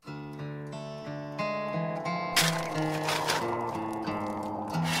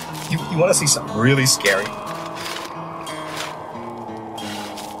You want to see something really scary?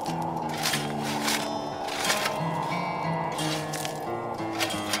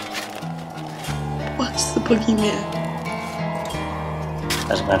 What's the boogeyman?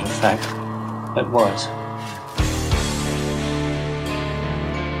 As a matter of fact, it was.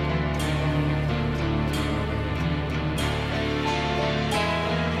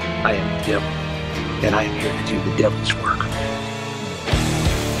 I am the devil, and I am here to do the devil's work.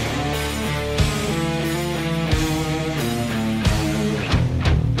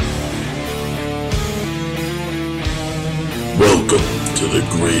 Welcome to the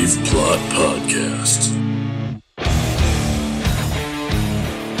Grave Plot Podcast.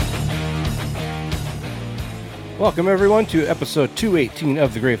 Welcome, everyone, to episode 218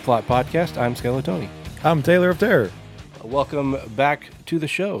 of the Grave Plot Podcast. I'm Skeletoni. I'm Taylor of Terror. Welcome back to the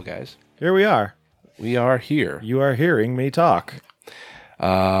show, guys. Here we are. We are here. You are hearing me talk. We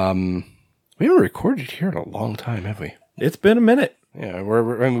haven't recorded here in a long time, have we? It's been a minute. Yeah,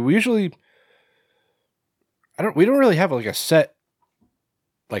 we usually... We don't really have like a set,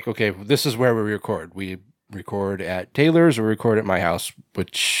 like, okay, this is where we record. We record at Taylor's or we record at my house,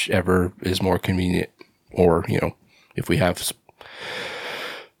 whichever is more convenient. Or, if we have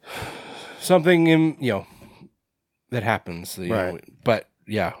something that happens, right. But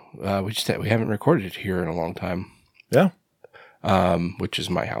yeah, we haven't recorded it here in a long time. Yeah. Which is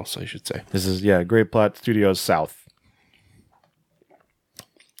my house, I should say. This is, Grave Plot Studios South.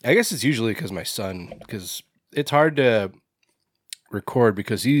 I guess it's usually because it's hard to record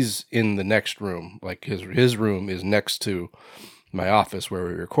because he's in the next room. Like his room is next to my office where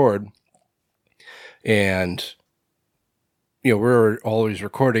we record. And, we're always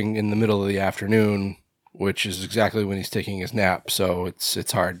recording in the middle of the afternoon, which is exactly when he's taking his nap. So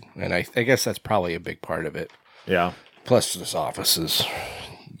it's hard. And I guess that's probably a big part of it. Yeah. Plus this office is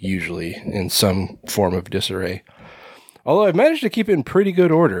usually in some form of disarray. Although I've managed to keep it in pretty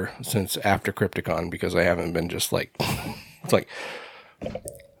good order since after Crypticon, because I haven't been just like, it's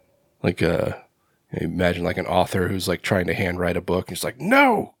imagine like an author who's like trying to handwrite a book and he's like,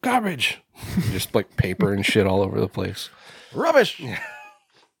 no, garbage. Just like paper and shit all over the place. Rubbish.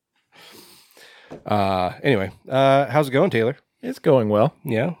 Anyway, how's it going, Taylor? It's going well.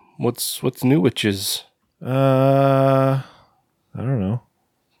 Yeah. What's new, witches? I don't know.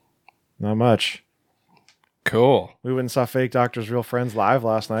 Not much. Cool. We went and saw Fake Doctors Real Friends live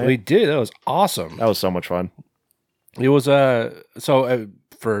last night. We did. That was awesome. That was so much fun. It was,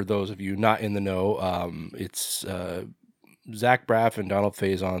 for those of you not in the know, it's Zach Braff and Donald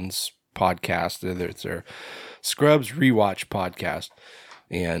Faison's podcast. It's their Scrubs Rewatch podcast.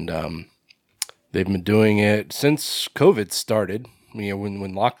 And they've been doing it since COVID started.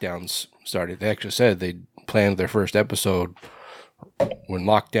 When lockdowns started, they actually said they planned their first episode when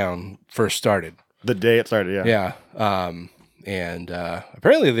lockdown first started. The day it started, yeah. Yeah. And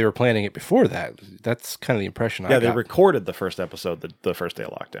apparently they were planning it before that. That's kind of the impression I got. Yeah, they recorded the first episode the first day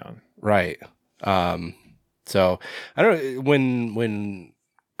of lockdown. Right. So, I don't know, when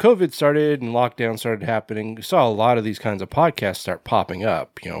COVID started and lockdown started happening, you saw a lot of these kinds of podcasts start popping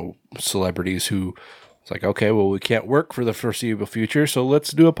up. Celebrities who, it's like, okay, well, we can't work for the foreseeable future, so let's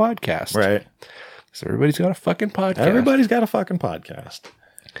do a podcast. Right. So everybody's got a fucking podcast. Everybody's got a fucking podcast.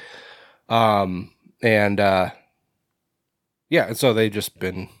 And so they've just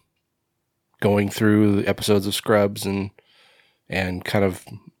been going through the episodes of Scrubs and kind of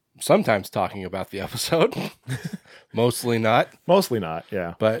sometimes talking about the episode. Mostly not,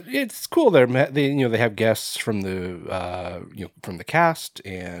 yeah. But it's cool. They have guests from the cast,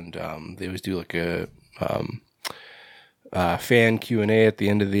 and they always do like a fan Q&A at the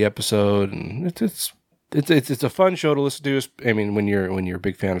end of the episode, and it's a fun show to listen to. I mean, when you're a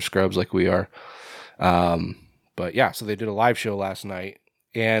big fan of Scrubs like we are. But yeah, so they did a live show last night,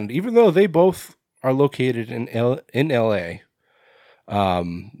 and even though they both are located in LA,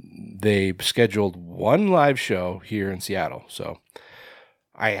 they scheduled one live show here in Seattle. So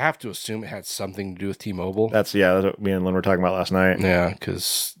I have to assume it had something to do with T-Mobile. That's what me and Lynn were talking about last night. Yeah,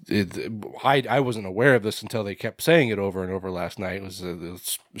 because I wasn't aware of this until they kept saying it over and over last night.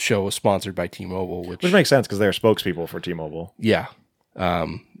 The show was sponsored by T-Mobile, which makes sense because they're spokespeople for T-Mobile. Yeah,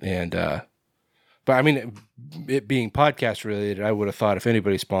 but I mean, it being podcast related, I would have thought if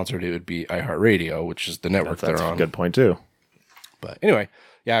anybody sponsored it, it would be iHeartRadio, which is the network they're on. That's a good point too. But anyway,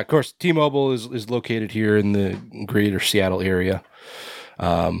 yeah, of course, T-Mobile is located here in the greater Seattle area,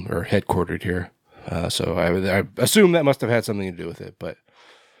 or headquartered here. So I assume that must have had something to do with it. But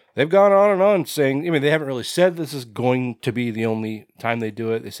they've gone on and on saying, they haven't really said this is going to be the only time they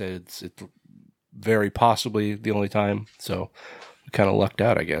do it. They said it's very possibly the only time. So we kind of lucked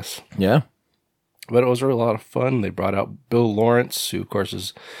out, I guess. Yeah. But it was really a lot of fun. They brought out Bill Lawrence, who of course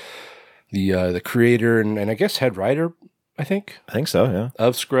is the creator and I guess head writer, I think so, yeah.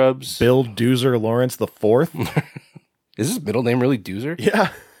 of Scrubs. Bill Doozer Lawrence the Fourth. Is his middle name really Doozer?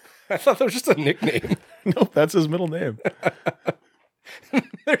 Yeah. I thought that was just a nickname. Nope, that's his middle name.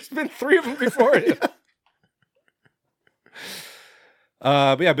 There's been 3 of them before him.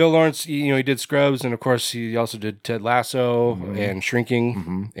 But yeah, Bill Lawrence, he did Scrubs, and of course he also did Ted Lasso and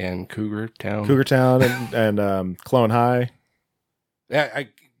Shrinking and Cougar Town. and Clone High. Yeah,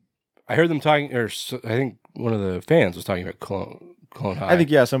 I heard them talking, or I think one of the fans was talking about Clone High. I think,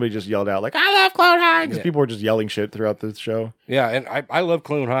 somebody just yelled out, like, I love Clone High, because people were just yelling shit throughout the show. Yeah, and I love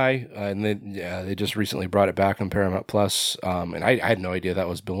Clone High, and they just recently brought it back on Paramount Plus, and I had no idea that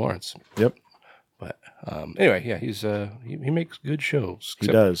was Bill Lawrence. Yep. But anyway, yeah, he makes good shows. He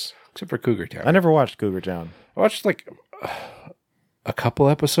does. Except for Cougar Town. I never watched Cougar Town. I watched like a couple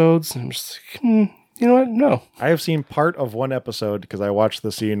episodes, and I'm just like, you know what? No. I have seen part of one episode because I watched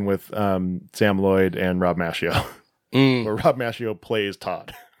the scene with Sam Lloyd and Rob Maschio, where Rob Maschio plays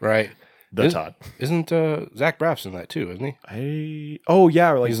Todd. Right. Todd. Isn't Zach Braff's in that too, isn't he?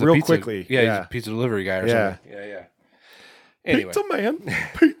 Like real quickly. Yeah, he's a pizza delivery guy or something. Yeah. Anyway. Pizza man.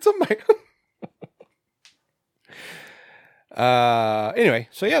 Pizza man. Anyway,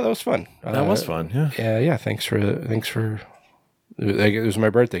 so yeah, that was fun. That was fun. Yeah. Yeah. Thanks for. It was my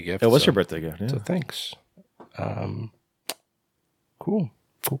birthday gift. It was your birthday gift. Yeah. So thanks. Cool.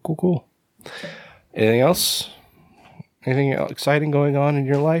 Anything else? Anything exciting going on in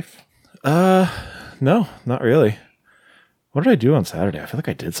your life? No, not really. What did I do on Saturday? I feel like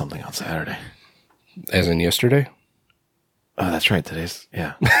I did something on Saturday. As in yesterday? Oh, that's right. Today's,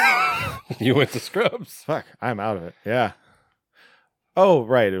 yeah. You went to Scrubs. Fuck, I'm out of it. Yeah. Oh,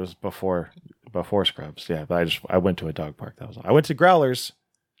 right. It was before Scrubs. Yeah, but I went to a dog park. That was all. I went to Growlers.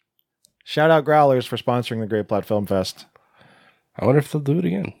 Shout out Growlers for sponsoring the Great Plot Film Fest. I wonder if they'll do it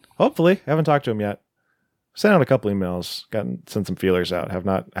again. Hopefully. I haven't talked to them yet. Sent out a couple emails. Sent some feelers out. I've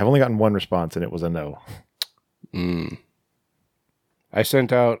only gotten one response, and it was a no. I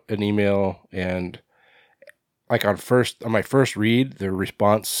sent out an email, and like on my first read, the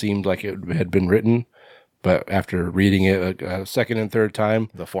response seemed like it had been written, but after reading it a second and third time,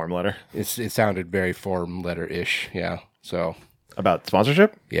 The form letter. it sounded very form letter-ish. Yeah. So About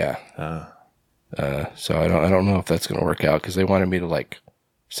sponsorship? yeah. So I don't know if that's going to work out because they wanted me to like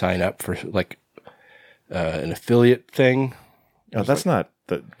sign up for like an affiliate thing. Oh, that's not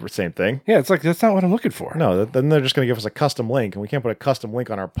the same thing. Yeah, it's like that's not what I'm looking for. No, then they're just going to give us a custom link, and we can't put a custom link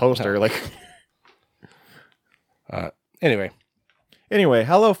on our poster. Like, Anyway,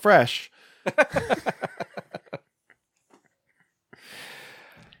 Hello Fresh.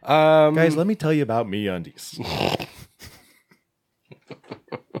 Guys, let me tell you about MeUndies.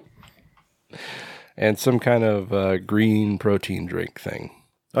 And some kind of green protein drink thing.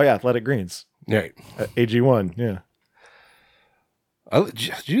 Oh yeah, Athletic Greens. Right. AG1. Yeah.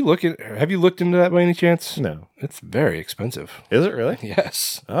 Have you looked into that by any chance? No. It's very expensive. Is it really?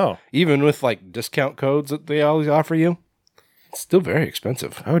 Yes. Oh. Even with like discount codes that they always offer you, it's still very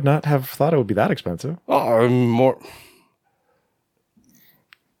expensive. I would not have thought it would be that expensive. Oh, more.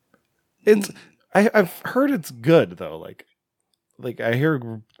 I've heard it's good though. Like I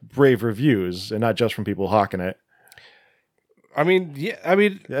hear rave reviews, and not just from people hawking it. I mean, yeah. I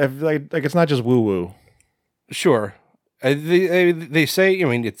mean, like it's not just woo woo. Sure. They say. I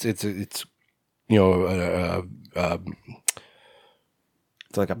mean, it's it's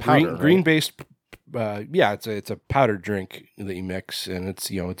like a powder, green based. Yeah, it's a powdered drink that you mix, and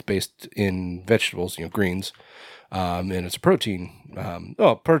it's it's based in vegetables, greens, and it's a protein.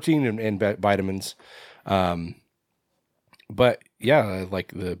 Protein and vitamins. But yeah,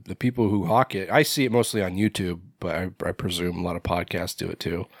 like the people who hawk it, I see it mostly on YouTube, but I presume a lot of podcasts do it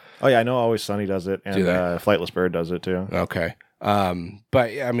too. Oh yeah, I know Always Sunny does it, and Flightless Bird does it too. Okay. But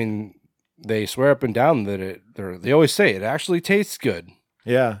I mean, they swear up and down that they always say it actually tastes good.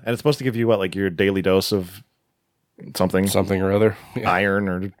 Yeah, and it's supposed to give you your daily dose of something or other, iron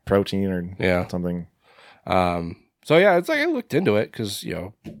or protein or something. So yeah, it's like I looked into it because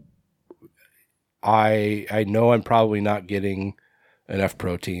I know I'm probably not getting enough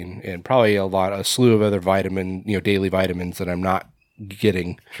protein and probably a slew of other daily vitamins that I'm not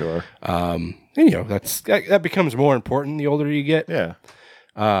getting. Sure. And that becomes more important the older you get. Yeah.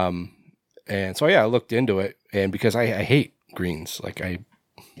 And so I looked into it, and because I hate greens, like I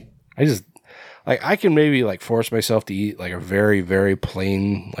just like I can maybe like force myself to eat like a very, very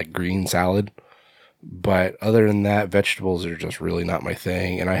plain like green salad, But other than that, vegetables are just really not my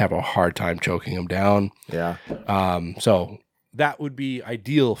thing, and I have a hard time choking them down. Yeah. So that would be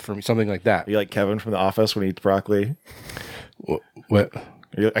ideal for me, something like that. Are you like Kevin from The Office when he eats broccoli? What?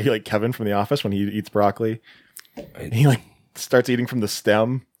 Are you like Kevin from The Office when he eats broccoli? And he like starts eating from the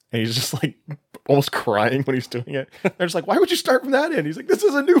stem, and he's just like almost crying when he's doing it. They're just like, "Why would you start from that end?" He's like, "This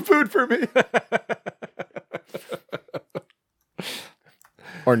is a new food for me."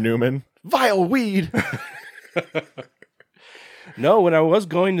 Or Newman, vile weed. No, when I was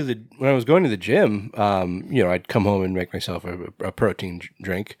going to the gym, I'd come home and make myself a protein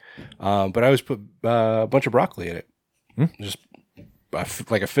drink, but I always put a bunch of broccoli in it, just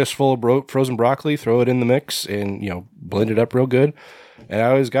like a fistful of frozen broccoli. Throw it in the mix and blend it up real good, and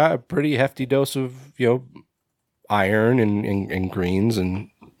I always got a pretty hefty dose of iron and greens, and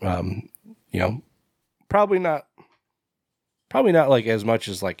probably not like as much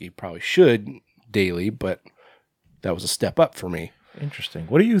as like you probably should daily, but that was a step up for me. Interesting.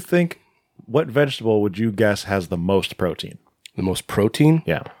 What do you think? What vegetable would you guess has the most protein? The most protein?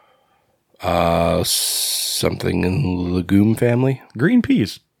 Yeah. Something in the legume family. Green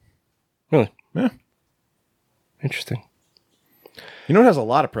peas. Really? Yeah. Interesting. You know what has a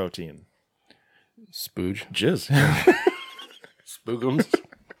lot of protein? Spooge. Jizz. Spoogums.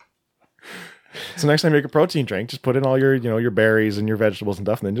 So next time you make a protein drink, just put in all your, your berries and your vegetables and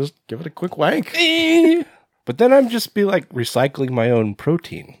stuff, and then just give it a quick wank. But then I'm just be like recycling my own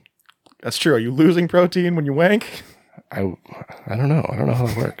protein. That's true. Are you losing protein when you wank? I don't know. I don't know how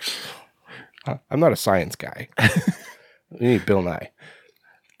it works. I'm not a science guy. We need Bill Nye.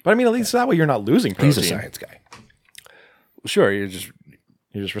 But I mean, at least that way you're not losing protein. He's a science guy. Sure, you're just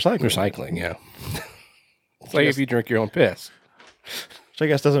recycling. Recycling, yeah. It's like if you drink your own piss. Which I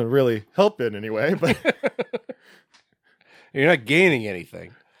guess doesn't really help in any way, but you're not gaining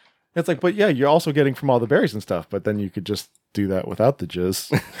anything. It's like, but yeah, you're also getting from all the berries and stuff, but then you could just do that without the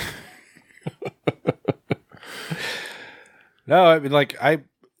jizz. No, I mean, like I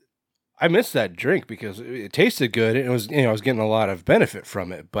missed that drink because it tasted good and it was, I was getting a lot of benefit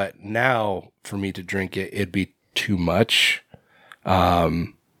from it, but now for me to drink it, it'd be too much.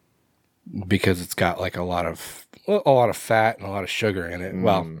 Because it's got like a lot of fat and a lot of sugar in it.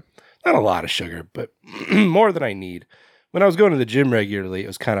 Well, not a lot of sugar, but more than I need. When I was going to the gym regularly, it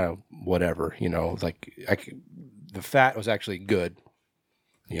was kind of whatever, like the fat was actually good,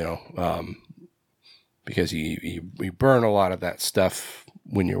 because you burn a lot of that stuff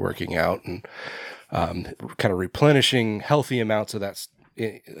when you're working out, and kind of replenishing healthy amounts of that.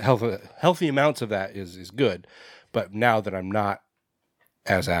 Healthy amounts of that is good. But now that I'm not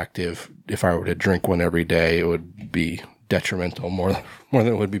as active, if I were to drink one every day, it would be detrimental more than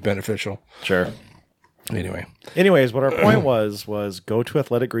it would be beneficial. Sure. Anyways, what our point was go to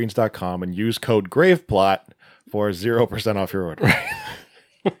athleticgreens.com and use code GRAVEPLOT for 0% off your order.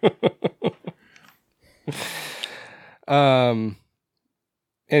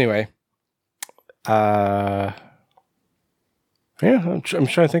 Anyway. I'm trying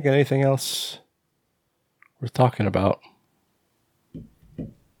to think of anything else worth talking about.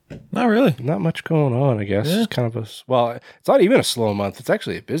 Not really. Not much going on, I guess. Yeah. It's kind of it's not even a slow month. It's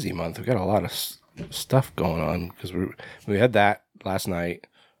actually a busy month. We've got a lot of stuff going on because we had that last night.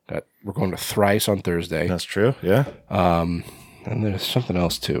 We're going to Thrice on Thursday. That's true. Yeah. And there's something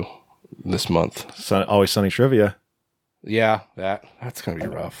else too this month. Always Sunny Trivia. Yeah, that's gonna be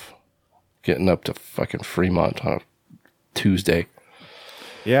rough. Getting up to fucking Fremont on a Tuesday.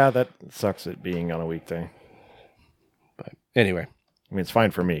 Yeah, that sucks it being on a weekday. But anyway. I mean, it's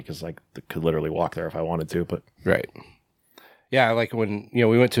fine for me because I could literally walk there if I wanted to, but... Right. Yeah, like when,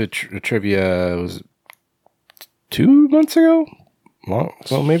 we went to a trivia, was it 2 months ago? Well,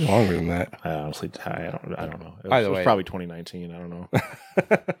 maybe longer than that. Honestly, I don't know. It was probably 2019. I don't know.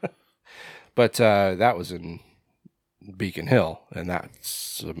 But that was in Beacon Hill, and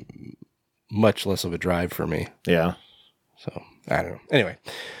that's much less of a drive for me. Yeah. So, I don't know. Anyway.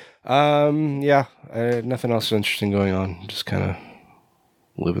 Nothing else interesting going on. Just kind of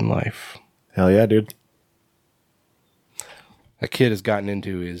living life. Hell yeah, dude. A kid has gotten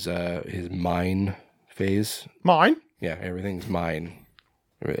into his mine phase. Mine? Yeah, everything's mine.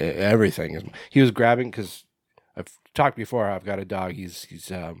 Everything is. He was grabbing because I've talked before. I've got a dog. He's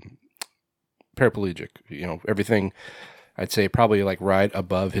paraplegic. Everything. I'd say probably like right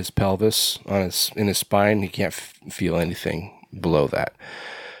above his pelvis in his spine. He can't feel anything below that.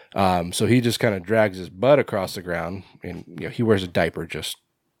 So he just kind of drags his butt across the ground, and he wears a diaper just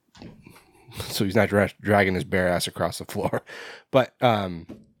so he's not dragging his bare ass across the floor. But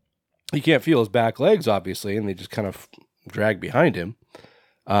he can't feel his back legs, obviously, and they just kind of drag behind him.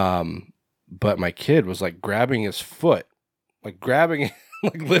 but my kid was like grabbing his foot, like grabbing it,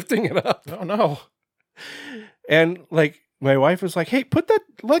 like lifting it up. Oh no. And like my wife was like, "Hey,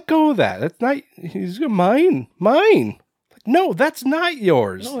 let go of that. That's not, he's mine. Like, no, that's not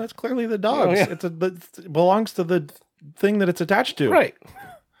yours. No, that's clearly the dog's. Oh, yeah. It belongs to the thing that it's attached to. Right.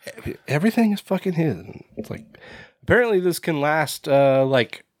 Everything is fucking his. It's like, apparently this can last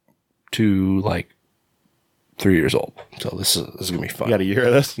like to like 3 years old. So this is gonna be fun. You got a year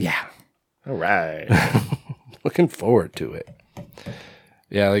of this? Yeah. All right. Looking forward to it.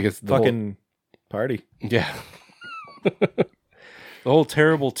 Yeah, like it's the Fucking party. Yeah. The whole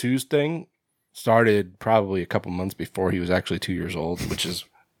Terrible Twos thing started probably a couple months before he was actually 2 years old, which is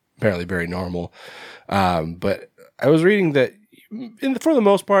apparently very normal. But I was reading that for the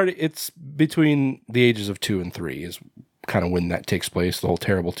most part, it's between the ages of 2 and 3 is kind of when that takes place, the whole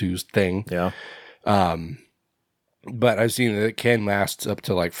Terrible Twos thing. Yeah. But I've seen that it can last up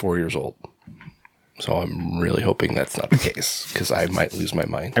to like 4 years old. So I'm really hoping that's not the case because I might lose my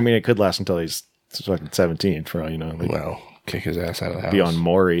mind. I mean, it could last until he's fucking 17 for all you know. Like, Well, kick his ass out of the house. be on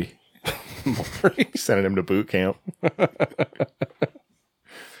Maury. Maury. Sending him to boot camp.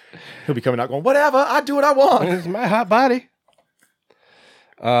 He'll be coming out going, whatever, I do what I want. It's my hot body.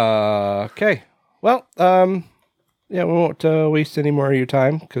 Okay. Well, yeah, we won't waste any more of your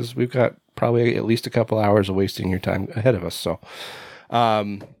time because we've got probably at least a couple hours of wasting your time ahead of us. So,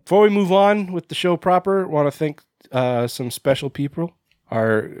 before we move on with the show proper, I want to thank some special people,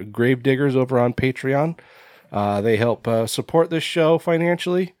 our grave diggers over on Patreon. They help support this show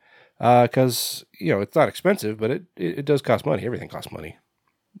financially because, you know, it's not expensive, but it does cost money. Everything costs money.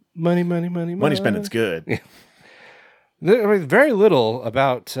 Money. Money spending's good. Yeah. I mean, very little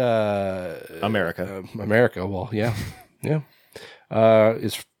about America. America. Well, yeah.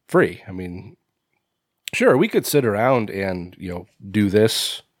 Is free. I mean, sure, we could sit around and, you know, do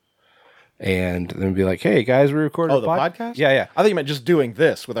this and then be like, hey, guys, we recorded the podcast? Yeah. I think you meant just doing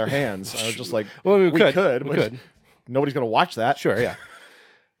this with our hands. I was just like, Well, we we could. but nobody's going to watch that. Sure, yeah.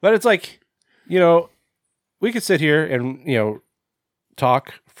 But it's like, you know, we could sit here and, you know,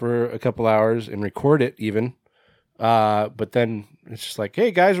 talk for a couple hours and record it even. But then it's just like,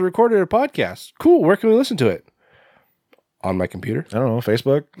 hey, guys, we recorded a podcast. Cool. Where can we listen to it? On my computer. I don't know,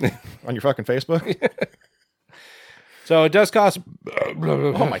 Facebook? On your fucking Facebook? So it does cost...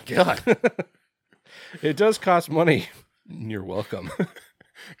 Oh, my God. It does cost money. You're welcome.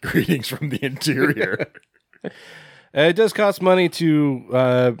 Greetings from the interior. It does cost money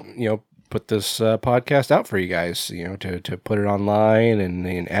to, you know, put this podcast out for you guys, you know, to put it online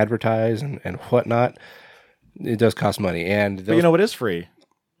and advertise and whatnot. It does cost money. But you know what is free?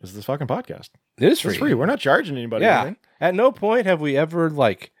 Is this fucking podcast. It is free. It's free. We're not charging anybody Yeah. anything. At no point have we ever,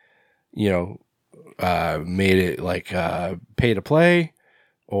 like, you know, made it like pay to play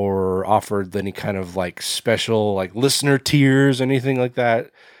or offered any kind of like special like listener tiers, anything like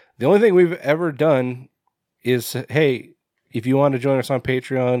that. The only thing we've ever done is, hey, if you want to join us on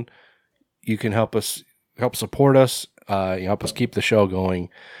Patreon, you can help support us, you help us keep the show going,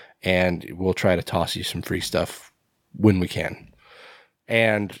 and we'll try to toss you some free stuff when we can.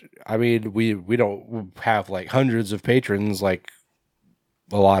 And I mean, we don't have like hundreds of patrons like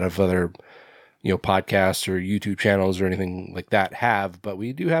a lot of other, you know, podcasts or YouTube channels or anything like that have, but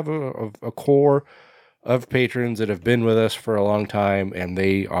we do have a core of patrons that have been with us for a long time, and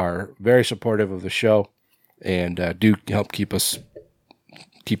they are very supportive of the show and do help keep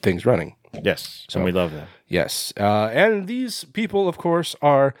things running. Yes. So And we love that. Yes. And these people, of course,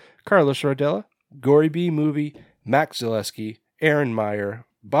 are Carlos Rodella, Gory B Movie, Max Zaleski, Aaron Meyer,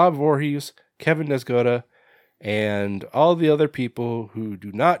 Bob Voorhees, Kevin Nesgoda, and all the other people who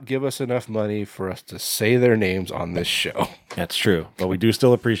do not give us enough money for us to say their names on this show. That's true. But we do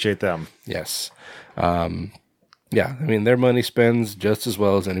still appreciate them. Yes. Yeah, I mean, their money spends just as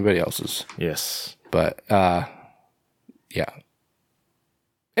well as anybody else's. Yes. But, yeah.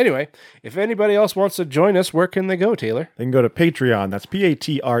 Anyway, if anybody else wants to join us, where can they go, Taylor? They can go to Patreon. That's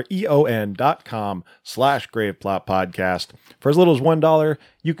patreon.com/graveplot podcast. For as little as $1,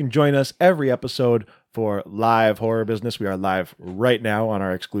 you can join us every episode for live horror business. We are live right now on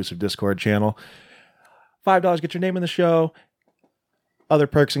our exclusive Discord channel. $5 get your name in the show. Other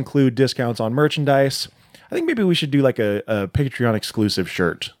perks include discounts on merchandise. I think maybe we should do like a Patreon exclusive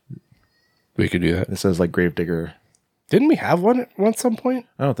shirt. We could do that. It says like Gravedigger. Didn't we have one at some point?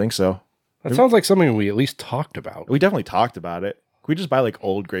 I don't think so. That sounds like something we at least talked about. We definitely talked about it. Can we just buy like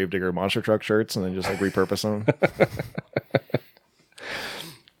old Gravedigger monster truck shirts and then just like repurpose them?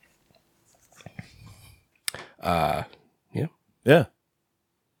 Yeah. Yeah.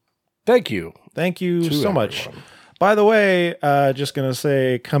 Thank you. Thank you To so much. everyone. By the way, just going to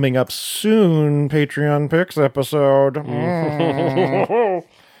say, coming up soon, Patreon Picks episode.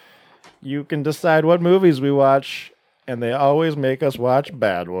 You can decide what movies we watch, and they always make us watch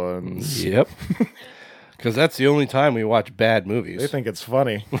bad ones. Yep. Because that's the only time we watch bad movies. They think it's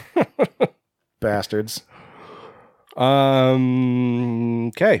funny. Bastards.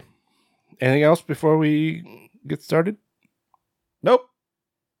 Okay. Anything else before we get started? Nope.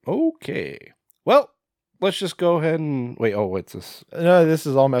 Okay. Well, let's just go ahead and wait. Oh, what's this? No, this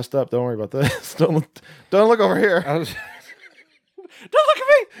is all messed up. Don't worry about this. Don't look over here. Don't look at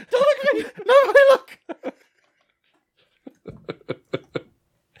me. Don't look at me. Nobody look.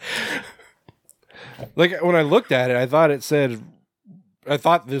 Like when I looked at it, I thought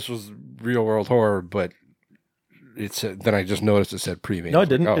this was real world horror, but it said, then I just noticed it said pre-made. No, it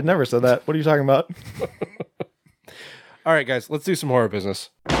didn't. Like, oh. It never said that. What are you talking about? All right, guys, let's do some horror business.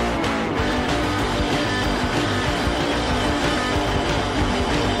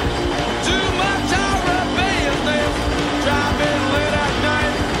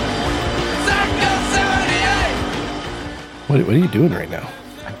 What are you doing right now?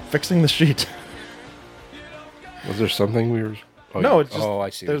 I'm fixing the sheet. Was there something we were... No, it's just... I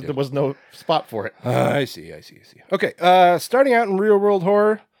see. There was no spot for it. I see. Okay, starting out in real world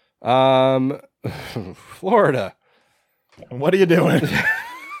horror, Florida. What are you doing?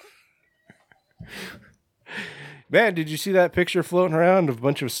 Man, did you see that picture floating around of a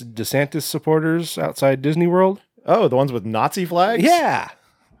bunch of DeSantis supporters outside Disney World? Oh, the ones with Nazi flags? Yeah.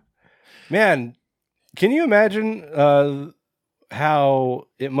 Man, can you imagine how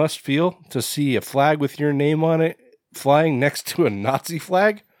it must feel to see a flag with your name on it flying next to a Nazi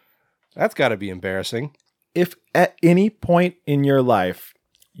flag? That's got to be embarrassing. If at any point in your life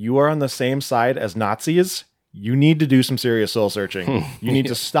you are on the same side as Nazis, you need to do some serious soul searching. You need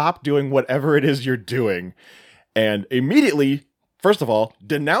to stop doing whatever it is you're doing and immediately, first of all,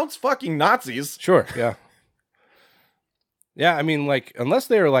 denounce fucking Nazis. Sure, yeah. Yeah, I mean, like, unless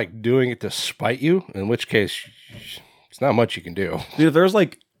they were, like, doing it to spite you, in which case, it's not much you can do. Dude, if there's,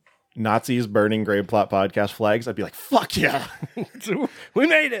 like, Nazis burning Grave Plot podcast flags, I'd be like, fuck yeah. We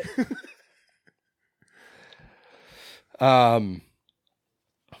made it.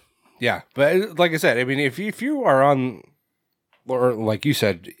 Yeah, but like I said, I mean, if you are on, or like you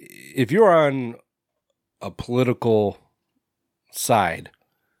said, if you're on a political side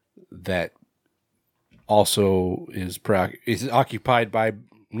that also is occupied by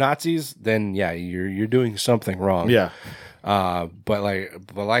Nazis, then yeah, you're doing something wrong. Yeah. But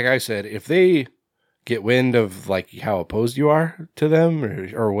like I said, if they get wind of like how opposed you are to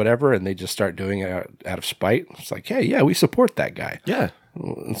them or whatever, and they just start doing it out of spite, it's like, hey, yeah, we support that guy. Yeah.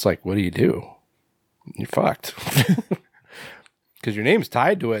 It's like, what do? You're fucked. Because your name's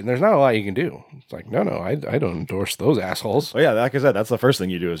tied to it, and there's not a lot you can do. It's like, no, I don't endorse those assholes. Oh yeah, like I said, that's the first thing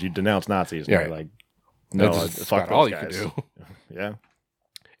you do is you denounce Nazis. And Yeah. you're like, no, That's fuck about all those you guys. can do. Yeah.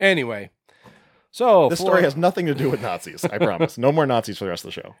 Anyway, so This story has nothing to do with Nazis. I promise. No more Nazis for the rest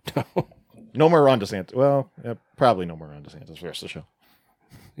of the show. No more Ron DeSantis. Well, yeah, probably no more Ron DeSantis for the rest of the show.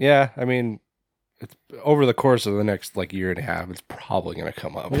 Yeah, I mean, it's over the course of the next like year and a half, it's probably going to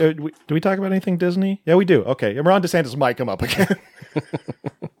come up. Do we talk about anything Disney? Yeah, we do. Okay, Ron DeSantis might come up again.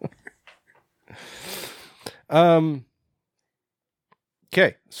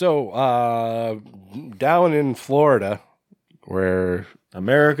 Okay, so down in Florida, where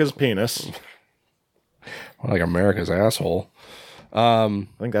America's penis. like America's asshole. I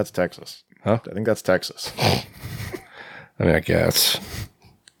think that's Texas. Huh? I think that's Texas. I mean, I guess.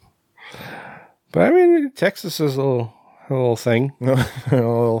 But I mean, Texas is a little thing. A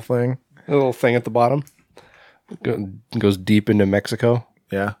little thing. A little thing at the bottom. Goes deep into Mexico.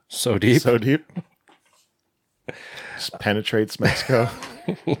 Yeah. So deep. So deep. Just penetrates Mexico.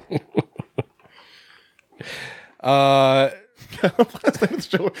 Uh,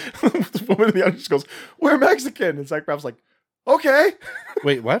 the woman in the audience goes, "We're Mexican." And Zach Braff's like, "Okay."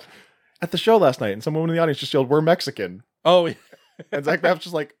 wait, what? At the show last night, and some woman in the audience just yelled, "We're Mexican." Oh, yeah. And Zach Braff's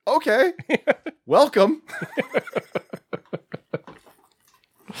just like, "Okay, welcome."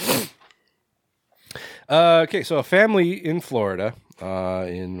 Okay, so a family in Florida,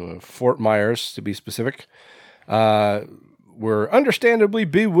 in Fort Myers to be specific, were understandably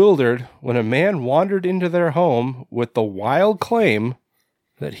bewildered when a man wandered into their home with the wild claim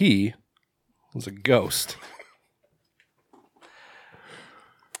that he was a ghost.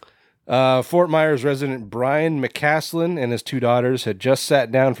 Fort Myers resident Brian McCaslin and his two daughters had just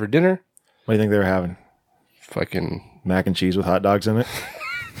sat down for dinner. What do you think they were having? Fucking Mac and cheese with hot dogs in it?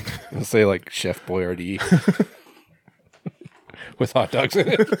 Let's say like Chef Boyardee with hot dogs in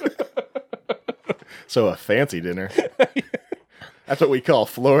it. So a fancy dinner. That's what we call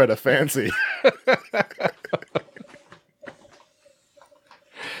Florida fancy.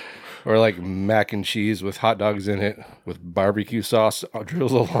 Or like mac and cheese with hot dogs in it with barbecue sauce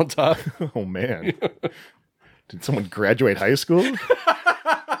drizzled on top. Oh, man. Did someone graduate high school?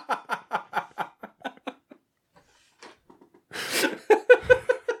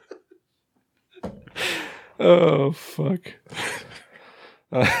 Oh, fuck.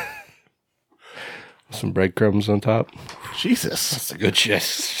 Some breadcrumbs on top. Jesus. That's a good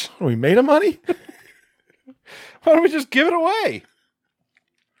shit. We made of money? Why don't we just give it away?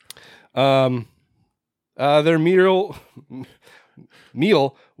 Their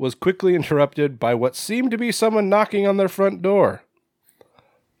meal was quickly interrupted by what seemed to be someone knocking on their front door.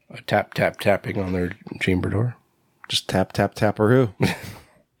 A tap, tap, tapping on their chamber door. Just tap, tap, taparoo.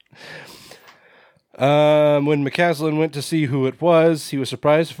 When McCaslin went to see who it was, he was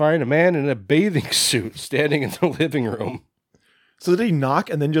surprised to find a man in a bathing suit standing in the living room. So did he knock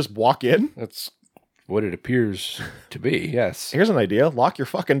and then just walk in? That's what it appears to be, yes. Here's an idea. Lock your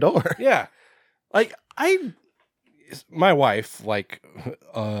fucking door. Yeah. Like, my wife, like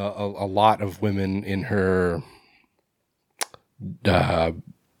a lot of women in her,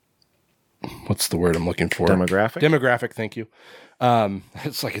 what's the word I'm looking for? Demographic? Demographic, thank you.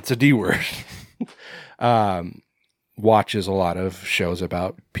 It's like, it's a D word. Watches a lot of shows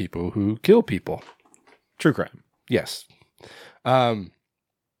about people who kill people. True crime. Yes.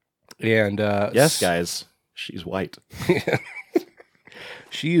 Yes, guys. She's white.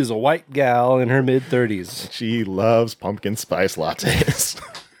 She is a white gal in her mid-30s. She loves pumpkin spice lattes.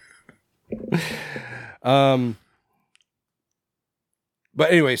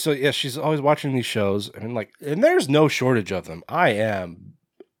 But anyway, so yeah, she's always watching these shows, and there's no shortage of them. I am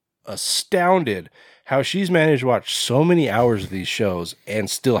astounded how she's managed to watch so many hours of these shows and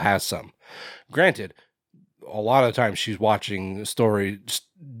still has some. Granted, a lot of the time she's watching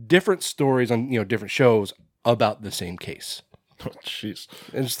different stories on different shows about the same case. Oh, jeez.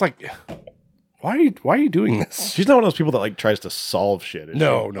 And it's like, why are you doing this? She's not one of those people that tries to solve shit. Is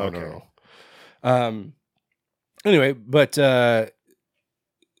No. Anyway, but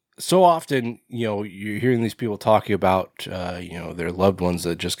so often, you're hearing these people talking about, their loved ones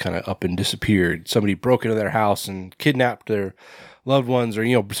that just kind of up and disappeared. Somebody broke into their house and kidnapped their loved ones, or,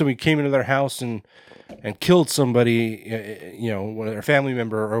 somebody came into their house and killed somebody, one of their family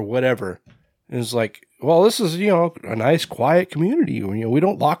member or whatever. And it's like, well, this is, a nice, quiet community. We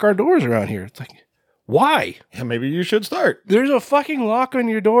don't lock our doors around here. It's like, why? Yeah, maybe you should start. There's a fucking lock on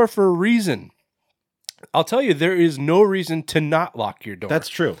your door for a reason. I'll tell you, there is no reason to not lock your door. That's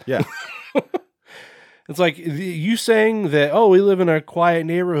true. Yeah. It's like you saying that, we live in a quiet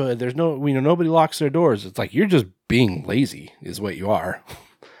neighborhood. There's nobody locks their doors. It's like, you're just being lazy is what you are.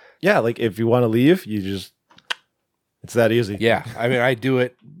 Yeah. Like if you want to leave, it's that easy. Yeah. I mean, I do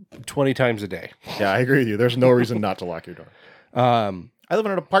it 20 times a day. Yeah, I agree with you. There's no reason not to lock your door. I live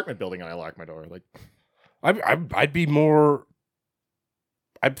in an apartment building and I lock my door. Like, I'd be more.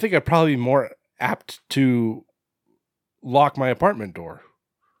 I think I'd probably be more apt to lock my apartment door.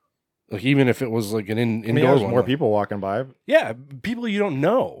 Like, even if it was like an indoor there's one. more people walking by. Yeah, people you don't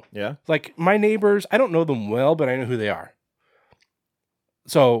know. Yeah. Like my neighbors, I don't know them well, but I know who they are.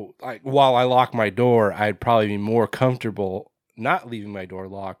 So, while I lock my door, I'd probably be more comfortable not leaving my door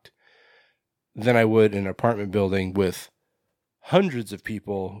locked than I would in an apartment building with hundreds of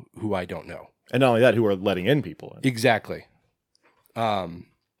people who I don't know. And not only that, who are letting in people. Exactly.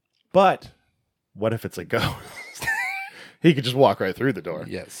 But what if it's a ghost? He could just walk right through the door.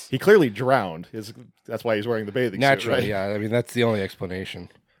 Yes. He clearly drowned. That's why he's wearing the bathing Naturally, suit, right? yeah. I mean, that's the only explanation.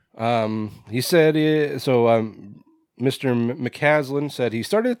 He said, Mr. McCaslin said he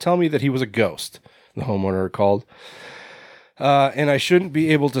started to tell me that he was a ghost, the homeowner called, and I shouldn't be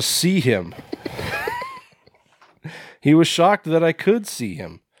able to see him. He was shocked that I could see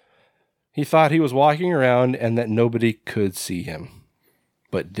him. He thought he was walking around and that nobody could see him.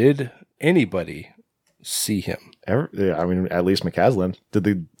 But did anybody see him? Yeah, I mean, at least McCaslin. Did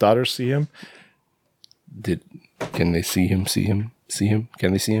the daughters see him? Can they see him? See him? See him?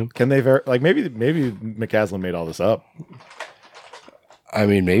 Can they see him? Can they maybe McCaslin made all this up. I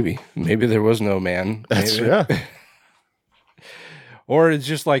mean, maybe there was no man. Yeah. Or it's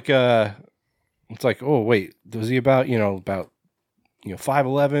just like it's like, oh wait, was he about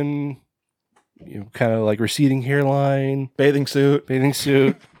 5'11", kind of like receding hairline, Bathing suit. Maybe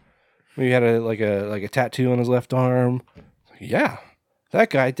he had a tattoo on his left arm. Yeah, that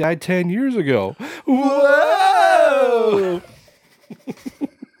guy died 10 years ago. Whoa!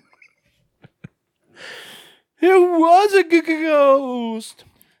 It was a ghost.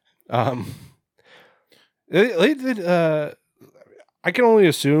 They did. I can only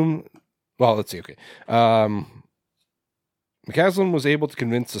assume. Well, let's see. Okay. McCaslin was able to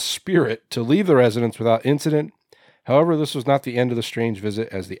convince the spirit to leave the residence without incident. However, this was not the end of the strange visit,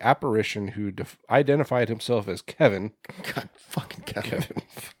 as the apparition who identified himself as Kevin. God, fucking Kevin.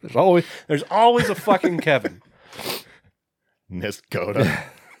 There's always a fucking Kevin. Niscoda.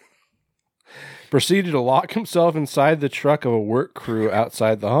 Proceeded to lock himself inside the truck of a work crew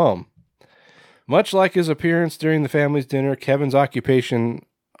outside the home. Much like his appearance during the family's dinner, Kevin's occupation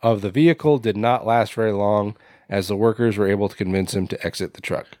of the vehicle did not last very long, as the workers were able to convince him to exit the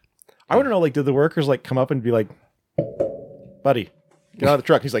truck. I want to know, like, did the workers like come up and be like, "Buddy, get out of the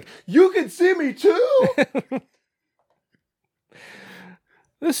truck"? He's like, "You can see me too."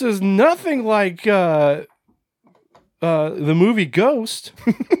 This is nothing like the movie Ghost.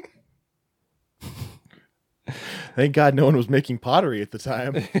 Thank God no one was making pottery at the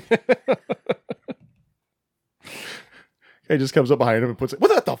time. Guy just comes up behind him and puts it.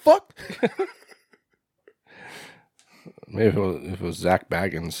 What the fuck? Maybe if it was Zach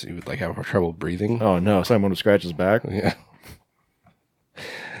Baggins, he would like have trouble breathing. Oh no! Someone would scratch his back. Yeah.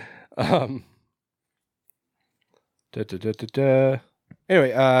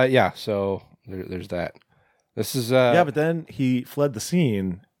 Anyway, yeah. So there's that. This is yeah, but then he fled the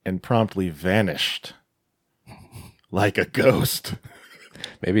scene and promptly vanished like a ghost.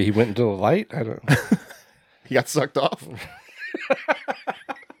 Maybe he went into the light. I don't know. He got sucked off.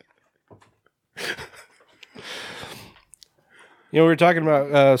 You know, we were talking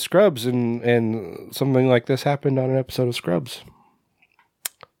about Scrubs, and something like this happened on an episode of Scrubs.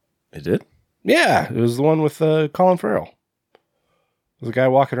 It did? Yeah, it was the one with Colin Farrell. There was a guy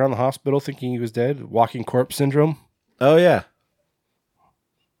walking around the hospital thinking he was dead, walking corpse syndrome. Oh, yeah.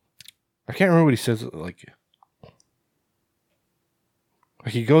 I can't remember what he says. Like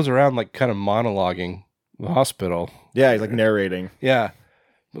he goes around like kind of monologuing the hospital. Yeah, he's like narrating. Yeah,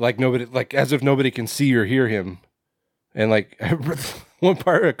 like nobody, like as if nobody can see or hear him. And like one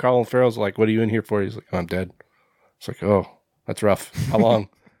part of Colin Farrell's like, "What are you in here for?" He's like, "Oh, I'm dead." It's like, "Oh, that's rough. How long?"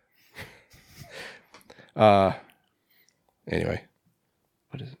 Anyway,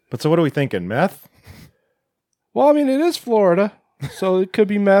 what is it? But so what are we thinking? Meth? Well, I mean, it is Florida, so it could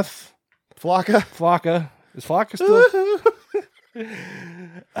be meth. Flocka? Flocka. Is Flocka still?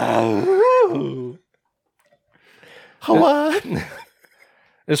 Oh. What?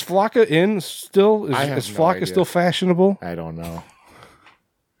 Is Flocka in still? Is Flocka still fashionable? I don't know.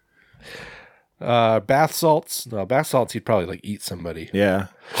 Bath salts. No, bath salts. He'd probably like eat somebody. Yeah.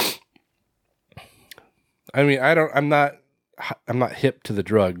 I mean, I'm not hip to the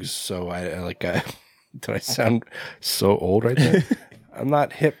drugs, so I like. Did I sound so old right there? I'm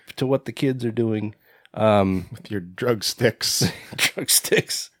not hip to what the kids are doing. With your drug sticks. Drug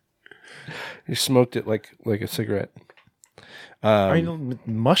sticks. You smoked it like a cigarette. I mean,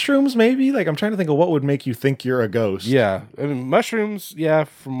 mushrooms maybe? Like, I'm trying to think of what would make you think you're a ghost. Yeah. I mean, mushrooms, yeah,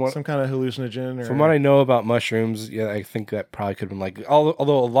 some kind of hallucinogen. Or... From what I know about mushrooms, yeah, I think that probably could have been like,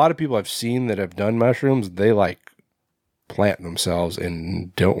 although a lot of people I've seen that have done mushrooms, they like plant themselves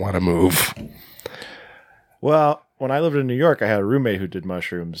and don't want to move. Well, when I lived in New York, I had a roommate who did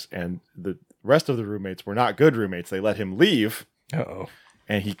mushrooms, and the rest of the roommates were not good roommates. They let him leave. Uh-oh.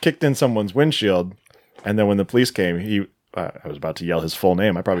 And he kicked in someone's windshield, and then when the police came, I was about to yell his full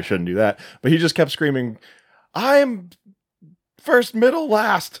name. I probably shouldn't do that. But he just kept screaming, "I'm first, middle,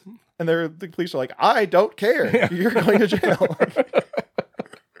 last." And the police are like, "I don't care. Yeah. You're going to jail."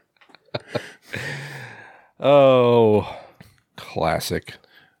 Oh, classic.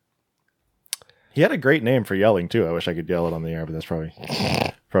 He had a great name for yelling, too. I wish I could yell it on the air, but that's probably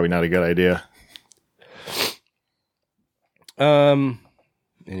not a good idea.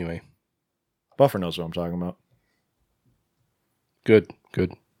 Anyway. Buffer knows what I'm talking about. Good.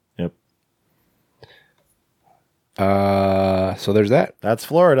 Yep. So there's that. That's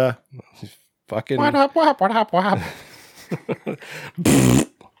Florida. Fucking. What up?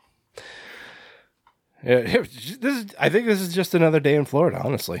 Yeah, I think this is just another day in Florida,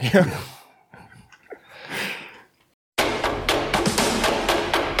 honestly. Yeah.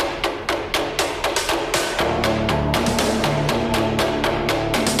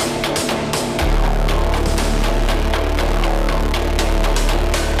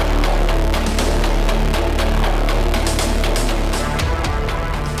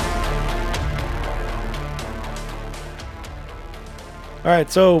 All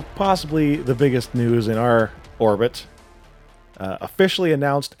right, so possibly the biggest news in our orbit, officially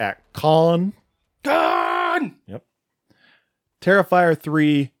announced at Con. Yep. Terrifier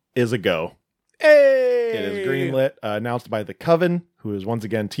 3 is a go. Hey! It is greenlit, announced by The Coven, who is once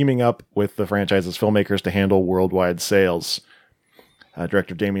again teaming up with the franchise's filmmakers to handle worldwide sales.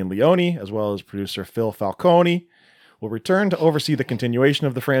 Director Damien Leone, as well as producer Phil Falcone, will return to oversee the continuation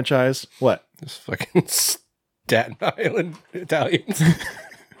of the franchise. What? This fucking Staten Island Italians.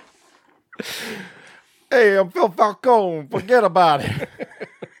 Hey, I'm Phil Falcone. Forget about it.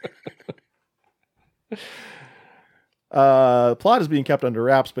 The plot is being kept under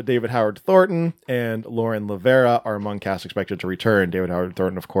wraps, but David Howard Thornton and Lauren Rivera are among cast expected to return. David Howard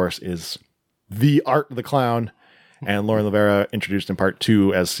Thornton, of course, is the Art the Clown, and Lauren Rivera introduced in part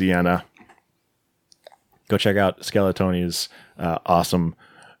 2 as Sienna. Go check out Skeletoni's awesome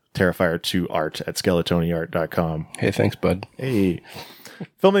Terrifier 2 art at skeletoniart.com. Hey, thanks, bud. Hey.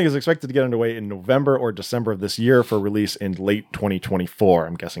 Filming is expected to get underway in November or December of this year for release in late 2024.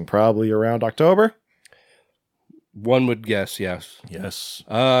 I'm guessing probably around October. One would guess, yes. Yes.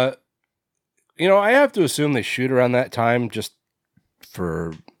 I have to assume they shoot around that time just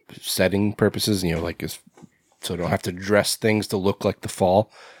for setting purposes, like so don't have to dress things to look like the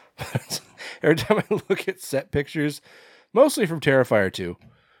fall. Every time I look at set pictures, mostly from Terrifier 2,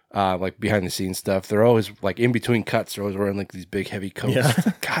 like behind the scenes stuff, they're always like in between cuts, they're always wearing like these big heavy coats.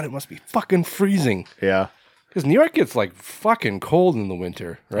 Yeah. God, it must be fucking freezing. Yeah. Because New York gets like fucking cold in the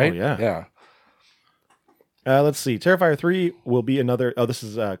winter, right? Oh, yeah. Yeah. Let's see. Terrifier 3 will be another... Oh, this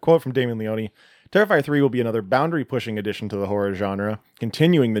is a quote from Damien Leone. Terrifier 3 will be another boundary-pushing addition to the horror genre,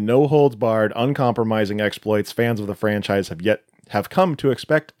 continuing the no-holds-barred, uncompromising exploits fans of the franchise have come to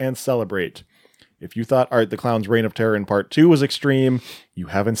expect and celebrate. If you thought Art the Clown's reign of terror in part 2 was extreme, you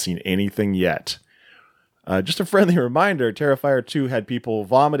haven't seen anything yet. Just a friendly reminder, Terrifier 2 had people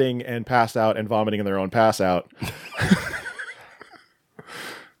vomiting and pass out and vomiting in their own pass out.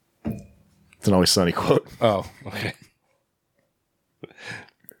 It's an Always Sunny quote. Oh, okay.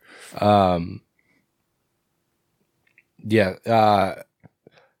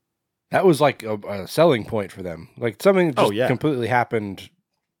 That was like a selling point for them. Like something just completely happened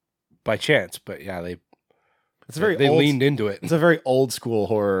by chance, but yeah, they leaned into it. It's a very old school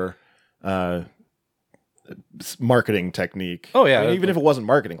horror marketing technique. Oh yeah, I mean, even if it wasn't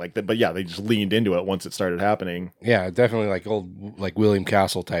marketing, but yeah, they just leaned into it once it started happening. Yeah, definitely like old like William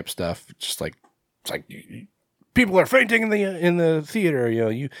Castle type stuff. Just like it's like people are fainting in the theater.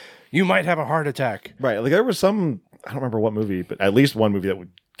 You might have a heart attack. Right. Like there was some, I don't remember what movie, but at least one movie that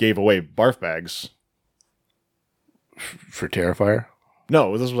gave away barf bags for Terrifier.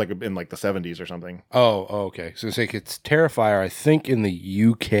 No, this was like in like the 70s or something. Oh, okay. So it's Terrifier. I think in the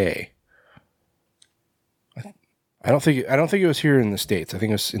UK. I don't think it was here in the States. I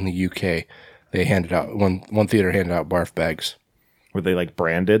think it was in the UK. They handed out one theater handed out barf bags. Were they like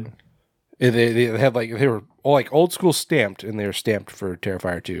branded? They had they were all like old school stamped, and they were stamped for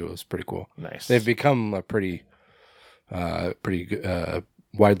Terrifier 2. It was pretty cool. Nice. They've become a pretty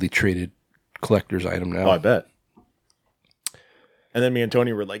widely traded collector's item now. Oh, I bet. And then me and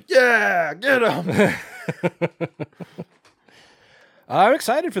Tony were like, "Yeah, get him!" I'm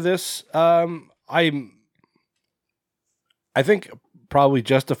excited for this. I think probably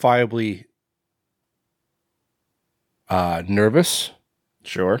justifiably nervous.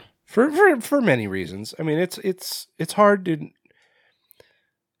 Sure. For many reasons. I mean, it's hard to,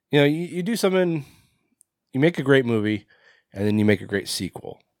 you do something, you make a great movie, and then you make a great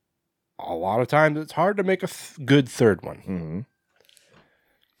sequel. A lot of times, it's hard to make a good third one. Mm-hmm.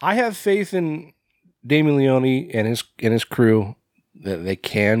 I have faith in Damien Leone and his crew that they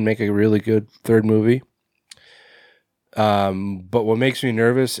can make a really good third movie. But what makes me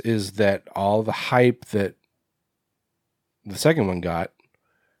nervous is that all the hype that the second one got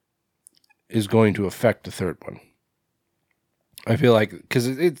is going to affect the third one. I feel like, because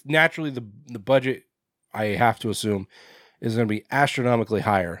it's naturally the budget, I have to assume, is going to be astronomically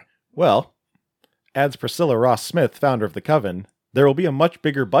higher. Well, adds Priscilla Ross Smith, founder of The Coven, there will be a much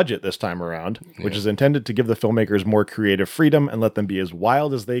bigger budget this time around, which is intended to give the filmmakers more creative freedom and let them be as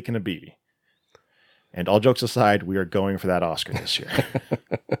wild as they can be. And all jokes aside, we are going for that Oscar this year.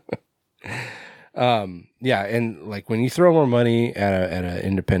 Yeah, and like when you throw more money at an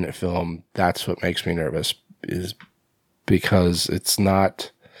independent film, that's what makes me nervous, is because it's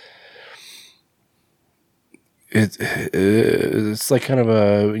not. It's like kind of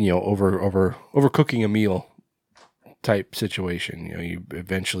a overcooking a meal type situation. You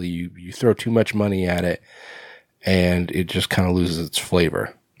eventually you throw too much money at it, and it just kind of loses its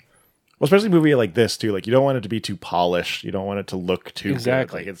flavor. Well, especially a movie like this too. Like you don't want it to be too polished. You don't want it to look too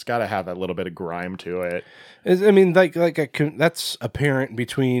exactly good. Like it's got to have that little bit of grime to it. I mean, that's apparent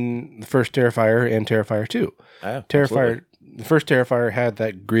between the first Terrifier and Terrifier 2. Terrifier, the first Terrifier had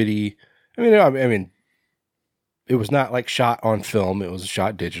that gritty. I mean, it was not like shot on film. It was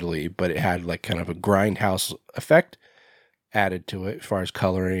shot digitally, but it had like kind of a grindhouse effect added to it as far as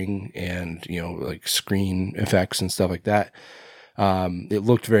coloring and, you know, like screen effects and stuff like that. It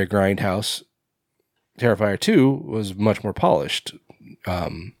looked very grindhouse. Terrifier 2 was much more polished.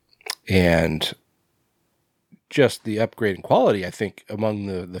 And just the upgrade in quality, I think,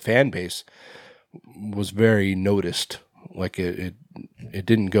 among the fan base was very noticed. Like it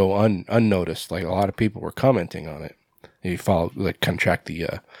didn't go unnoticed. Like a lot of people were commenting on it. You follow, like, kind of track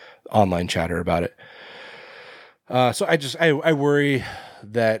the online chatter about it. So I worry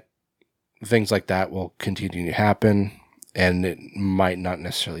that things like that will continue to happen, and it might not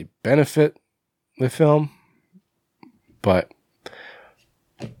necessarily benefit the film, but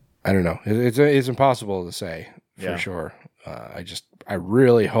I don't know. It's impossible to say for sure. I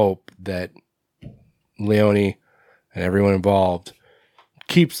really hope that Leone and everyone involved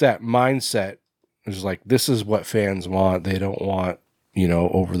keeps that mindset. It's like, this is what fans want. They don't want, you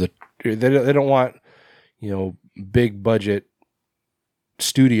know, they don't want, you know, big budget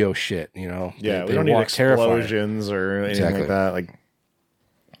studio shit, you know. Yeah, they we don't need want explosions Terrifier. or anything Exactly. like that. Like,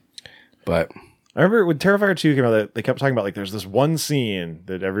 but I remember when Terrifier 2 came out, they kept talking about, like, there's this one scene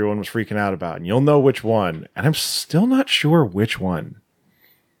that everyone was freaking out about, and you'll know which one. And I'm still not sure which one.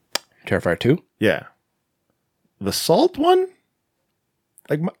 Terrifier 2? Yeah. The salt one?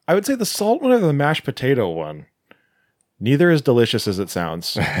 Like, I would say the salt one or the mashed potato one. Neither as delicious as it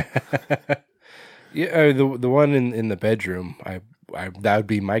sounds. Yeah, the one in the bedroom. I that would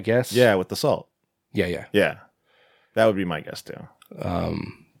be my guess. Yeah, with the salt. Yeah. Yeah. That would be my guess too.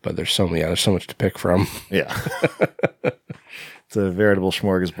 But there's so much to pick from. Yeah. It's a veritable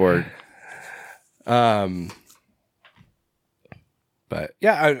smorgasbord. But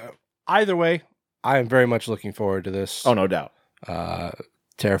yeah, either way, I am very much looking forward to this. Oh, no doubt.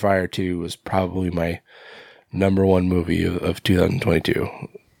 Terrifier 2 was probably my number one movie of 2022.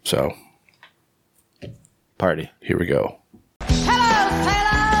 So, Party. here we go. Hello,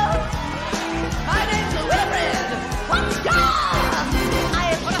 sailor! My name's Wilfred! What's yours?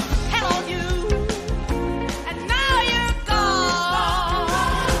 I put a spell on you, and now you're gone.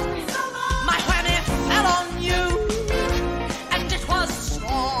 My whammy fell on you, and it was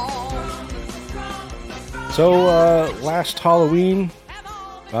strong. So, last Halloween,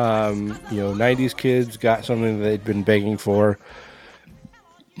 90s kids got something that they'd been begging for,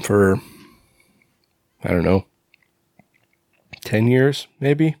 I don't know, 10 years,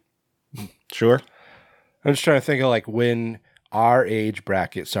 maybe? Sure. I'm just trying to think of, like, when our age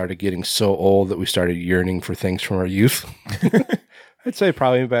bracket started getting so old that we started yearning for things from our youth. I'd say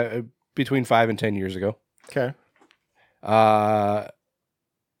probably about between 5 and 10 years ago. Okay.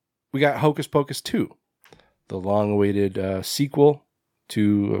 We got Hocus Pocus 2, the long-awaited sequel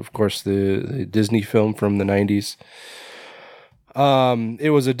to, of course, the Disney film from the 90s. It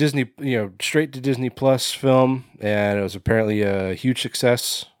was a Disney, straight to Disney Plus film, and it was apparently a huge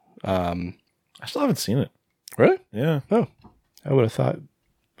success. I still haven't seen it. Really? Yeah. Oh, I would have thought,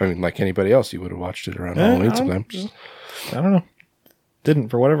 I mean, like anybody else, you would have watched it around Halloween sometime. I don't know. Didn't,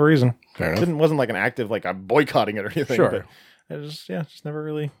 for whatever reason. Fair enough. Wasn't like an active, like, I'm boycotting it or anything. Sure. But it just never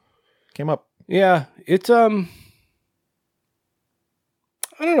really came up. Yeah, it's, I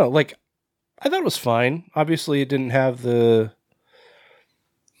don't know, like, I thought it was fine. Obviously, it didn't have the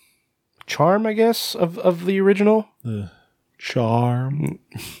charm, I guess, of the original. The charm.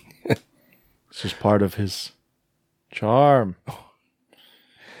 This is part of his charm.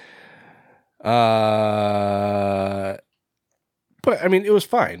 But I mean, it was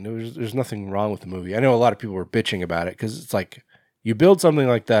fine. There's nothing wrong with the movie. I know a lot of people were bitching about it because it's like you build something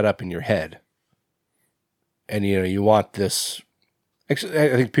like that up in your head, and you want this. Actually,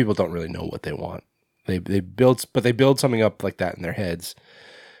 I think people don't really know what they want. They build something up like that in their heads,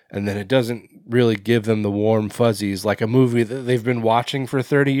 and then it doesn't really give them the warm fuzzies like a movie that they've been watching for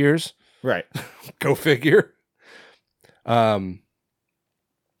 30 years. Right. Go figure. But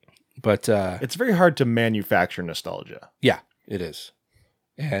It's very hard to manufacture nostalgia. yeah, it is.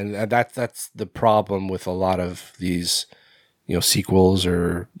 And that's the problem with a lot of these, sequels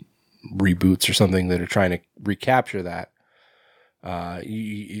or reboots or something that are trying to recapture that.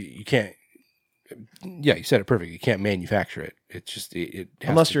 You can't. Yeah, you said it perfect. You can't manufacture it. It's just it has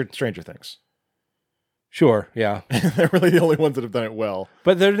Unless you're Stranger Things. Sure, yeah. They're really the only ones that have done it well.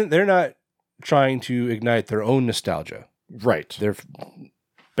 But they're not trying to ignite their own nostalgia. Right. They're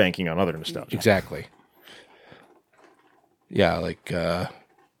Banking on other nostalgia. exactly. Yeah, like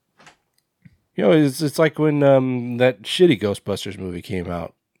it's like when that shitty Ghostbusters movie came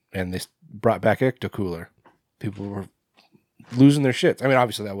out and they brought back Ecto-Cooler. People were losing their shits. I mean,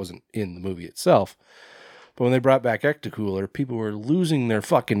 obviously that wasn't in the movie itself, But when they brought back Ectocooler, people were losing their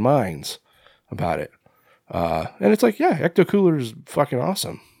fucking minds about it. And it's like, yeah, Ectocooler is fucking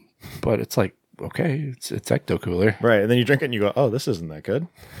awesome. But it's like, okay, it's Ectocooler. Right. And then you drink it and you go, oh, this isn't that good.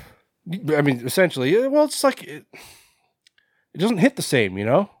 I mean, essentially, well, it's like, it doesn't hit the same, you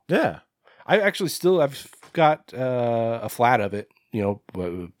know? Yeah. I've got a flat of it,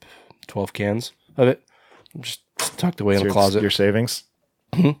 12 cans of it. Just tucked away in the closet. Your savings?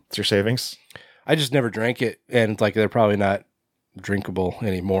 It's your savings? I just never drank it, and like they're probably not drinkable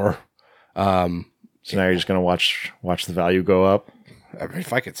anymore. So now you're just gonna watch the value go up. I mean,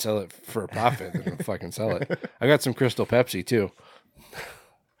 if I could sell it for a profit, then I'll fucking sell it. I got some Crystal Pepsi too.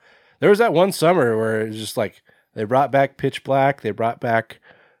 There was that one summer where it was just like they brought back Pitch Black, they brought back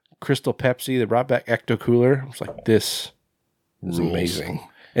Crystal Pepsi, they brought back Ectocooler. I was like, this is amazing.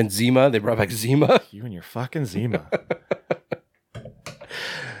 And Zima, they brought back Zima. You and your fucking Zima.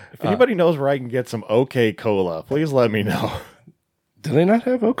 If anybody knows where I can get some OK Cola, please let me know. Do they not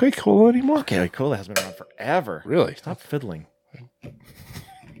have OK Cola anymore? OK Cola has been around forever. Really? Stop fiddling.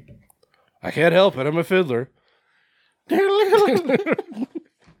 I can't help it. I'm a fiddler. If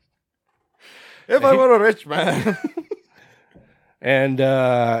I were a rich man.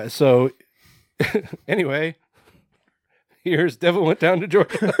 And so, anyway, here's Devil Went Down to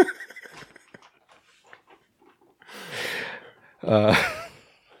Georgia.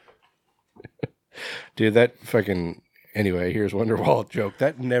 Dude, that fucking... Anyway, here's Wonderwall joke.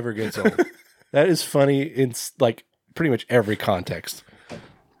 That never gets old. That is funny in, like, pretty much every context.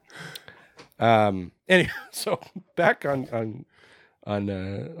 Anyway, so back on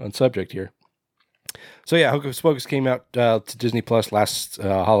subject here. So yeah, Hocus Pocus came out to Disney Plus last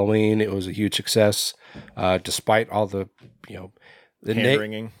Halloween. It was a huge success, despite all the the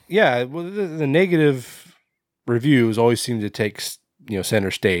hand-wringing. Yeah, well, the negative reviews always seem to take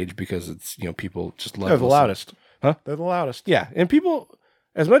center stage because it's people just love. They're the loudest, huh? They're the loudest. Yeah, and people,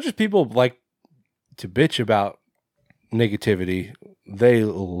 as much as people like to bitch about negativity, they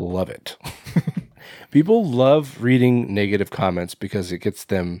love it. People love reading negative comments because it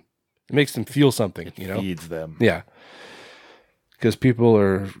makes them feel something, It feeds them. Yeah. Because people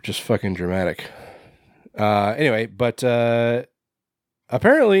are just fucking dramatic. Anyway, but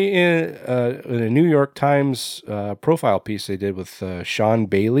apparently in a New York Times profile piece they did with Sean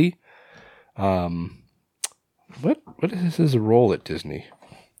Bailey, what is his role at Disney?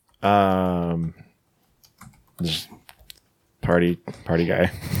 Just party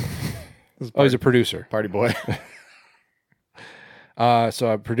guy. He's a producer. Party boy.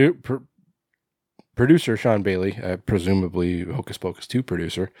 So producer Sean Bailey, presumably Hocus Pocus 2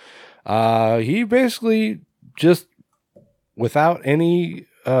 producer, he basically just, without any,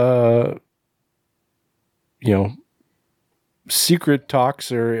 secret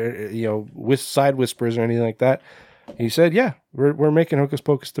talks or, with side whispers or anything like that, he said, yeah, we're making Hocus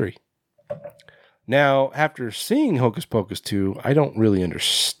Pocus 3. Now, after seeing Hocus Pocus 2, I don't really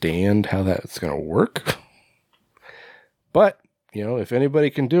understand how that's going to work. But, if anybody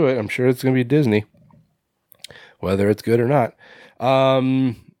can do it, I'm sure it's going to be Disney, whether it's good or not.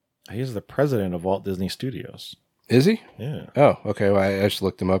 He's the president of Walt Disney Studios. Is he? Yeah. Oh, okay. Well, I just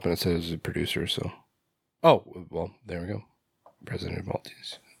looked him up and it says he's a producer, so. Oh, well, there we go. President of Walt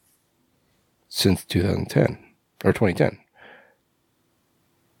Disney. Since 2010, or 2010.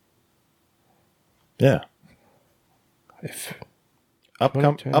 Yeah. If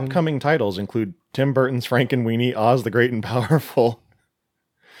Upcoming titles include Tim Burton's Frankenweenie, Oz the Great and Powerful,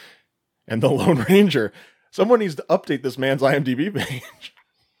 and The Lone Ranger. Someone needs to update this man's IMDb page.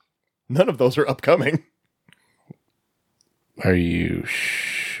 None of those are upcoming. Are you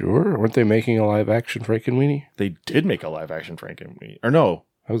sure? Weren't they making a live action Frankenweenie? They did make a live action Frankenweenie. Or no.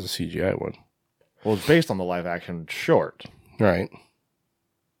 That was a CGI one. Well, it's based on the live action short. Right.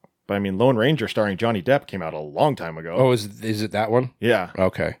 But I mean, Lone Ranger starring Johnny Depp came out a long time ago. Oh, is it that one? Yeah.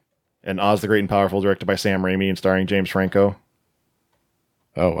 Okay. And Oz the Great and Powerful, directed by Sam Raimi and starring James Franco.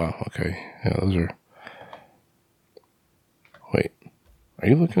 Oh, wow. Okay. Yeah, those are... Wait. Are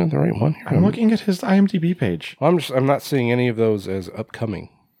you looking at the right one? I'm looking at his IMDb page. I'm not seeing any of those as upcoming.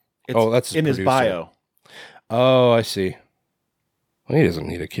 That's in his bio. Oh, I see. Well, he doesn't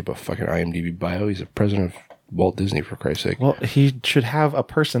need to keep a fucking IMDb bio. He's a president of Walt Disney, for Christ's sake. Well, he should have a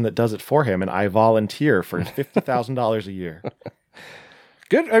person that does it for him, and I volunteer for $50,000 a year.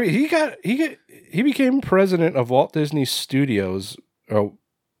 Good. I mean, he became president of Walt Disney Studios.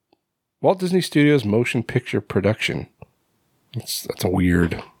 Walt Disney Studios Motion Picture Production. That's a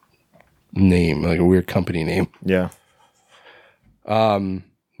weird name, like a weird company name. Yeah. Why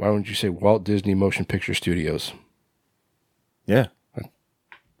wouldn't you say Walt Disney Motion Picture Studios? Yeah.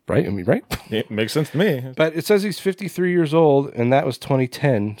 right? I mean, right? It makes sense to me. But it says he's 53 years old, and that was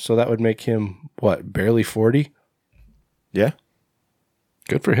 2010, so that would make him, what, barely 40? Yeah.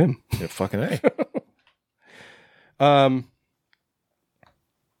 Good for him. Yeah, fucking A.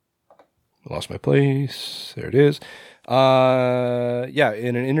 Lost my place. There it is. Yeah,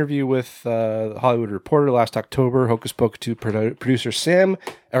 in an interview with the Hollywood Reporter last October, Hocus Pocus 2 producer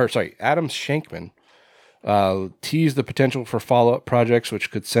Adam Shankman teased the potential for follow-up projects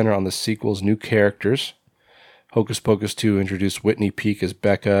which could center on the sequel's new characters. Hocus Pocus 2 introduced Whitney Peak as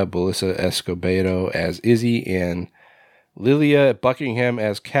Becca, Belissa Escobedo as Izzy, and Lilia Buckingham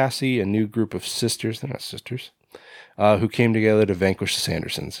as Cassie, a new group of sisters, they're not sisters, who came together to vanquish the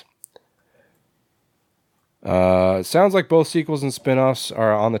Sandersons. It sounds like both sequels and spin-offs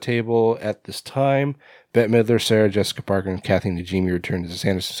are on the table at this time. Bette Midler, Sarah Jessica Parker, and Kathy Najimy returned as the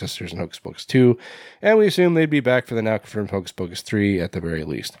Sanderson sisters in Hocus Pocus 2, and we assume they'd be back for the now confirmed Hocus Pocus 3 at the very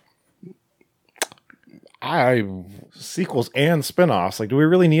least. Sequels and spin-offs. Like, do we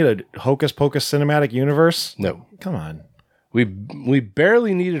really need a Hocus Pocus cinematic universe? No. Come on. We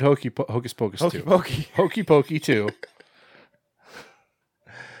barely needed Hocus Pocus 2. Hokey Pokey 2.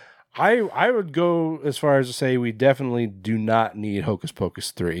 I would go as far as to say we definitely do not need Hocus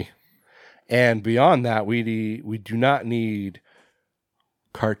Pocus 3. And beyond that, we do not need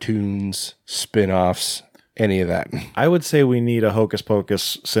cartoons, spin-offs, any of that. I would say we need a Hocus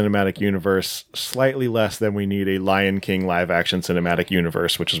Pocus cinematic universe slightly less than we need a Lion King live-action cinematic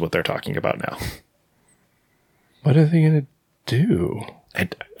universe, which is what they're talking about now. What are they going to do?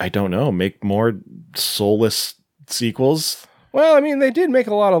 I don't know. Make more soulless sequels? Well, I mean, they did make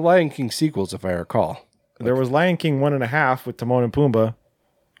a lot of Lion King sequels, if I recall. There was Lion King 1.5 with Timon and Pumbaa.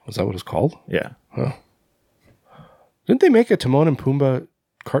 Was that what it's called? Yeah. Huh. Didn't they make a Timon and Pumbaa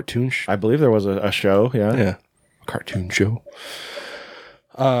cartoon show? I believe there was a show, yeah. Yeah. A cartoon show.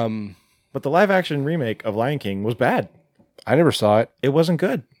 But the live-action remake of Lion King was bad. I never saw it. It wasn't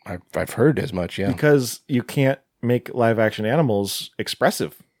good. I've heard as much, yeah. Because you can't make live-action animals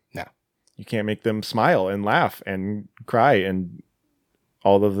expressive. No. You can't make them smile and laugh and cry and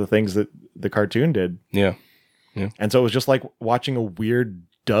all of the things that the cartoon did. Yeah. Yeah. And so it was just like watching a weird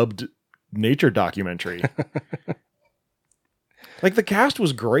dubbed nature documentary. Like, the cast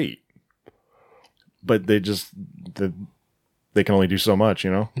was great, but they can only do so much,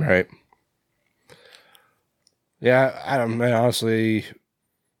 you know? Right. Yeah, I don't know, honestly.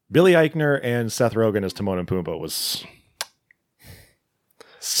 Billy Eichner and Seth Rogen as Timon and Pumbaa was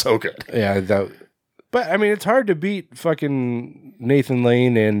so good. Yeah, but I mean, it's hard to beat fucking Nathan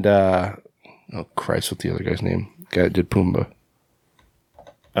Lane and oh Christ, what's the other guy's name? Guy that did Pumbaa.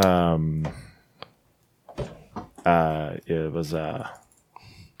 It was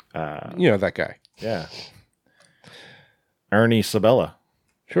you know that guy. yeah, Ernie Sabella.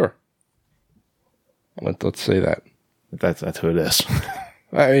 Sure. Let's say that. That's who it is.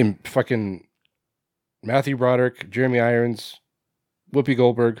 I mean, fucking Matthew Broderick, Jeremy Irons, Whoopi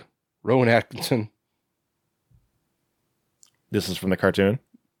Goldberg, Rowan Atkinson. This is from the cartoon.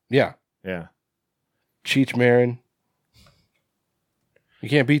 Yeah. Yeah. Cheech Marin. You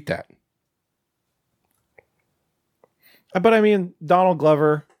can't beat that. But I mean, Donald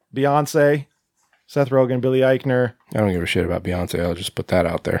Glover, Beyonce, Seth Rogen, Billy Eichner. I don't give a shit about Beyonce. I'll just put that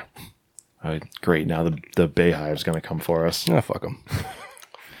out there. Great. Now the Bayhive's going to come for us. Ah, fuck them.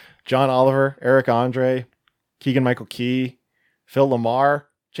 John Oliver, Eric Andre, Keegan-Michael Key, Phil Lamar,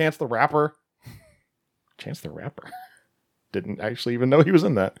 Chance the Rapper. Chance the Rapper. Didn't actually even know he was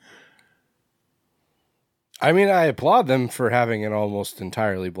in that. I mean, I applaud them for having an almost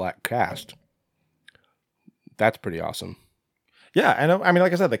entirely black cast. That's pretty awesome. Yeah, and I mean,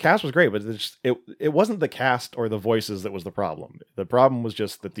 like I said, the cast was great, but it wasn't the cast or the voices that was the problem. The problem was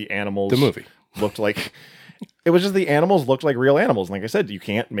just that the animals... The movie. Looked like... It was just the animals looked like real animals. And like I said, you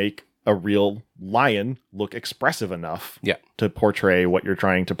can't make a real lion look expressive enough to portray what you're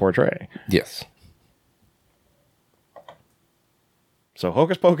trying to portray. Yes. So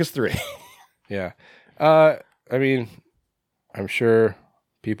Hocus Pocus 3. Yeah. I mean, I'm sure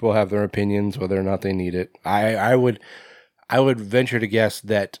people have their opinions whether or not they need it. I would venture to guess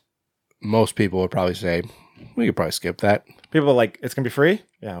that most people would probably say, we could probably skip that. People are like, it's going to be free?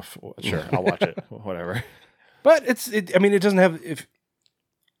 Yeah, sure. I'll watch it. Whatever. But it doesn't have...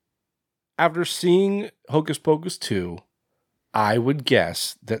 After seeing Hocus Pocus 2, I would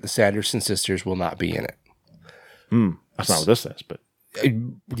guess that the Sanderson sisters will not be in it. That's not what this says, but...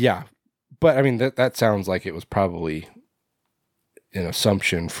 Yeah. But, I mean, that sounds like it was probably an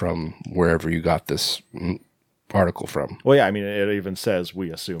assumption from wherever you got this article from. Well, yeah, I mean, it even says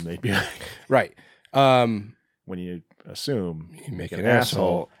we assume they'd be... Right. When you assume, you make an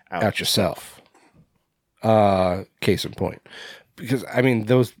asshole out yourself. Case in point. Because, I mean,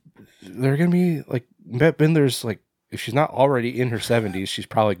 they're going to be, like, Bette Midler's, like, if she's not already in her 70s, she's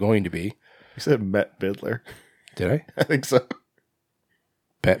probably going to be. You said Bette Midler. Did I? I think so.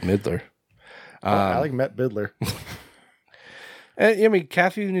 Bette Midler. I like Bette Midler. And, I mean,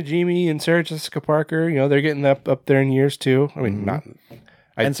 Kathy Najimy and Sarah Jessica Parker, you know, they're getting up there in years, too. I mean, not...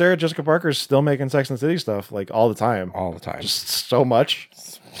 And Sarah Jessica Parker's still making Sex and the City stuff, like, all the time. All the time. Just so much.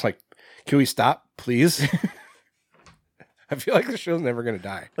 It's like, can we stop, please? I feel like the show's never going to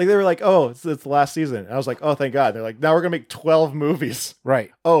die. Like, they were like, oh, it's the last season. And I was like, oh, thank God. They're like, now we're going to make 12 movies.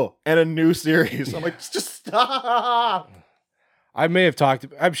 Right. Oh, and a new series. I'm like, just stop. I may have talked...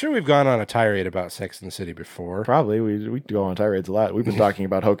 I'm sure we've gone on a tirade about Sex and the City before. Probably. We go on tirades a lot. We've been talking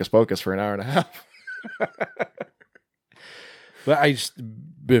about Hocus Pocus for an hour and a half. But I just...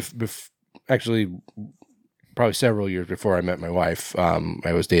 actually, probably several years before I met my wife,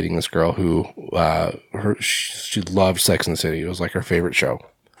 I was dating this girl who... she loved Sex and the City. It was like her favorite show.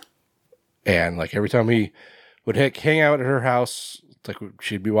 And like every time we would hang out at her house, it's like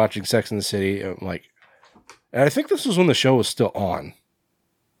she'd be watching Sex and the City. And I'm like... And I think this was when the show was still on.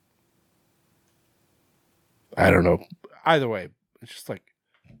 I don't know. Either way, it's just like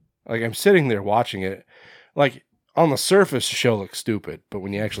I'm sitting there watching it. Like, on the surface, the show looks stupid. But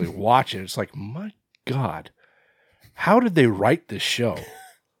when you actually watch it, it's like, my God, how did they write this show?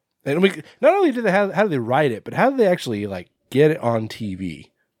 And not only how did they write it, but how did they actually, like, get it on TV?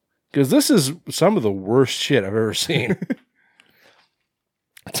 Because this is some of the worst shit I've ever seen.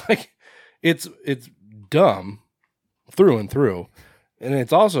 It's like, it's dumb through and through, and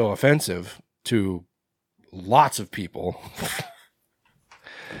it's also offensive to lots of people.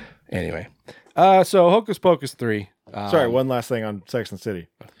 Anyway, so Hocus Pocus 3. Sorry, one last thing on Sex and the City.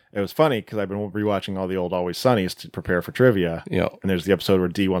 It was funny because I've been rewatching all the old Always Sunnies to prepare for trivia. You know, and there's the episode where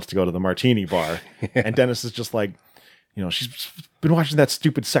Dee wants to go to the martini bar, and Dennis is just like, you know, she's been watching that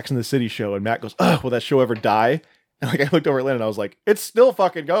stupid Sex and the City show, and Matt goes, "Oh, will that show ever die?" And like I looked over at Lynn and I was like, "It's still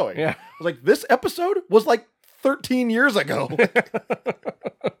fucking going." Yeah, I was like, "This episode was like 13 years ago."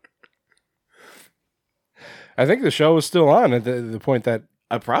 I think the show was still on at the point that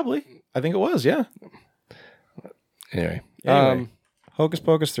probably. I think it was. Yeah. Anyway, Hocus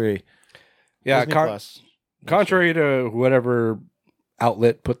Pocus 3. Yeah. Disney Plus. Contrary to whatever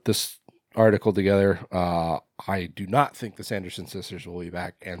outlet put this article together, I do not think the Sanderson sisters will be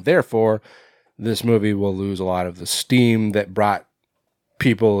back, and therefore this movie will lose a lot of the steam that brought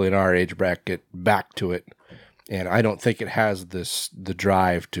people in our age bracket back to it. And I don't think it has the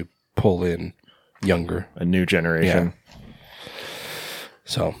drive to pull in younger. A new generation. Yeah.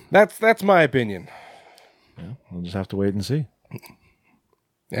 So that's my opinion. Yeah, we'll just have to wait and see.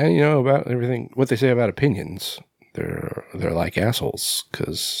 And you know about everything, what they say about opinions, they're like assholes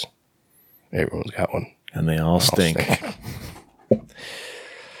because everyone's got one. And they all stink.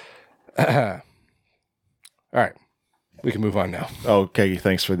 All right. We can move on now. Okay,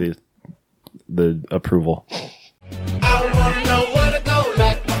 thanks for the approval. I wanna know where to go,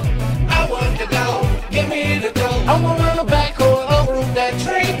 like I want to go. Give me the dough. I wanna run back or over that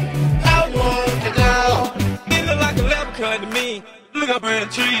tree. I want to go. It look like a leprechaun to me. Look up in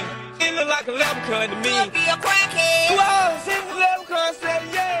the tree. It look like a leprechaun to me. Be a crackhead. Whoa, see the leprechaun say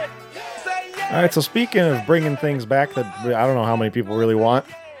yeah. Say yeah. All right, so speaking of bringing things back that I don't know how many people really want,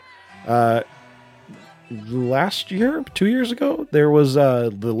 last year, 2 years ago, there was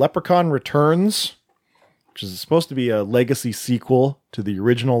the Leprechaun Returns, which is supposed to be a legacy sequel to the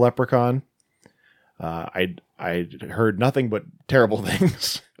original Leprechaun. I heard nothing but terrible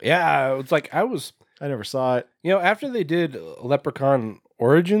things. Yeah, it's like I never saw it. You know, after they did Leprechaun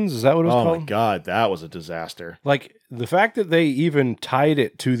Origins, is that what it was Oh called? my God, that was a disaster. Like, the fact that they even tied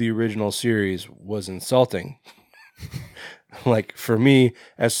it to the original series was insulting. Like, for me,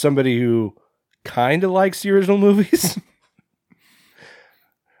 as somebody who kind of likes the original movies.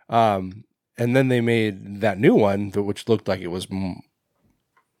 And then they made that new one, which looked like it was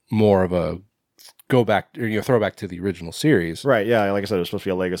more of a throwback to the original series. Right, yeah, like I said, it was supposed to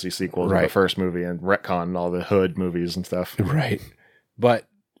be a legacy sequel to Right. the first movie and retcon all the Hood movies and stuff. Right. But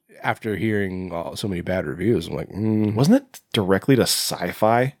after hearing so many bad reviews, I'm like, Wasn't it directly to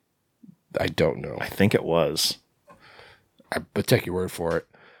Sci-Fi? I don't know. I think it was. But take your word for it.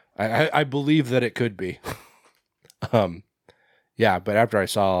 I believe that it could be. Yeah, but after I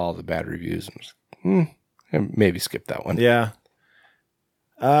saw all the bad reviews, I maybe skip that one. Yeah.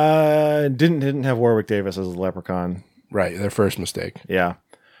 Didn't have Warwick Davis as a Leprechaun. Right, their first mistake. Yeah.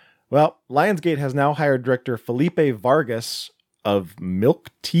 Well, Lionsgate has now hired director Felipe Vargas of Milk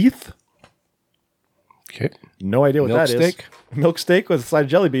Teeth. Okay. No idea what Milk that is. steak? Milk steak with a side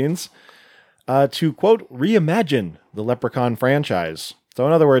of jelly beans. To quote, reimagine the Leprechaun franchise. So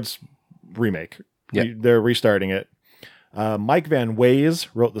in other words, remake. Yep. They're restarting it. Mike Van Ways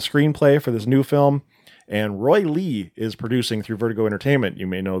wrote the screenplay for this new film, and Roy Lee is producing through Vertigo Entertainment. You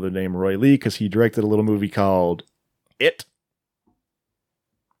may know the name Roy Lee because he directed a little movie called It.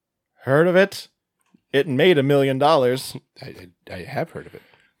 Heard of it? It made $1 million. I have heard of it.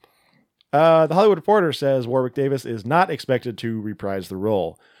 The Hollywood Reporter says Warwick Davis is not expected to reprise the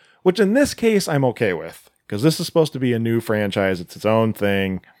role, which in this case I'm okay with, because this is supposed to be a new franchise. It's its own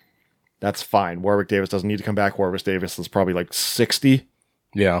thing. That's fine. Warwick Davis doesn't need to come back. Warwick Davis is probably like 60.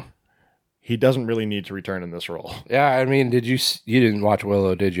 Yeah. He doesn't really need to return in this role. Yeah, I mean, you didn't watch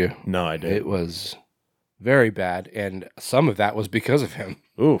Willow, did you? No, I didn't. It was very bad, and some of that was because of him.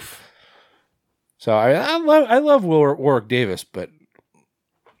 Oof. So I love Warwick Davis, but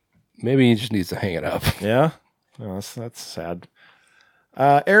maybe he just needs to hang it up. Yeah? Oh, that's sad.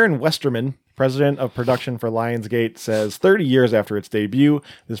 Aaron Westerman, president of production for Lionsgate, says 30 years after its debut,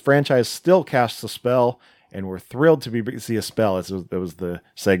 this franchise still casts a spell, and we're thrilled to see a spell. That was the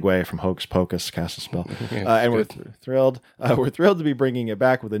segue from Hocus Pocus, cast a spell. And we're thrilled. We're thrilled to be bringing it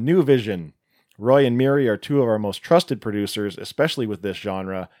back with a new vision. Roy and Miri are two of our most trusted producers, especially with this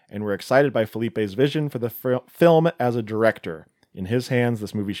genre, and we're excited by Felipe's vision for the film as a director. In his hands,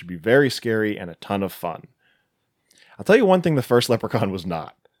 this movie should be very scary and a ton of fun. I'll tell you one thing the first Leprechaun was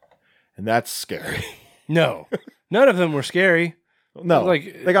not, and that's scary. No, none of them were scary. No,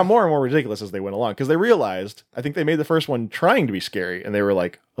 Like- they got more and more ridiculous as they went along, because they realized, I think they made the first one trying to be scary, and they were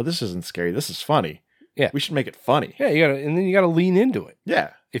like, oh, this isn't scary, this is funny. Yeah. We should make it funny. Yeah, and then you gotta lean into it.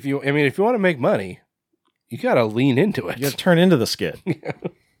 Yeah. If you want to make money, you gotta lean into it. You gotta turn into the skit. And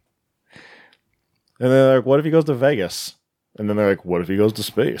they're like, what if he goes to Vegas? And then they're like, what if he goes to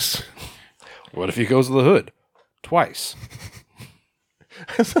space? What if he goes to the hood twice?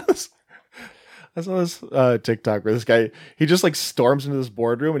 I saw this TikTok where this guy, he just like storms into this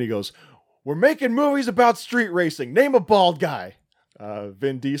boardroom and he goes, we're making movies about street racing. Name a bald guy.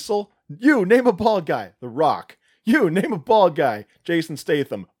 Vin Diesel. You, name a bald guy. The Rock. You, name a bald guy. Jason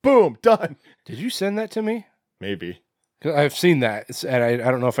Statham. Boom, done. Did you send that to me? Maybe. 'Cause I've seen that, and I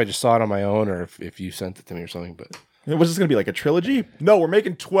don't know if I just saw it on my own or if you sent it to me or something. But Was this going to be like a trilogy? No, we're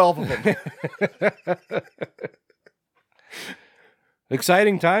making 12 of them.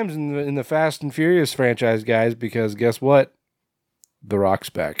 exciting times in the Fast and Furious franchise, guys, because guess what? The Rock's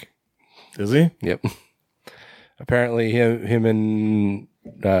back. Is he? Yep. Apparently, him and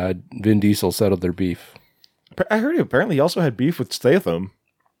Vin Diesel settled their beef. I heard apparently he also had beef with Statham.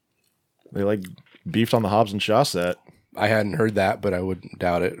 They like beefed on the Hobbs and Shaw set. I hadn't heard that, but I wouldn't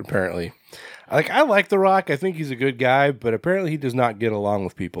doubt it. Apparently, I like The Rock. I think he's a good guy, but apparently he does not get along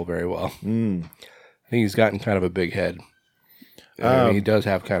with people very well. I think he's gotten kind of a big head. I mean, he does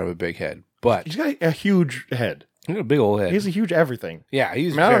have kind of a big head, but He's got a huge head. he's got a big old head. He's a huge everything. Yeah,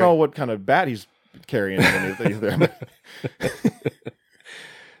 he's. I don't know what kind of bat he's carrying either.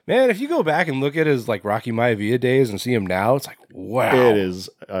 Man, if you go back and look at his like Rocky Maivia days and see him now, it's like wow. It is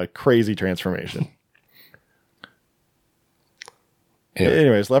a crazy transformation.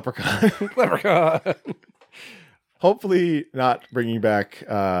 Anyways, Leprechaun. Leprechaun. Hopefully not bringing back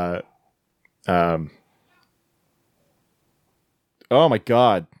oh my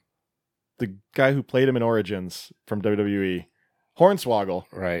god, the guy who played him in Origins from WWE, Hornswoggle.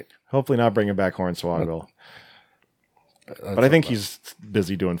 Right. Hopefully not bringing back Hornswoggle. But I think he's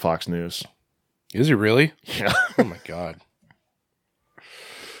busy doing Fox News. Is he really? Yeah. Oh my god.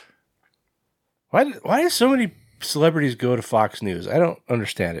 Why do so many celebrities go to Fox News? I don't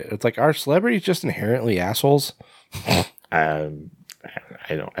understand it. It's like, are celebrities just inherently assholes? I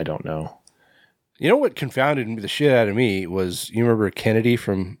don't know. You know what confounded the shit out of me was, you remember Kennedy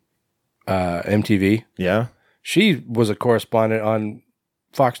from MTV? Yeah. She was a correspondent on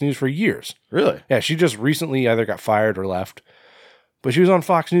Fox News for years. Really? Yeah, she just recently either got fired or left. But she was on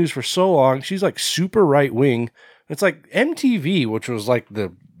Fox News for so long. She's like super right wing. It's like MTV, which was like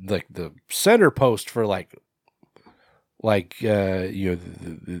the center post for the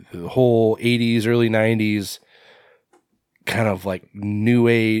whole 80s, early 90s kind of like new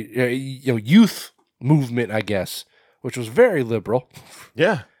age, youth movement, I guess, which was very liberal.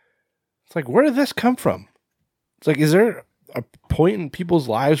 Yeah. It's like, where did this come from? It's like, is there a point in people's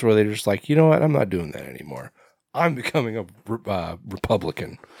lives where they're just like, you know what, I'm not doing that anymore. I'm becoming a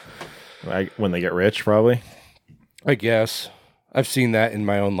Republican. When they get rich, probably. I guess. I've seen that in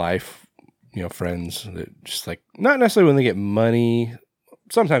my own life. Friends that just like, not necessarily when they get money,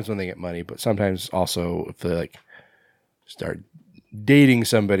 sometimes when they get money, but sometimes also if they like start dating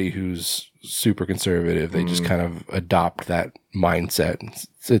somebody who's super conservative, they just kind of adopt that mindset.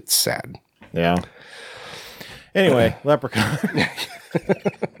 It's sad. Yeah. Anyway, Leprechaun.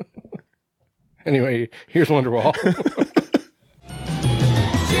 Anyway, here's Wonderwall.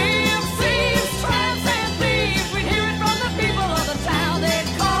 GMC's tramps and thieves. We hear it from the people of the town. They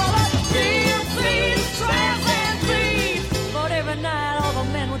call us GMC's tramps and thieves. But every night all the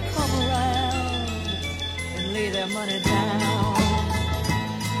men would come around and lay their money down.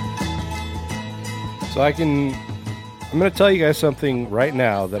 So I'm going to tell you guys something right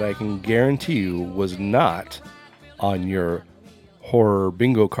now that I can guarantee you was not on your horror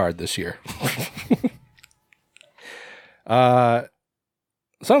bingo card this year.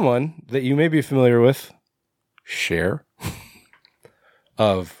 Someone that you may be familiar with, Cher,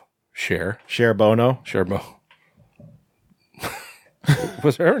 of Cher. Cher Bono. Cher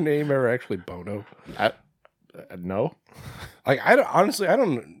Was her name ever actually Bono? No. Like,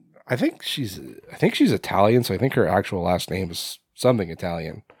 I think she's Italian, so I think her actual last name is something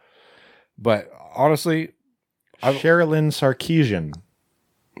Italian. But honestly, Sherilyn Sarkeesian.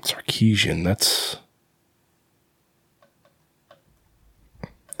 Sarkeesian,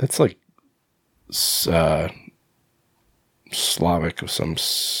 that's like Slavic of some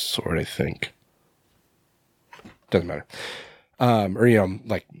sort, I think. Doesn't matter. Or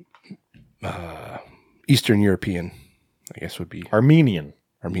like Eastern European, I guess would be Armenian.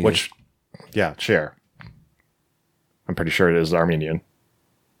 Which, yeah, Cher. I'm pretty sure it is Armenian.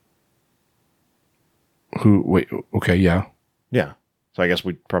 Wait, okay, yeah. Yeah. So I guess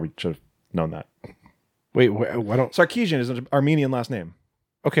we probably should have known that. Wait, why don't... Sarkeesian is an Armenian last name.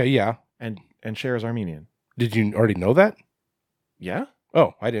 Okay, yeah. And Cher is Armenian. Did you already know that? Yeah?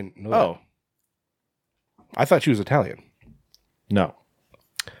 Oh, I didn't know that. Oh. I thought she was Italian. No.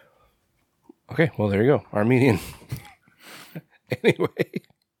 Okay, well, there you go. Armenian. Anyway.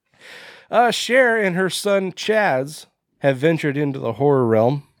 Cher and her son Chaz have ventured into the horror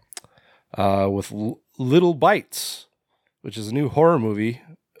realm with Little Bites, which is a new horror movie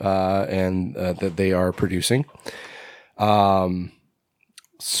and that they are producing.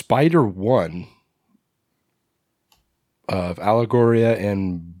 Spider-1 of Allegoria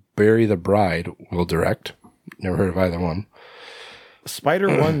and Bury the Bride will direct. Never heard of either one.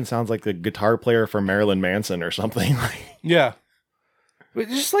 Spider-1 sounds like the guitar player for Marilyn Manson or something. Yeah. But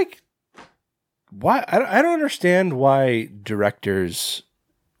just like, why? I don't understand why directors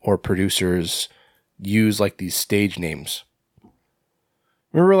or producers use like these stage names.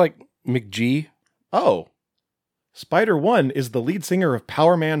 Remember like McG? Oh. Spider-1 is the lead singer of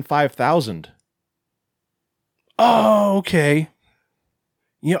Power Man 5000. Oh, okay.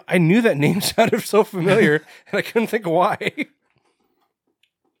 You know, I knew that name sounded so familiar, and I couldn't think of why.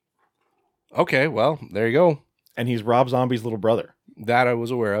 Okay, well, there you go. And he's Rob Zombie's little brother. That I was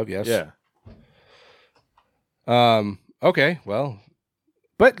aware of, yes. Yeah. Okay, well,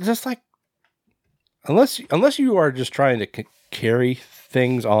 but just like, unless you are just trying to carry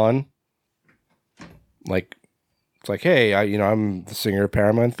things on, like, it's like, hey, I'm the singer of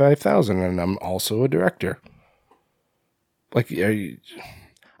Paramount 5000, and I'm also a director. Like,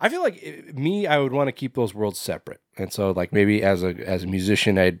 I feel like I would want to keep those worlds separate, and so like maybe as a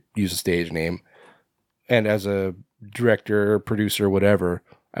musician, I'd use a stage name, and as a director, producer, whatever,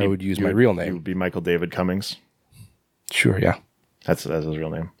 I would use my real name. You would be Michael David Cummings. Sure, yeah, that's his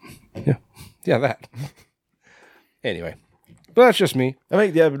real name. Yeah, that. Anyway, but that's just me. I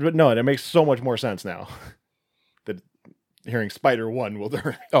mean, yeah, but no, it makes so much more sense now. That hearing Spider-1 will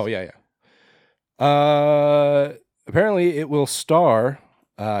direct. Oh yeah. Apparently, it will star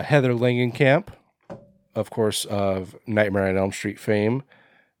Heather Langenkamp, of course, of Nightmare on Elm Street fame,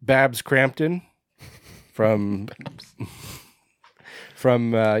 Babs Crampton from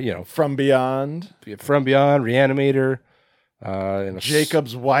From Beyond, Reanimator, and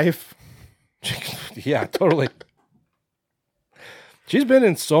Jacob's wife. Yeah, totally. She's been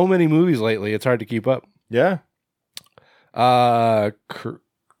in so many movies lately; it's hard to keep up. Yeah.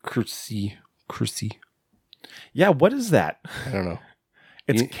 Kersey. Yeah, what is that? I don't know.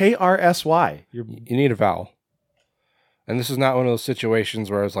 It's KRSY. You need a vowel. And this is not one of those situations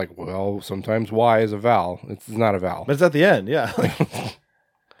where I was like, well, sometimes Y is a vowel. It's not a vowel. But it's at the end, yeah.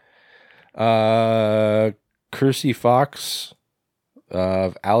 Kersey Fox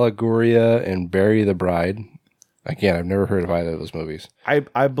of Allegoria and Bury the Bride. Again, I've never heard of either of those movies.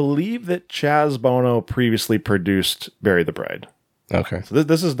 I believe that Chaz Bono previously produced Bury the Bride. Okay. So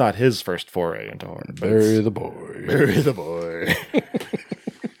this is not his first foray into horror. Bury the boy. Bury the boy.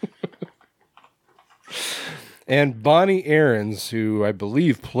 And Bonnie Aarons, who I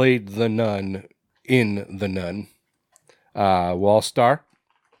believe played the nun in The Nun, Wall Star.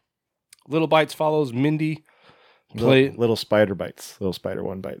 Little Bites follows Mindy. Little spider bites. Little spider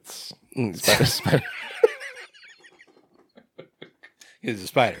one bites. Spider. He's a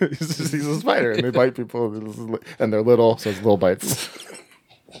spider. He's a spider, and they bite people, and they're little, so it's little bites.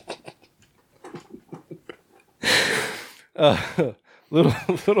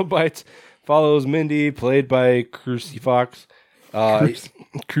 Little Bites follows Mindy, played by Crucy Fox.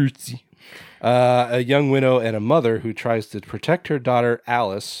 Crucy. A young widow and a mother who tries to protect her daughter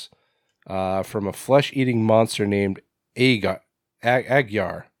Alice from a flesh-eating monster named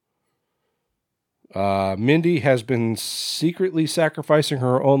Agyar. Mindy has been secretly sacrificing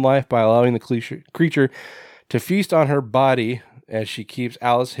her own life by allowing the creature to feast on her body as she keeps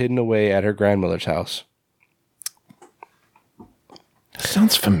Alice hidden away at her grandmother's house.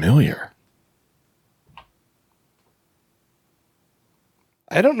 Sounds familiar.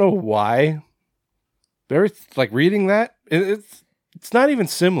 I don't know why. Like reading that, it's not even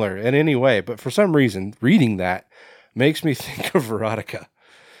similar in any way, but for some reason, reading that makes me think of Veronica.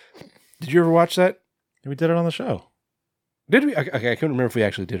 Did you ever watch that? We did it on the show. Did we? Okay, I couldn't remember if we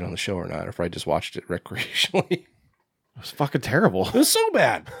actually did it on the show or not, or if I just watched it recreationally. It was fucking terrible. It was so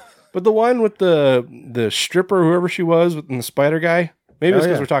bad. But the one with the stripper, whoever she was, and the spider guy. Maybe it's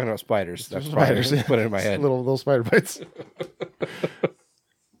because we're talking about spiders. That's spiders. Put it in my head. Little spider bites.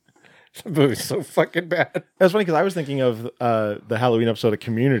 That movie's so fucking bad. That's funny because I was thinking of the Halloween episode of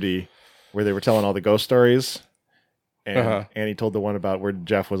Community where they were telling all the ghost stories. And Annie told the one about where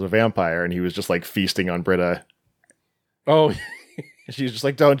Jeff was a vampire and he was just like feasting on Britta. Oh. And she's just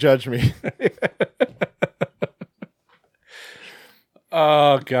like, don't judge me.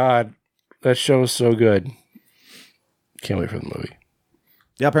 Oh, God. That show is so good. Can't wait for the movie.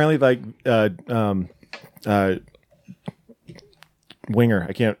 Yeah, apparently like Winger,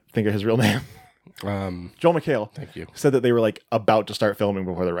 I can't think of his real name. Joel McHale. Thank you. Said that they were like about to start filming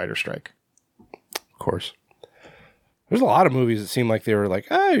before the writer's strike. Of course. There's a lot of movies that seem like they were like,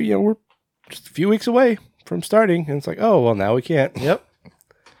 we're just a few weeks away from starting. And it's like, oh, well, now we can't. Yep.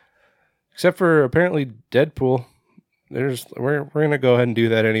 Except for apparently Deadpool. We're going to go ahead and do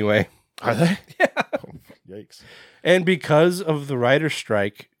that anyway. Are they? Yeah. Oh, yikes. And because of the writer's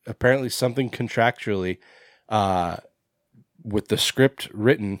strike, apparently something contractually with the script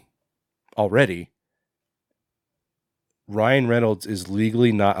written already, Ryan Reynolds is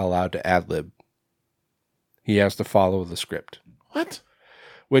legally not allowed to ad-lib. He has to follow the script. What?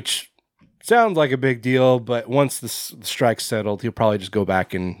 Which sounds like a big deal, but once the strike's settled, he'll probably just go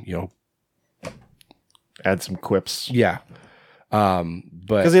back and, add some quips. Yeah. But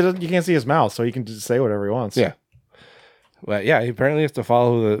because you can't see his mouth, so he can just say whatever he wants. Yeah. Well, yeah, he apparently has to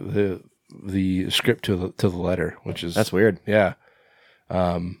follow the script to the letter, which is... That's weird. Yeah.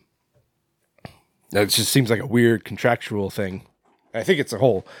 It just seems like a weird contractual thing. I think it's a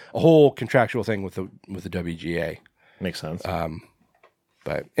whole contractual thing with the WGA. Makes sense.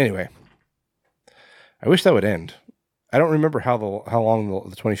 But anyway, I wish that would end. I don't remember how long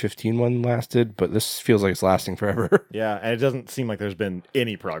the 2015 one lasted, but this feels like it's lasting forever. Yeah, and it doesn't seem like there's been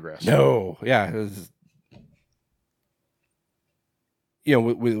any progress. No, yeah.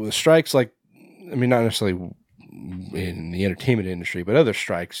 With strikes, like, I mean, not necessarily in the entertainment industry, but other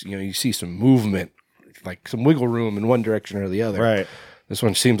strikes, you see some movement, like some wiggle room in one direction or the other. Right. This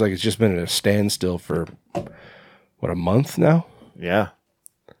one seems like it's just been at a standstill for, a month now? Yeah.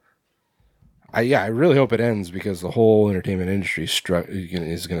 I really hope it ends because the whole entertainment industry is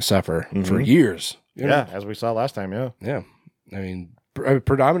going to suffer for years. Yeah, as we saw last time, yeah. Yeah. I mean,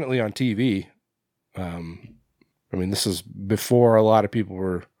 predominantly on TV. This is before a lot of people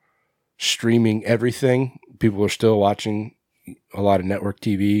were streaming everything. People were still watching a lot of network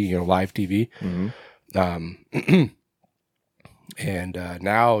TV, live TV. Mm-hmm. And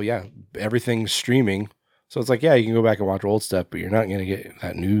now, everything's streaming. So it's like, you can go back and watch old stuff, but you're not going to get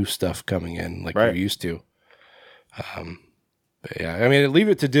that new stuff coming in like you're used to. But yeah, I mean, leave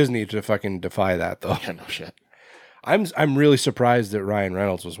it to Disney to fucking defy that, though. Yeah, no shit. I'm really surprised that Ryan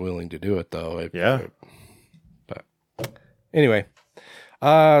Reynolds was willing to do it, though. But anyway,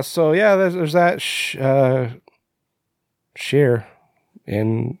 so yeah, there's that. Cher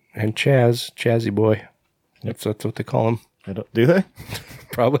and Chazzy Boy. That's what they call him. Do they?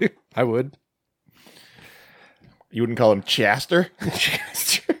 Probably. I would. You wouldn't call him Chaster?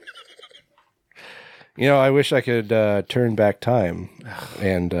 Chaster. I wish I could turn back time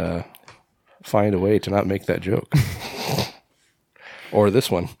and find a way to not make that joke. Or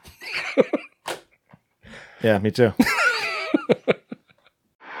this one. Yeah, me too. Your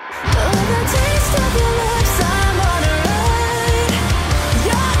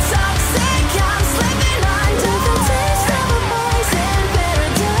toxic, I'm slipping under the taste of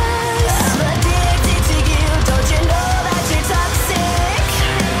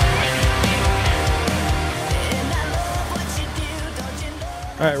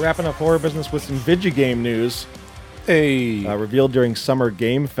All right, wrapping up horror business with some video game news. Hey. Revealed during Summer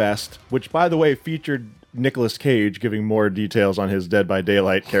Game Fest, which, by the way, featured Nicolas Cage giving more details on his Dead by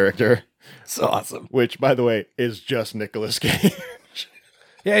Daylight character. It's awesome. Which, by the way, is just Nicolas Cage.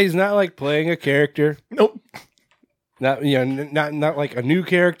 Yeah, he's not like playing a character. Nope. Not not like a new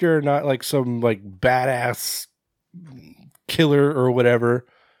character, not like some like badass killer or whatever,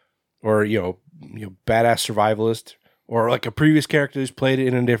 or you know badass survivalist, or like a previous character who's played it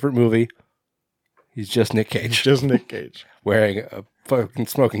in a different movie. He's just Nick Cage. Just Nick Cage. Wearing a fucking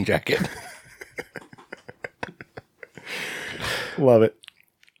smoking jacket. Love it.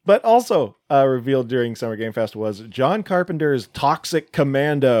 But also revealed during Summer Game Fest was John Carpenter's Toxic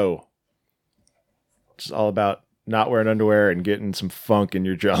Commando. Which is all about not wearing underwear and getting some funk in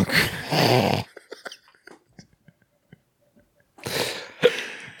your junk.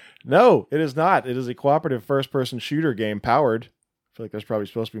 No, it is not. It is a cooperative first-person shooter game powered. I feel like there's probably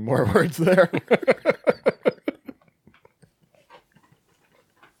supposed to be more words there.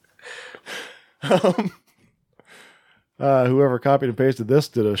 Whoever copied and pasted this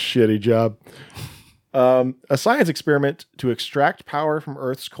did a shitty job. A science experiment to extract power from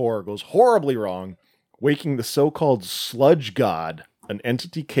Earth's core goes horribly wrong, waking the so-called sludge god, an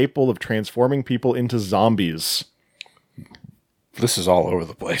entity capable of transforming people into zombies. This is all over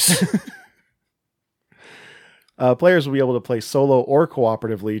the place. Players will be able to play solo or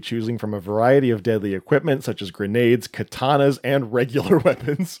cooperatively, choosing from a variety of deadly equipment, such as grenades, katanas, and regular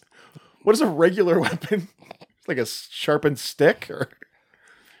weapons. What is a regular weapon? Like a sharpened stick? Or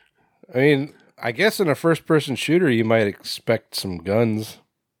I mean, I guess in a first-person shooter, you might expect some guns.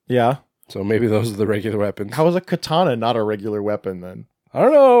 Yeah. So maybe those are the regular weapons. How is a katana not a regular weapon, then? I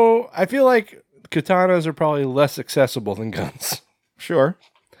don't know. I feel like katanas are probably less accessible than guns. Sure.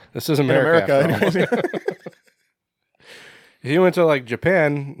 This is America. Anyways. If you went to like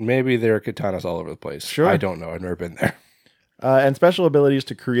Japan, maybe there are katanas all over the place. Sure. I don't know. I've never been there. And special abilities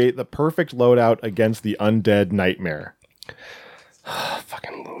to create the perfect loadout against the undead nightmare.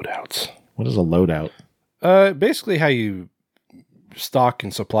 Fucking loadouts. What is a loadout? Basically how you stock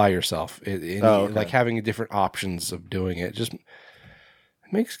and supply yourself. Okay. Like having different options of doing it. Just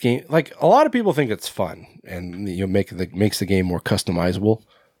makes game like a lot of people think it's fun and makes the game more customizable.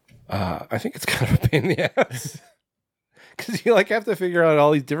 I think it's kind of a pain in the ass. Because you like have to figure out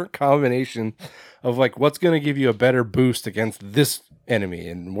all these different combinations of like what's going to give you a better boost against this enemy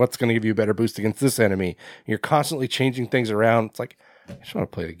and what's going to give you a better boost against this enemy. And you're constantly changing things around. It's like, I just want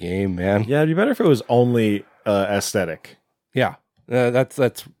to play the game, man. Yeah, it'd be better if it was only aesthetic. Yeah,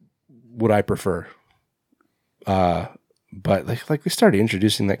 that's what I prefer. But like we started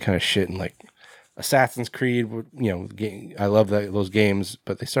introducing that kind of shit in like Assassin's Creed. I love those games,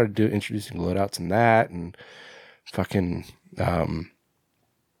 but they started introducing loadouts in that and. Fucking,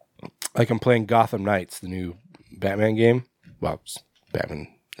 like I'm playing Gotham Knights, the new Batman game. Well, Batman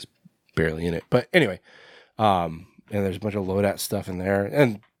is barely in it, but anyway, and there's a bunch of loadout stuff in there,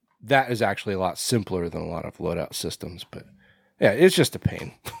 and that is actually a lot simpler than a lot of loadout systems. But yeah, it's just a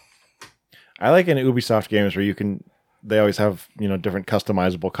pain. I like in Ubisoft games where they always have different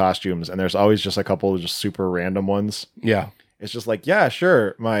customizable costumes, and there's always just a couple of just super random ones. Yeah. It's just like, yeah,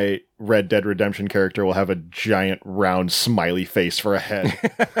 sure, my Red Dead Redemption character will have a giant round smiley face for a head.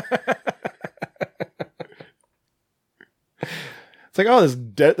 It's like, oh,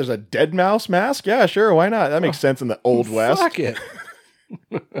 there's a dead mouse mask? Yeah, sure, why not? That makes sense in the Old West. Fuck it.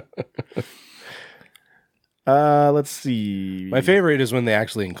 Let's see. My favorite is when they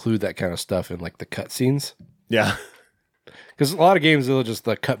actually include that kind of stuff in like the cutscenes. Yeah. Because a lot of games, they'll just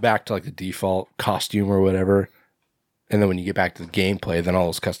like cut back to like the default costume or whatever. And then when you get back to the gameplay, then all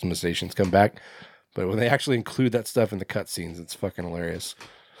those customizations come back. But when they actually include that stuff in the cutscenes, it's fucking hilarious.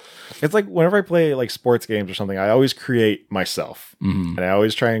 It's like whenever I play like sports games or something, I always create myself. Mm-hmm. And I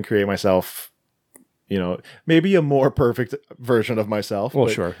always try and create myself, maybe a more perfect version of myself. Well,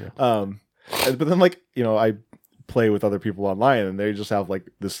 sure. Yeah. But then like, I play with other people online and they just have like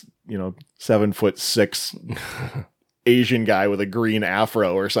this, 7'6" Asian guy with a green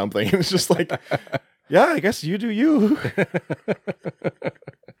afro or something. It's just like... Yeah, I guess you do you.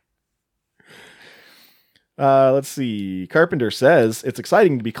 Let's see. Carpenter says, it's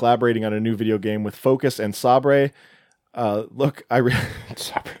exciting to be collaborating on a new video game with Focus and Sabre. Look,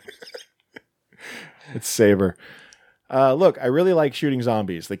 Sabre. It's Saber. Look, I really like shooting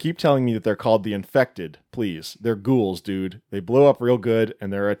zombies. They keep telling me that they're called the Infected. Please. They're ghouls, dude. They blow up real good,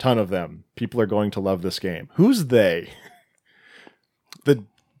 and there are a ton of them. People are going to love this game. Who's they? The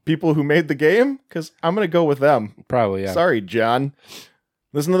people who made the game? Because I'm going to go with them. Probably, yeah. Sorry, John.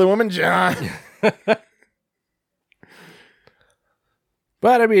 Listen to the woman, John.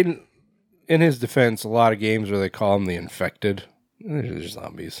 But I mean, in his defense, a lot of games where they call them the infected, they're just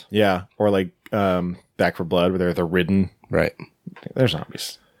zombies. Yeah, or like Back for Blood, where they're the ridden. Right. They're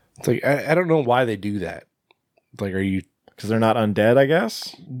zombies. It's like, I don't know why they do that. Like, are you... Because they're not undead, I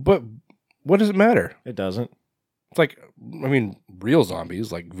guess? But what does it matter? It doesn't. It's like, I mean, real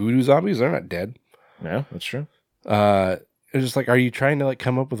zombies, like voodoo zombies, they're not dead. Yeah, that's true. It's just like, are you trying to like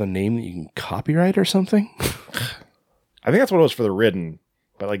come up with a name that you can copyright or something? I think that's what it was for the ridden.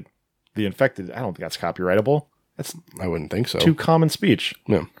 But like the infected, I don't think that's copyrightable. That's I wouldn't think so. too common speech.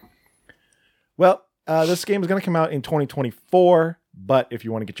 Yeah. Well, this game is going to come out in 2024, but if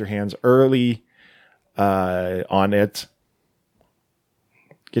you want to get your hands early on it,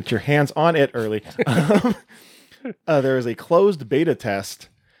 early. There is a closed beta test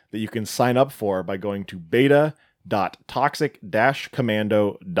that you can sign up for by going to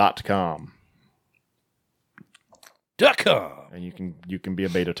beta.toxic-commando.com. And you can be a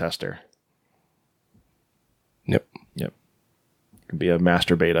beta tester. Yep. You can be a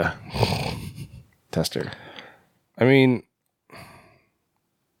master beta tester. I mean,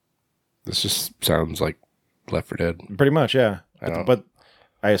 this just sounds like Left 4 Dead. Pretty much, yeah. I don't- But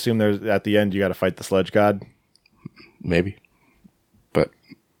I assume there's at the end you got to fight the sludge god. Maybe. But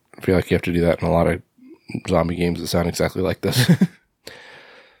I feel like you have to do that in a lot of zombie games that sound exactly like this.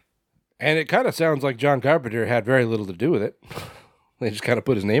 And it kind of sounds like John Carpenter had very little to do with it. They just kind of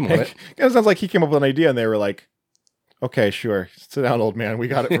put his name on it. It sounds like he came up with an idea and they were like, okay, sure. Sit down, old man. We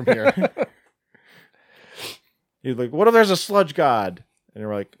got it from here. He's like, what if there's a sludge god? And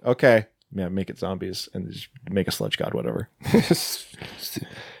we're like, okay. Yeah, make it zombies and just make a sludge god, whatever. Just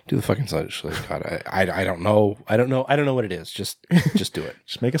do the fucking sludge god. I don't know. I don't know what it is. Just do it.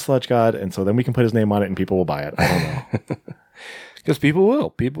 Just make a sludge god, and so then we can put his name on it and people will buy it. I don't know. Because people will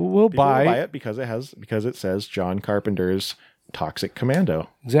buy it because it says John Carpenter's Toxic Commando.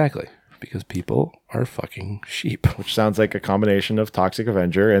 Exactly. Because people are fucking sheep. Which sounds like a combination of Toxic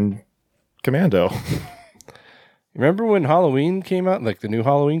Avenger and Commando. Remember when Halloween came out, like the new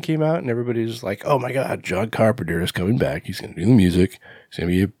Halloween came out, and everybody was like, "Oh my God, John Carpenter is coming back. He's going to do the music. He's going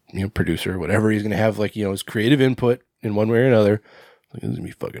to be a producer, whatever. He's going to have like his creative input in one way or another. Like, this is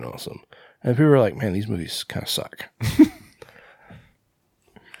going to be fucking awesome." And people were like, "Man, these movies kind of suck."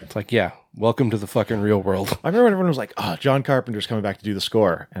 It's like, yeah, welcome to the fucking real world. I remember when everyone was like, "Oh, John Carpenter's coming back to do the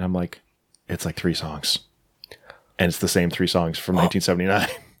score," and I'm like, "It's like 3 songs, and it's the same 3 songs from 1979."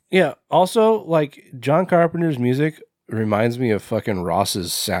 Yeah. Also, like John Carpenter's music reminds me of fucking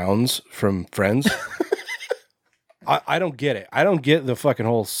Ross's sounds from Friends. I don't get it. I don't get the fucking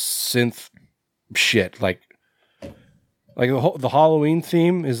whole synth shit. Like the Halloween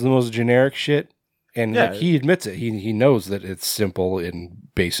theme is the most generic shit, and like, he admits it. He knows that it's simple and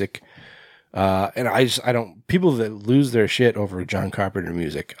basic. And I don't. People that lose their shit over John Carpenter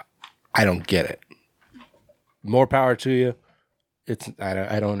music, I don't get it. More power to you.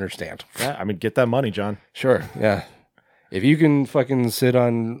 I don't understand. Yeah, I mean, get that money, John. Sure, yeah. If you can fucking sit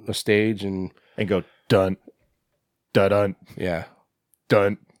on a stage and go dun, dun, dun, yeah,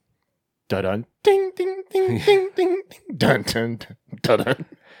 dun, dun, dun, ding, ding, ding, ding, ding, dun, dun, dun, dun,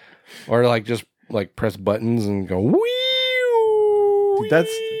 or like just like press buttons and go wee.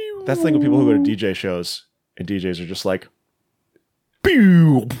 That's the thing with people who go to DJ shows, and DJs are just like,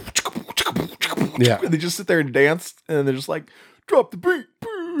 pew. Yeah, they just sit there and dance, and they're just like, drop the beat.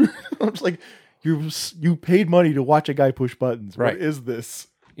 I'm just like, you paid money to watch a guy push buttons. Right. What is this?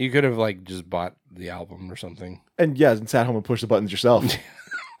 You could have like just bought the album or something. And sat home and pushed the buttons yourself.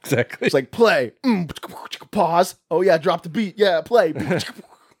 Exactly. It's like play, pause. Oh yeah, drop the beat. Yeah, play.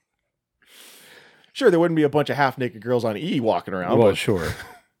 Sure, there wouldn't be a bunch of half-naked girls on E walking around. Well, sure.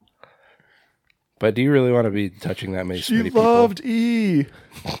 But do you really want to be touching that many? She loved E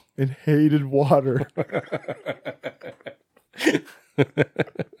and hated water.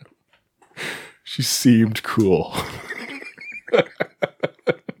 She seemed cool.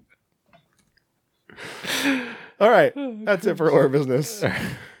 All right, that's it for Horror Business.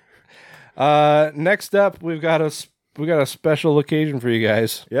 Next up, we got a special occasion for you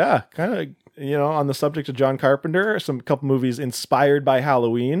guys. Yeah, kind of. On the subject of John Carpenter, couple movies inspired by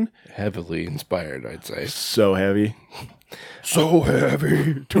Halloween. Heavily inspired, I'd say. So heavy. So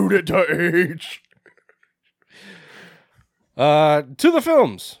heavy. Tune it to H. To the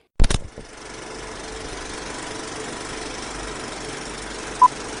films.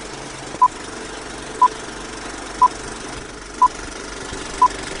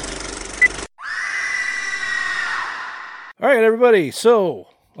 All right, everybody. So,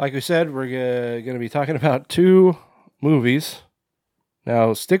 like we said, we're going to be talking about 2 movies.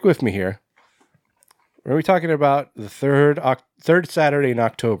 Now, stick with me here. Are we talking about the third Saturday in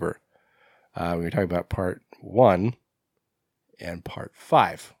October? We were talking about part 1 and part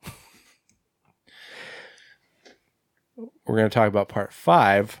 5. We're going to talk about part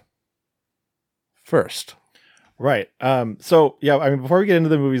 5 first. Right. So yeah, I mean, before we get into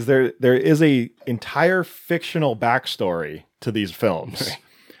the movies, there is a entire fictional backstory to these films,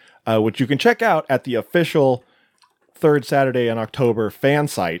 which you can check out at the official Third Saturday in October fan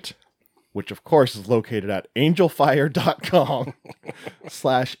site, which of course is located at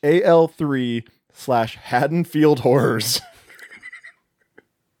angelfire.com/AL3/Haddonfield Horrors.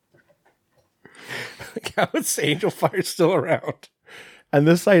 How is Angel Fire still around? And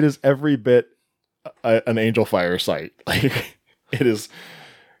this site is every bit an Angel Fire site. Like, it is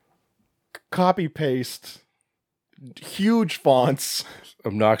copy paste, huge fonts,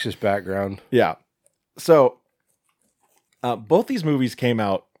 obnoxious background. Yeah. So both these movies came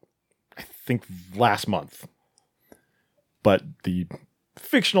out, I think, last month. But the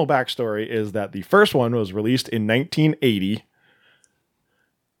fictional backstory is that the first one was released in 1980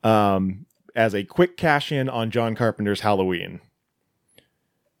 as a quick cash-in on John Carpenter's Halloween.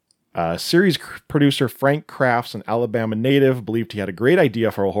 Series producer Frank Crafts, an Alabama native, believed he had a great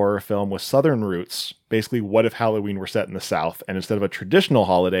idea for a horror film with Southern roots. Basically, what if Halloween were set in the South, and instead of a traditional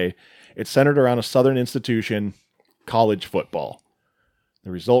holiday, it centered around a Southern institution, college football.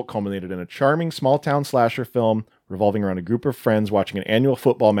 The result culminated in a charming small-town slasher film revolving around a group of friends watching an annual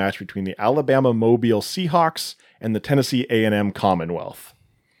football match between the Alabama Mobile Seahawks and the Tennessee A&M Commonwealth.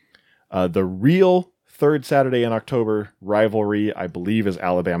 The real third Saturday in October rivalry, I believe, is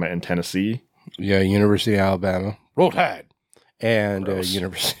Alabama and Tennessee. Yeah, University of Alabama. Roll Tide. And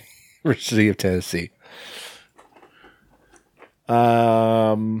University of Tennessee.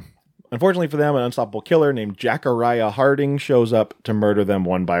 Unfortunately for them, an unstoppable killer named Jachariah Harding shows up to murder them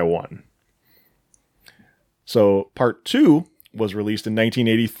one by one. So part 2 was released in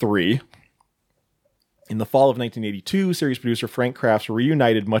 1983. In the fall of 1982, series producer Frank Crafts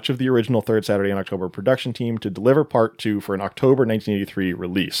reunited much of the original Third Saturday in October production team to deliver part 2 for an October 1983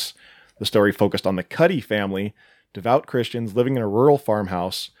 release. The story focused on the Cuddy family, devout Christians living in a rural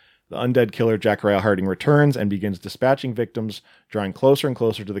farmhouse. The undead killer Jachariah Harding returns and begins dispatching victims, drawing closer and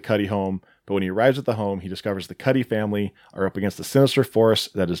closer to the Cuddy home. But when he arrives at the home, he discovers the Cuddy family are up against a sinister force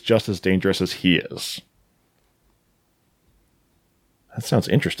that is just as dangerous as he is. That sounds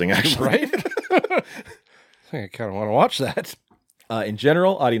interesting, actually. Right? I think I kind of want to watch that. In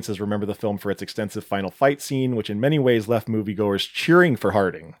general, audiences remember the film for its extensive final fight scene, which in many ways left moviegoers cheering for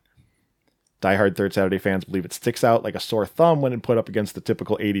Harding. Die-hard Third Saturday fans believe it sticks out like a sore thumb when it put up against the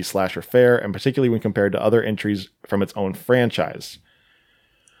typical 80s slasher fare, and particularly when compared to other entries from its own franchise.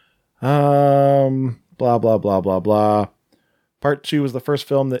 Blah, blah, blah, blah, blah. Part 2 was the first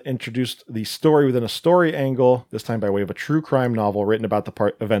film that introduced the story within a story angle, this time by way of a true crime novel written about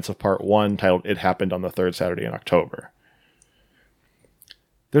the events of Part 1, titled It Happened on the Third Saturday in October.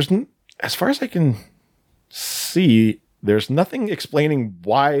 As far as I can see, there's nothing explaining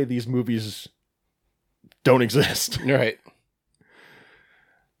why these movies don't exist. Right.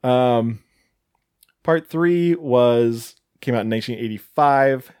 Part 3 came out in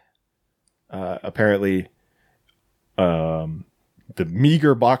 1985. Apparently, the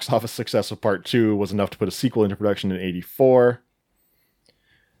meager box office success of Part 2 was enough to put a sequel into production in 1984.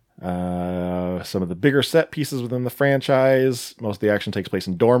 Some of the bigger set pieces within the franchise. Most of the action takes place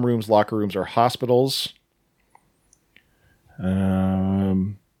in dorm rooms, locker rooms, or hospitals.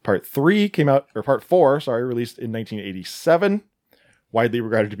 Part 4, released in 1987. Widely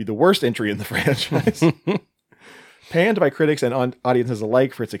regarded to be the worst entry in the franchise. Panned by critics and audiences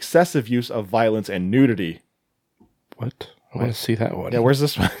alike for its excessive use of violence and nudity. What? I want to see that one. Yeah, where's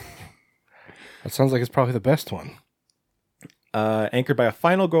this one? That sounds like it's probably the best one. Anchored by a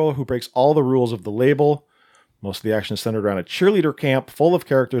final girl who breaks all the rules of the label. Most of the action is centered around a cheerleader camp full of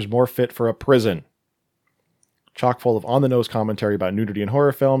characters more fit for a prison. Chock full of on-the-nose commentary about nudity in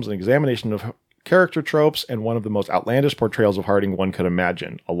horror films, an examination of character tropes, and one of the most outlandish portrayals of Harding one could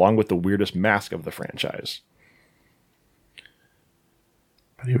imagine, along with the weirdest mask of the franchise.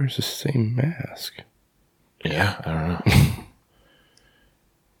 But he wears the same mask. Yeah, I don't know.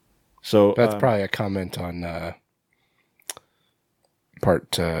 So that's probably a comment on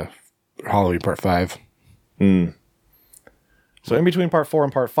Halloween Part 5. So in between Part 4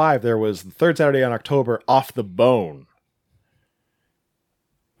 and Part 5, there was the Third Saturday in October, Off the Bone.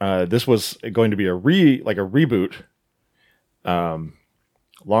 This was going to be a reboot.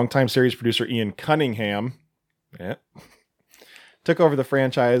 Longtime series producer Ian Cunningham took over the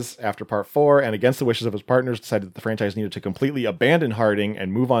franchise after part 4, and against the wishes of his partners, decided that the franchise needed to completely abandon Harding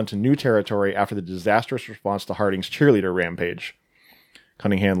and move on to new territory after the disastrous response to Harding's cheerleader rampage.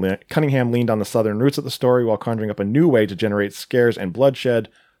 Cunningham leaned on the southern roots of the story while conjuring up a new way to generate scares and bloodshed,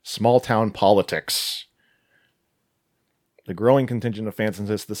 small-town politics. The growing contingent of fans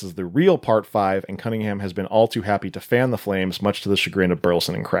insists this is the real Part 5, and Cunningham has been all too happy to fan the flames, much to the chagrin of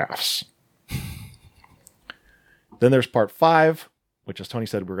Burleson and Crafts. Then there's Part 5, which, as Tony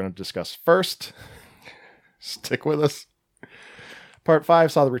said, we're going to discuss first. Stick with us. Part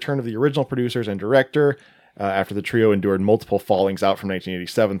 5 saw the return of the original producers and director after the trio endured multiple fallings out from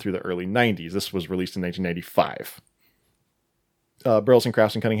 1987 through the early 90s. This was released in 1995. Burleson,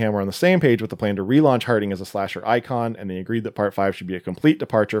 Crafts, and Cunningham were on the same page with the plan to relaunch Harding as a slasher icon, and they agreed that Part 5 should be a complete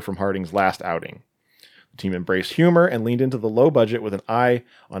departure from Harding's last outing. The team embraced humor and leaned into the low budget with an eye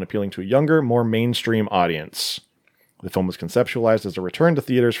on appealing to a younger, more mainstream audience. The film was conceptualized as a return to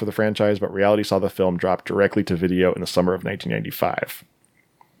theaters for the franchise, but reality saw the film drop directly to video in the summer of 1995.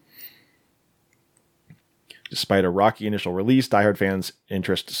 Despite a rocky initial release, diehard fans'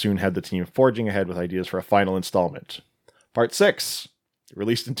 interest soon had the team forging ahead with ideas for a final installment. Part 6,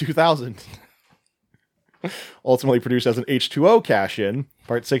 released in 2000. Ultimately produced as an H2O cash-in,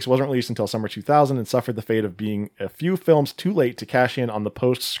 Part 6 wasn't released until summer 2000 and suffered the fate of being a few films too late to cash in on the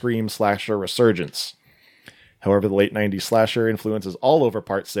post-Scream slasher resurgence. However, the late 90s slasher influence is all over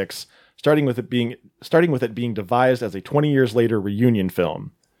Part 6, starting with it being devised as a 20 years later reunion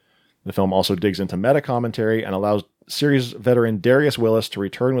film. The film also digs into meta-commentary and allows series veteran Darius Willis to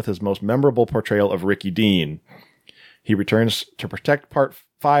return with his most memorable portrayal of Ricky Dean. He returns to protect Part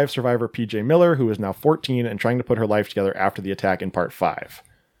 5 survivor PJ Miller, who is now 14 and trying to put her life together after the attack in Part 5.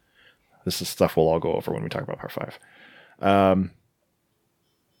 This is stuff we'll all go over when we talk about Part 5.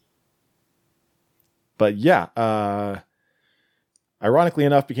 But yeah, ironically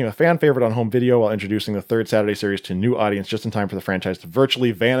enough, became a fan favorite on home video while introducing the third Saturday series to a new audience just in time for the franchise to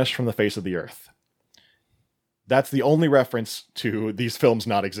virtually vanish from the face of the earth. That's the only reference to these films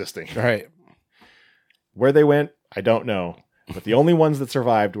not existing. Right. Where they went, I don't know. But the only ones that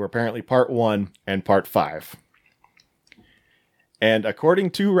survived were apparently Part 1 and Part 5. And according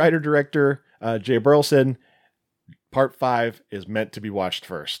to writer-director Jay Burleson, Part 5 is meant to be watched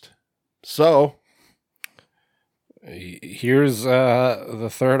first. So here's the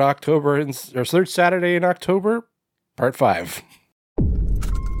third Saturday in October, Part 5.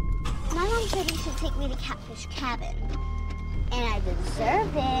 My mom said you should take me to Catfish Cabin. And I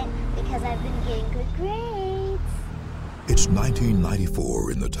deserve it because I've been getting good grades. It's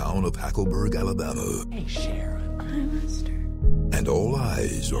 1994 in the town of Hackleburg, Alabama. Hey, Sharon. Hi, Master. And all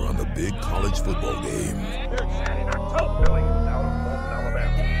eyes are on the big college football game.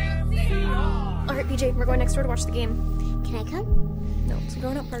 All right, BJ, we're going next door to watch the game. Can I come? No, it's a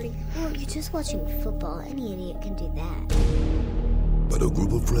grown-up party. Well, you're just watching football. Any idiot can do that. But a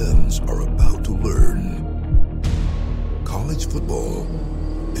group of friends are about to learn college football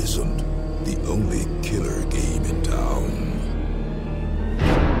isn't the only killer game in town.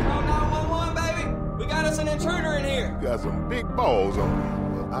 Call 911, baby. We got us an intruder in here. You got some big balls on you.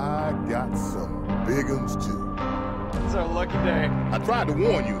 Well, I got some big ones too. It's our lucky day. I tried to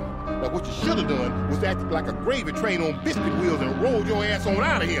warn you. But what you should have done was act like a gravy train on biscuit wheels and rolled your ass on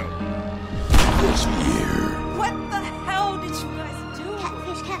out of here. This year, What the hell did you guys do?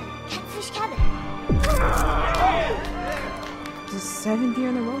 Catfish Cabin. Catfish Cabin. This is the 7th year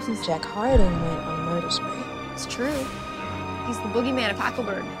in a row since Jack Harding went on a murder spree. It's true. He's the boogeyman of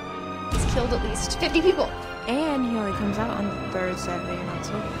Hackleburg. He's killed at least 50 people. And he only comes out on the 3rd Saturday in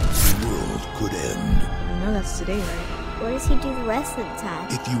October. the world could end You know that's today, right? What does he do the rest of the time?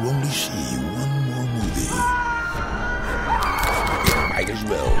 if you only see one more movie. It might as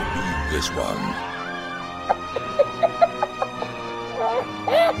well be this one.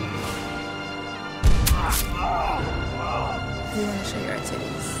 We want to show you our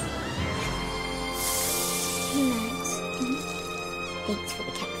titties. Hey, Max. Thanks for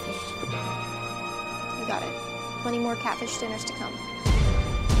the catfish. You got it. Plenty more catfish dinners to come.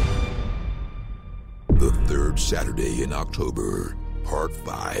 The third Saturday in October, Part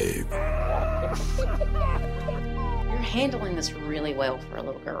 5. You're handling this really well for a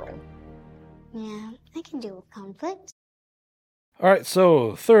little girl. Yeah, I can deal with conflict. All right,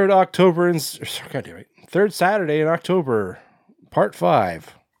 so third Saturday in October, Part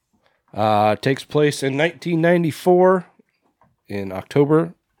 5. Takes place in 1994 in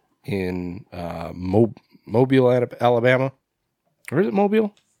October in Mobile, Alabama. Or is it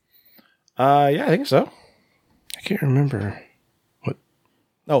Mobile? Yeah, I think so. I can't remember. What?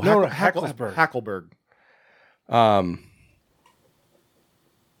 No, No, Hackleburg. Hackleburg.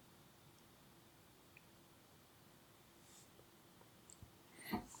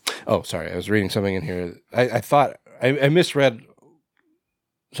 Oh, sorry. I was reading something in here. I thought I misread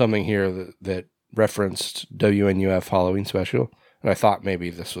something here that referenced WNUF Halloween special, and I thought maybe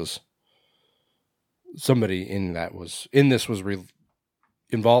this was somebody was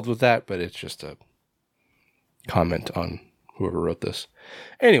involved with that, but it's just a comment on whoever wrote this.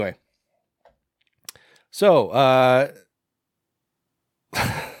 Anyway, so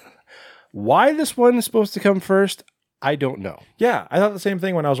why this one is supposed to come first, I don't know. Yeah, I thought the same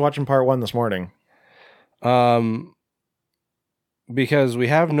thing when I was watching part 1 this morning. Because we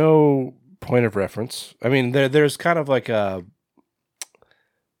have no point of reference. I mean, there's kind of like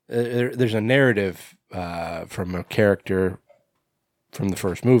there's a narrative from a character from the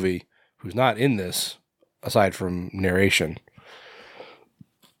first movie who's not in this, aside from narration.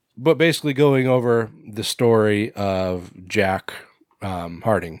 But basically going over the story of Jack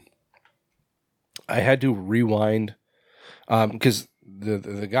Harding. I had to rewind because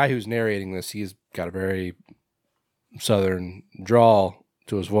the guy who's narrating this, he's got a very southern drawl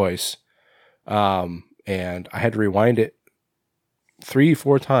to his voice. And I had to rewind it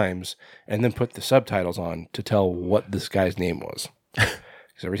 3-4 times and then put the subtitles on to tell what this guy's name was.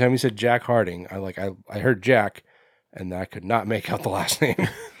 Because every time he said Jack Harding, I heard Jack and I could not make out the last name.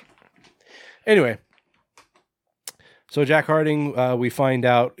 Anyway, so Jack Harding, we find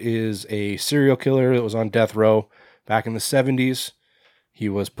out, is a serial killer that was on death row back in the 70s. He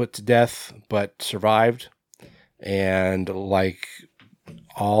was put to death but survived. And like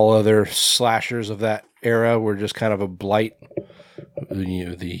all other slashers of that era, were just kind of a blight.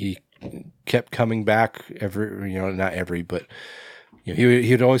 He kept coming back not every, but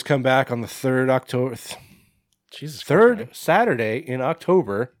he'd always come back on the third Saturday in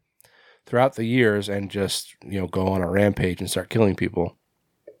October throughout the years, and just go on a rampage and start killing people.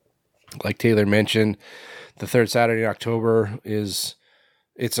 Like Taylor mentioned, the third Saturday in October it's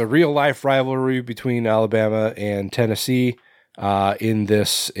a real life rivalry between Alabama and Tennessee. In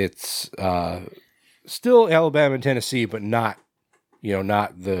this, it's still Alabama and Tennessee, but not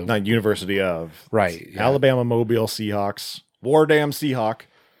University of. Right. Yeah. Alabama Mobile Seahawks, War Dam Seahawk,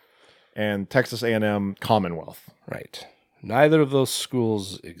 and Texas A&M Commonwealth. Right. Neither of those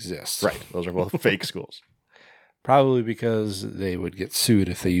schools exist. Right. Those are both fake schools. Probably because they would get sued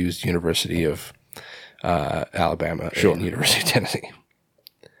if they used University of Alabama and University of Tennessee.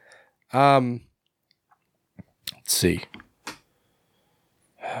 Let's see.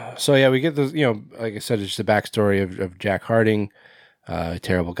 So yeah, we get this, like I said, it's just a backstory of Jack Harding, a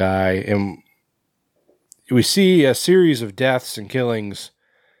terrible guy. And we see a series of deaths and killings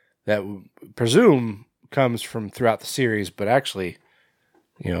that we presume comes from throughout the series, but actually,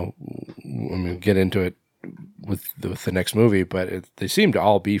 I'm going to get into it with the next movie, but they seem to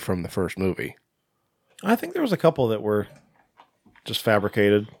all be from the first movie. I think there was a couple that were just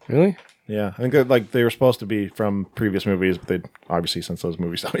fabricated. Really? Yeah, I think they were supposed to be from previous movies, but they obviously, since those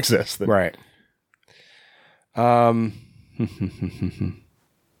movies don't exist, right? What?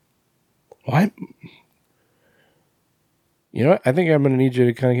 You know what? I think I'm going to need you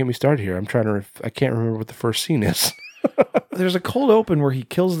to kind of get me started here. I'm trying to. I can't remember what the first scene is. There's a cold open where he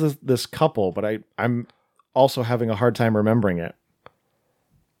kills this couple, but I'm also having a hard time remembering it.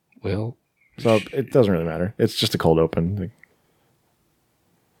 Well, so it doesn't really matter. It's just a cold open.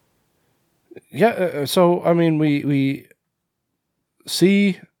 Yeah. So I mean, we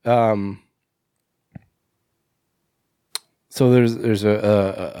see. So there's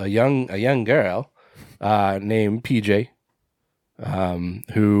a young girl named PJ.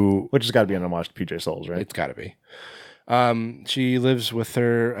 Which has got to be an homage to PJ Souls, right? It's got to be. She lives with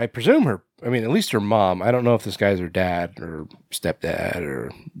her, I presume at least her mom. I don't know if this guy's her dad or stepdad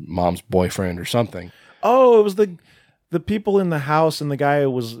or mom's boyfriend or something. Oh, it was the people in the house, and the guy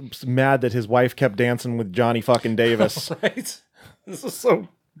was mad that his wife kept dancing with Johnny fucking Davis. Right? This is so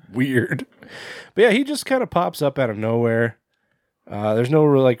weird. But yeah, he just kind of pops up out of nowhere. There's no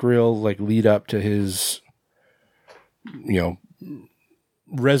real lead up to his,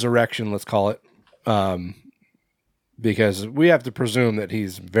 resurrection, let's call it. Because we have to presume that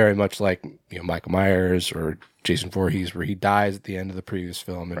he's very much like, Michael Myers or Jason Voorhees, where he dies at the end of the previous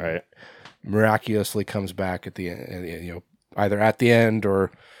film and miraculously comes back at the end, either at the end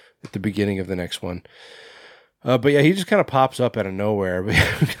or at the beginning of the next one. But yeah, he just kind of pops up out of nowhere.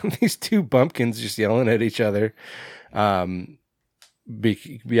 These two bumpkins just yelling at each other.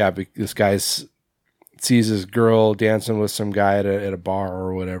 This guy's sees his girl dancing with some guy at a bar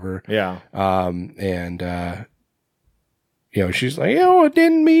or whatever. Yeah. She's like, it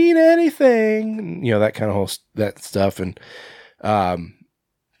didn't mean anything. That kind of that stuff. And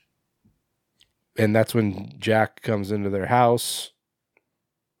that's when Jack comes into their house,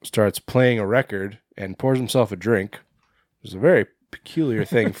 starts playing a record and pours himself a drink. It's a very peculiar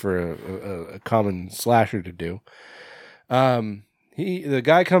thing for a common slasher to do. The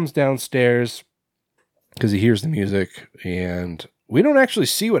guy comes downstairs because he hears the music, and we don't actually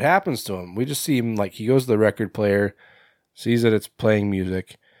see what happens to him. We just see him, like, he goes to the record player, sees that it's playing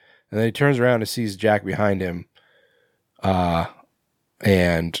music, and then he turns around and sees Jack behind him.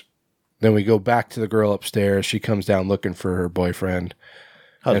 And then we go back to the girl upstairs. She comes down looking for her boyfriend,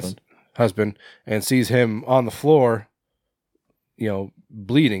 husband, and sees him on the floor,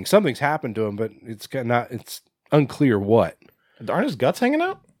 bleeding. Something's happened to him, but it's unclear what. Aren't his guts hanging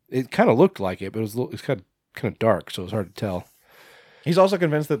out? It kind of looked like it, but it's kind of dark, so it's hard to tell. He's also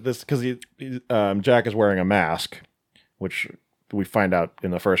convinced that this, because Jack is wearing a mask, which we find out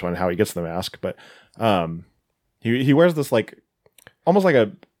in the first one how he gets the mask, but he wears this like almost like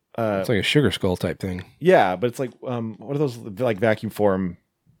a it's like a sugar skull type thing. Yeah, but it's like what are those like vacuum form?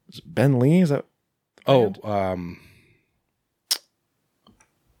 Is it Ben Lee? Is that? I'm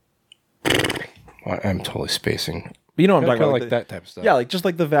totally spacing. But you know what I'm talking about, like that type of stuff. Yeah, like just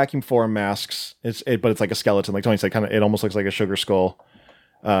like the vacuum form masks. But it's like a skeleton. Like Tony said, it almost looks like a sugar skull.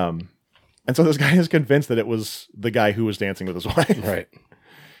 And so this guy is convinced that it was the guy who was dancing with his wife. Right.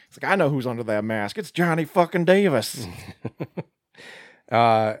 It's like, I know who's under that mask. It's Johnny fucking Davis.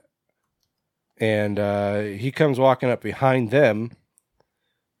 And he comes walking up behind them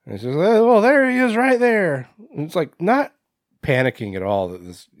and he says, well, there he is right there. And it's like not panicking at all that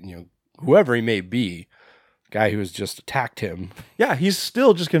this, whoever he may be, guy who has just attacked him. Yeah, he's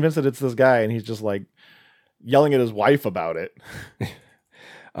still just convinced that it's this guy, and he's just like yelling at his wife about it.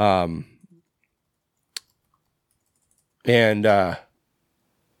 So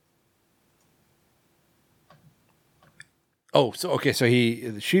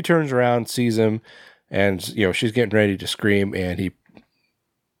she turns around, sees him, and she's getting ready to scream, and he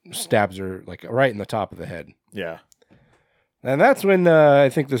stabs her like right in the top of the head. Yeah. And that's when I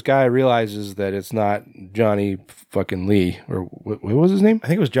think this guy realizes that it's not Johnny fucking Lee, or what was his name? I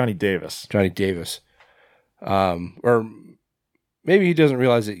think it was Johnny Davis. Johnny Davis. Or maybe he doesn't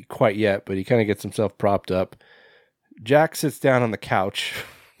realize it quite yet, but he kind of gets himself propped up. Jack sits down on the couch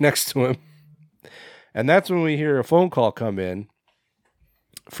next to him. And that's when we hear a phone call come in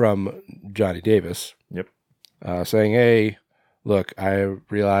from Johnny Davis. Yep. Saying, hey, look, I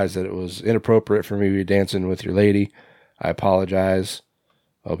realized that it was inappropriate for me to be dancing with your lady. I apologize.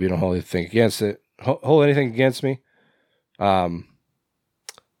 I hope you don't hold anything against it. Hold anything against me. Johnny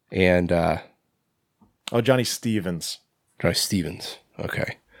Stevens. Johnny Stevens.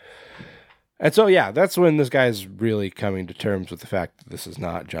 Okay. And so, yeah, that's when this guy's really coming to terms with the fact that this is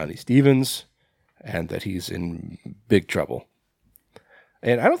not Johnny Stevens and that he's in big trouble.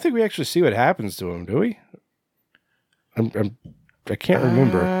 And I don't think we actually see what happens to him, do we? I can't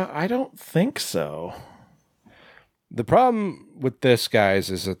remember. I don't think so. The problem with this, guys,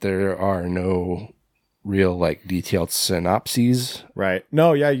 is that there are no real, like, detailed synopses. Right.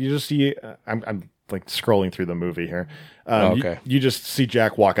 No, yeah, you just see... I'm like, scrolling through the movie here. Okay. You just see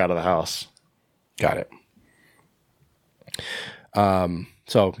Jack walk out of the house. Got it.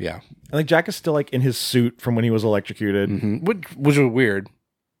 So, yeah. I think Jack is still, like, in his suit from when he was electrocuted. Mm-hmm. Which was weird.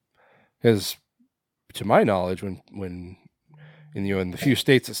 Because, to my knowledge, when in the few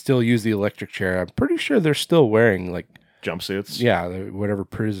states that still use the electric chair, I'm pretty sure they're still wearing like jumpsuits. Yeah, whatever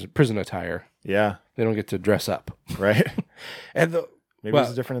prison attire. Yeah, they don't get to dress up, right? And maybe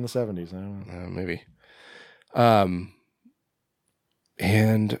it's different in the 70s. I don't know. Maybe.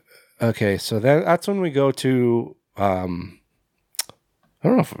 And okay, so that's when we go to I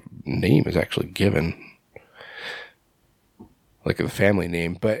don't know if a name is actually given, like the family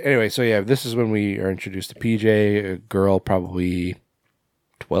name. But anyway, so yeah, this is when we are introduced to PJ, a girl probably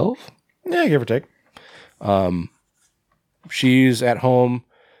 12? Yeah, give or take. She's at home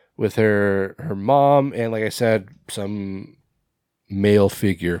with her mom, and like I said, some male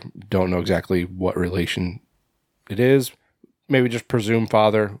figure. Don't know exactly what relation it is. Maybe just presume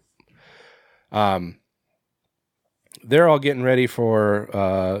father. They're all getting ready for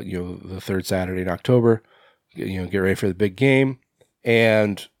the third Saturday in October. Get ready for the big game.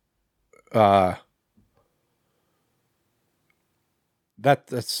 And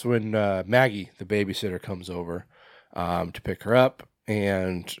that's when Maggie, the babysitter, comes over to pick her up.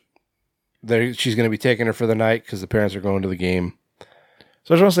 And she's going to be taking her for the night because the parents are going to the game.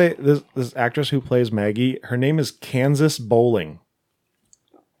 So I just want to say, this actress who plays Maggie, her name is Kansas Bowling.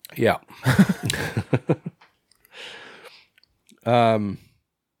 Yeah.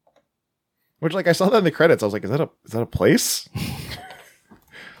 Which, like, I saw that in the credits. I was like, is that a place?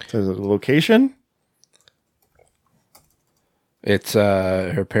 Is it a location? It's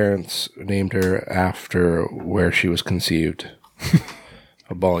her parents named her after where she was conceived.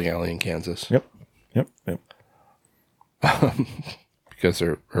 A bowling alley in Kansas. Yep. Because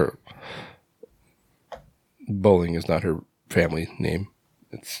her bowling is not her family name.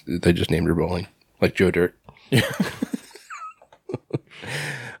 They just named her bowling, like Joe Dirt. Yeah.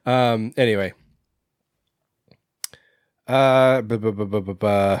 Anyway.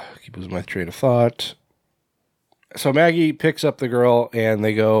 Keep losing my train of thought. So Maggie picks up the girl and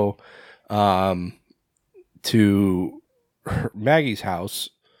they go to Maggie's house.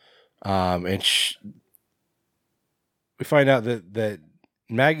 And we find out that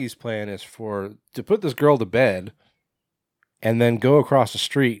Maggie's plan is to put this girl to bed and then go across the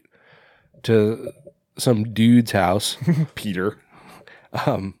street to some dude's house, Peter,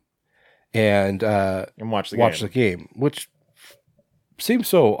 and watch the game, which seems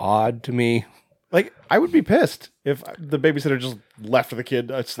so odd to me. Like, I would be pissed if the babysitter just left the kid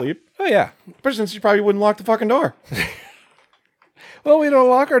asleep. Oh yeah, but since you probably wouldn't lock the fucking door. Well, we don't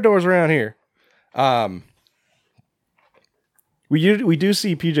lock our doors around here. We do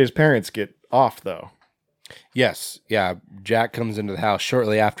see PJ's parents get off though. Yes, yeah. Jack comes into the house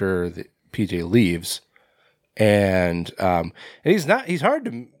shortly after PJ leaves, and he's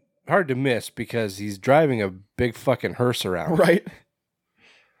hard to miss because he's driving a big fucking hearse around, right?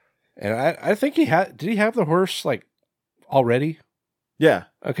 And I think did he have the hearse like already? Yeah.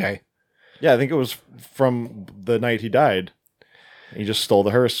 Okay. Yeah, I think it was from the night he died. He just stole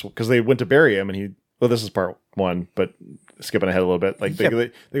the hearse because they went to bury him, and this is part one, but skipping ahead a little bit, like they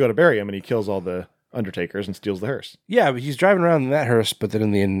go to bury him, and he kills all the undertakers and steals the hearse. Yeah, but he's driving around in that hearse, but then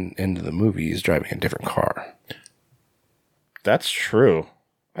in the end of the movie, he's driving a different car. That's true.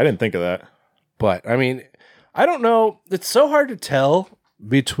 I didn't think of that. But, I mean, I don't know. It's so hard to tell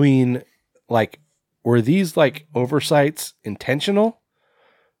between, like, were these, like, oversights intentional?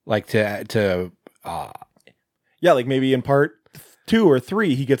 Like, yeah, like maybe in part 2 or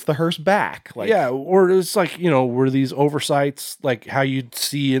 3, he gets the hearse back. Like, yeah, or it's like, were these oversights like how you'd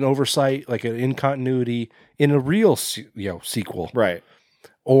see an oversight, like an incontinuity in a real, sequel, right?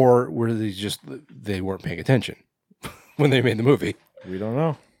 Or were these just they weren't paying attention when they made the movie? We don't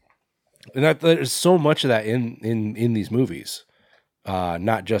know. And there's so much of that in these movies,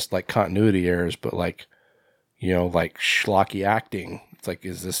 not just like continuity errors, but like like schlocky acting. It's like,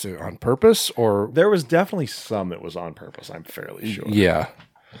 is this on purpose or? There was definitely some that was on purpose. I'm fairly sure. Yeah.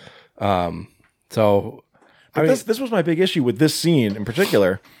 So, this was my big issue with this scene in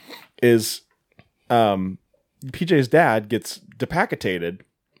particular, is, PJ's dad gets decapitated,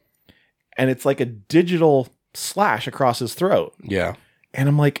 and it's like a digital slash across his throat. Yeah. And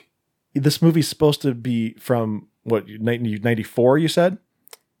I'm like, this movie's supposed to be from what, 94? You said.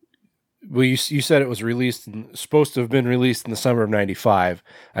 Well, you said it was supposed to have been released in the summer of 95.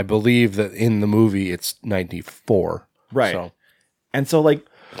 I believe that in the movie it's 94. Right. So. And so, like,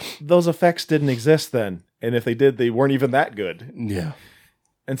 those effects didn't exist then. And if they did, they weren't even that good. Yeah.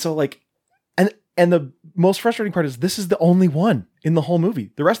 And so, like, and the most frustrating part is this is the only one in the whole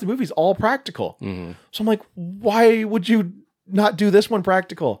movie. The rest of the movie is all practical. Mm-hmm. So I'm like, why would you not do this one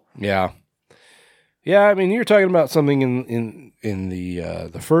practical? Yeah. Yeah, I mean, you're talking about something in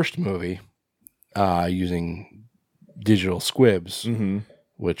the first movie using digital squibs, mm-hmm.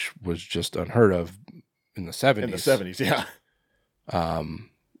 which was just unheard of in the 70s. In the 70s, yeah.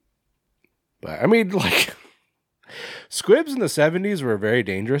 But I mean, like, squibs in the 70s were very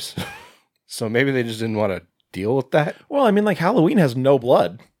dangerous, so maybe they just didn't want to deal with that. Well, I mean, like, Halloween has no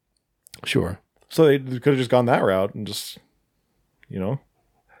blood. Sure. So they could have just gone that route and just,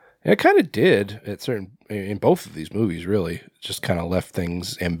 It kind of did in both of these movies, really. It just kind of left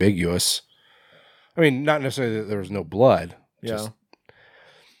things ambiguous. I mean, not necessarily that there was no blood. Yeah.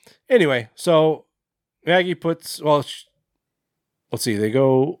 Anyway, so Maggie let's see, they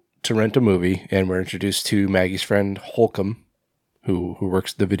go to rent a movie, and we're introduced to Maggie's friend Holcomb, who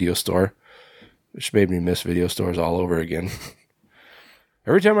works at the video store, which made me miss video stores all over again.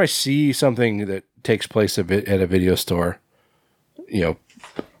 Every time I see something that takes place at a video store,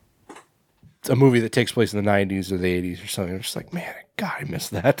 a movie that takes place in the 90s or the 80s or something, I'm just like, man, God, I miss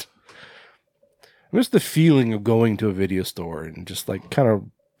that. I miss the feeling of going to a video store and just like kind of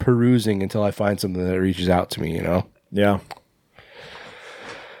perusing until I find something that reaches out to me, Yeah.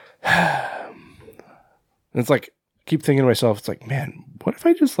 And it's like, I keep thinking to myself, it's like, man, what if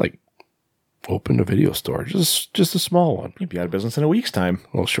I just like opened a video store? Just a small one. You'd be out of business in a week's time.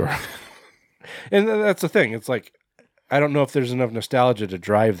 Well, sure. And that's the thing. It's like, I don't know if there's enough nostalgia to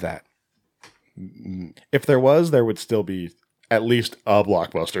drive that. If there was, there would still be at least a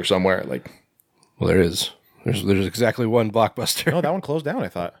Blockbuster somewhere. Like, well, there is. There's exactly one Blockbuster. No, that one closed down, I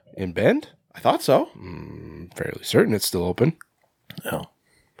thought. In Bend? I thought so. Fairly certain it's still open. No.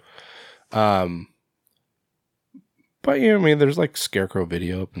 But yeah, I mean, there's like Scarecrow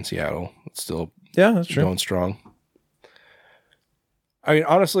Video up in Seattle. It's still that's true. Going strong. I mean,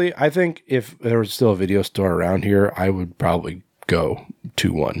 honestly, I think if there was still a video store around here, I would probably go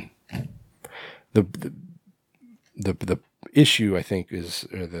to one. The issue, I think, is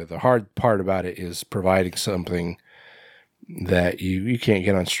or the hard part about it is providing something that you can't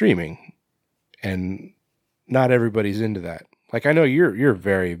get on streaming, and not everybody's into that. Like, I know you're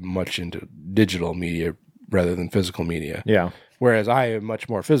very much into digital media rather than physical media. Yeah. Whereas I am much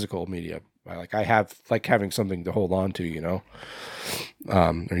more physical media. I have like having something to hold on to, you know,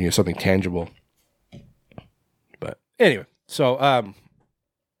 or something tangible. But anyway, so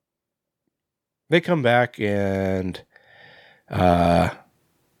they come back and let's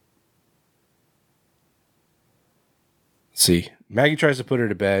see. Maggie tries to put her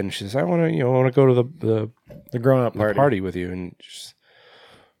to bed, and she says, "I want to go to the grown-up party with you." And she's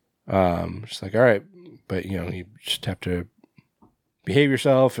like, "All right, but you just have to behave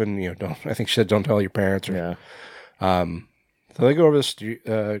yourself, and don't." I think she said, "Don't tell your parents." Or, so they go over the street,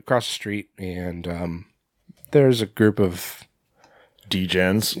 across the street, and there's a group of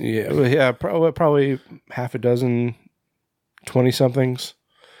degens. Yeah, probably half a dozen 20-somethings.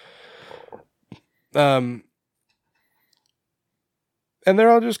 And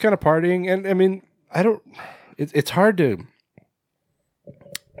they're all just kind of partying. And I mean, it's hard to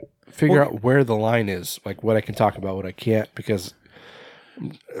figure out where the line is, like what I can talk about, what I can't, because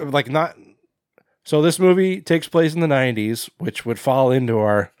so this movie takes place in the 90s, which would fall into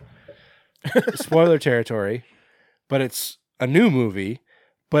our spoiler territory, but it's a new movie,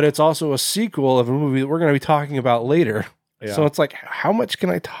 but it's also a sequel of a movie that we're going to be talking about later. Yeah. So it's like, how much can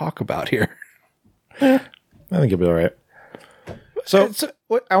I talk about here? I think you'll be all right. So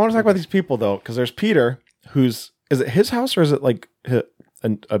I want to talk about these people, though, because there's Peter, is it his house or is it like a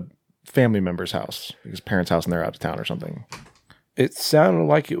family member's house, his parents' house, and they're out of town or something? It sounded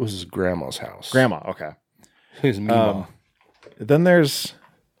like it was his grandma's house. Grandma, okay. His Mima. Then there's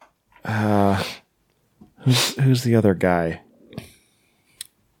who's the other guy?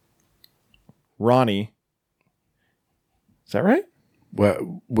 Ronnie. Is that right?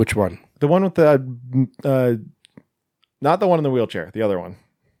 Which one? The one with the not the one in the wheelchair, the other one.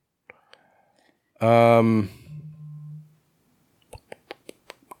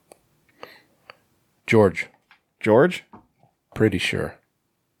 George. George? Pretty sure.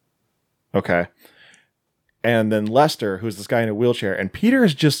 Okay. And then Lester, who's this guy in a wheelchair, and Peter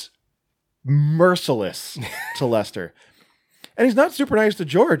is just merciless to Lester. And he's not super nice to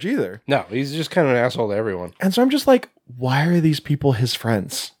George either. No, he's just kind of an asshole to everyone. And so I'm just like, why are these people his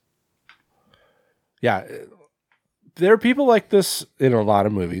friends? Yeah. There are people like this in a lot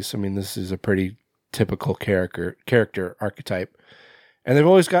of movies. I mean, this is a pretty typical character archetype. And they've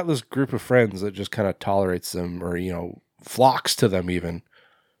always got this group of friends that just kind of tolerates them or, flocks to them even.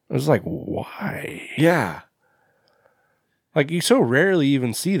 I was like, why? Yeah. Like, you so rarely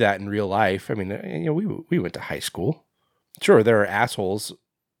even see that in real life. I mean, we went to high school. Sure, there are assholes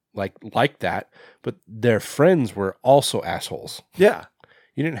like that, but their friends were also assholes. Yeah.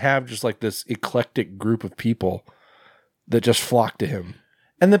 You didn't have just like this eclectic group of people that just flocked to him.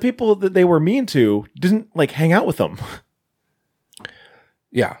 And the people that they were mean to didn't hang out with them.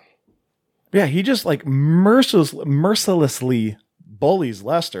 Yeah. Yeah, he just mercilessly bullies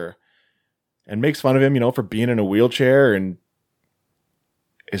Lester and makes fun of him, for being in a wheelchair, and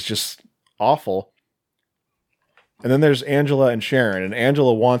it's just awful. And then there's Angela and Sharon, and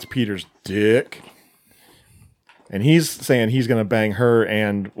Angela wants Peter's dick. And he's saying he's going to bang her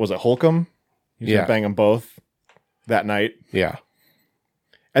and, was it Holcomb? He's going to bang them both that night. Yeah.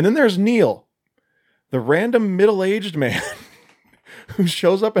 And then there's Neil, the random middle-aged man who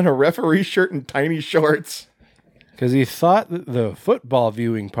shows up in a referee shirt and tiny shorts. Because he thought that the football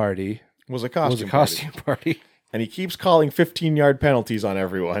viewing party was a costume party. And he keeps calling 15-yard penalties on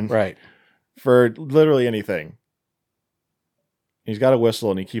everyone. Right. For literally anything. He's got a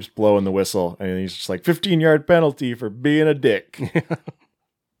whistle and he keeps blowing the whistle. And he's just like, 15-yard penalty for being a dick.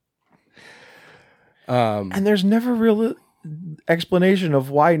 And there's never real explanation of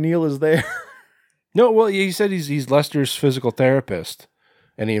why Neil is there. No, well, he said he's Lester's physical therapist,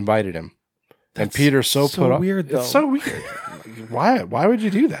 and he invited him. And Peter's so put off. Weird, though. It's so weird. Why would you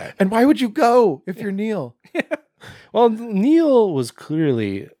do that? And why would you go if you're Neil? Yeah. Well, Neil was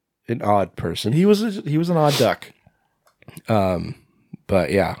clearly an odd person. He was an odd duck.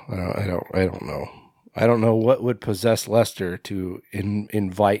 But yeah, I don't know. I don't know what would possess Lester to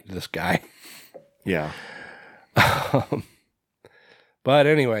invite this guy. Yeah. But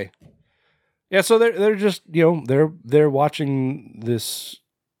anyway, yeah. So they're just they're watching this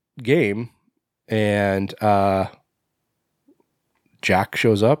game, and Jack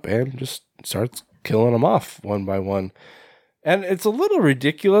shows up and just starts killing them off one by one, and it's a little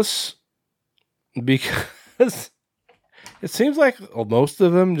ridiculous because it seems like most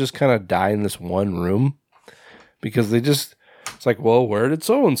of them just kind of die in this one room because it's like, well, where did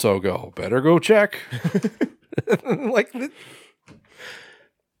so and so go? Better go check. Like.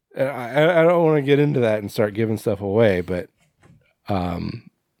 I don't want to get into that and start giving stuff away, but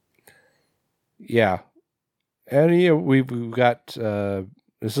yeah, and we've got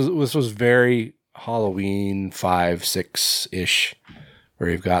this was very Halloween 5, 6-ish, where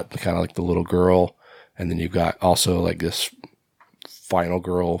you've got kind of like the little girl, and then you've got also like this final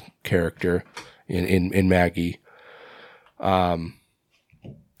girl character in Maggie, but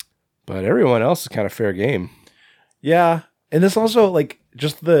everyone else is kind of fair game. Yeah, and this also like.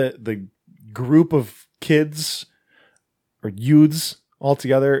 Just the group of kids or youths all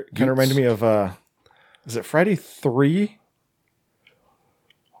together kind of reminded me of is it Friday 3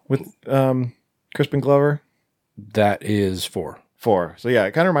 with Crispin Glover? That is 4. So yeah,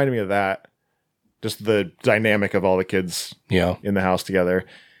 it kind of reminded me of that. Just the dynamic of all the kids in the house together.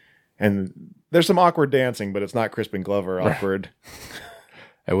 And there's some awkward dancing, but it's not Crispin Glover awkward.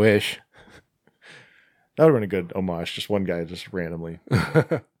 I wish. That would have been a good homage. Just one guy just randomly.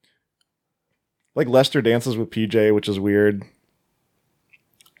 Like Lester dances with PJ, which is weird.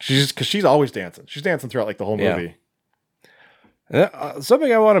 She's always dancing. She's dancing throughout like the whole movie.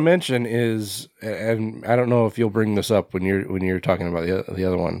 Something I want to mention is, and I don't know if you'll bring this up when you're talking about the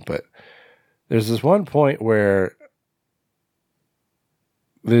other one, but there's this one point where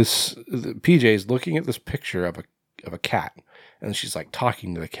PJ is looking at this picture of a cat. And she's like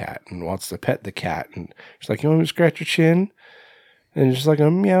talking to the cat and wants to pet the cat. And she's like, you want me to scratch your chin? And she's like,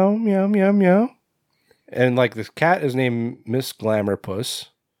 meow, meow, meow, meow. And like this cat is named Miss Glamourpuss.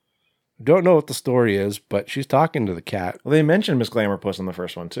 Don't know what the story is, but she's talking to the cat. Well, they mentioned Miss Glamourpuss in the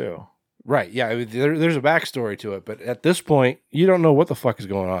first one too. Right. Yeah. I mean, there's a backstory to it. But at this point, you don't know what the fuck is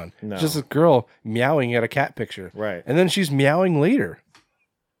going on. No. It's just a girl meowing at a cat picture. Right. And then she's meowing later.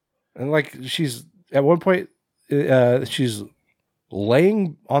 And like she's at one point, she's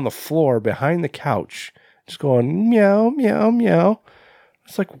laying on the floor behind the couch, just going meow, meow, meow.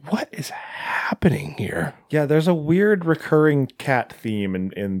 It's like, what is happening here? Yeah, there's a weird recurring cat theme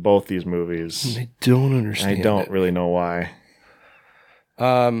in both these movies. I don't understand. I don't really know why.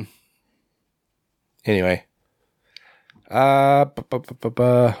 Anyway. Should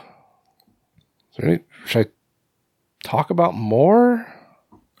I talk about more?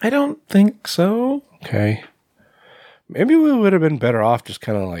 I don't think so. Okay. Maybe we would have been better off just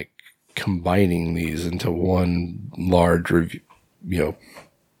kind of like combining these into one large review.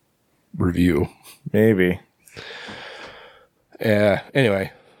 Maybe.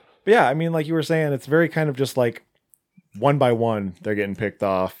 Anyway. But yeah, I mean, like you were saying, it's very kind of just like one by one, they're getting picked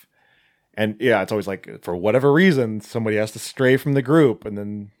off. And yeah, it's always like, for whatever reason, somebody has to stray from the group. And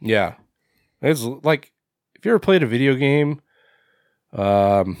then. Yeah. It's like, if you ever played a video game,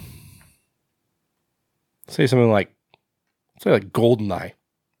 say something like, GoldenEye,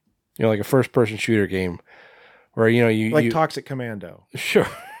 like a first person shooter game where, you Toxic Commando. Sure.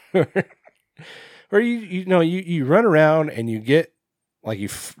 Where you run around and you get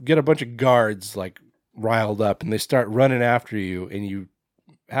get a bunch of guards like riled up and they start running after you and you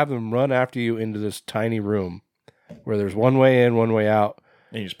have them run after you into this tiny room where there's one way in, one way out.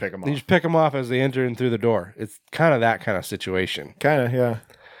 And you just pick them off. You just pick them off as they enter in through the door. It's kind of that kind of situation. Kind of, yeah.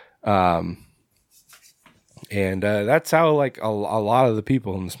 And that's how like a lot of the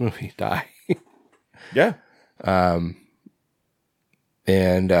people in this movie die. Yeah. And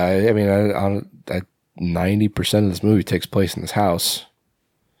I mean, 90% of this movie takes place in this house.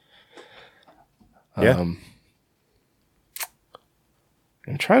 Yeah.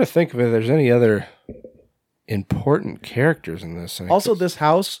 I'm trying to think if there's any other important characters in this. Also, this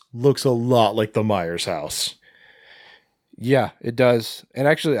house looks a lot like the Myers house. Yeah, it does. And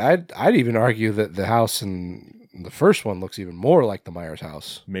actually, I'd even argue that the house in the first one looks even more like the Myers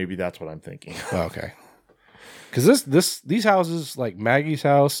house. Maybe that's what I'm thinking. Okay. Because these houses, like Maggie's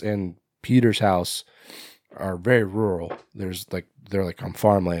house and Peter's house, are very rural. They're like on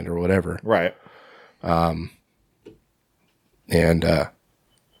farmland or whatever. Right. Yeah.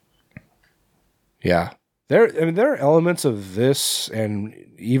 There are elements of this, and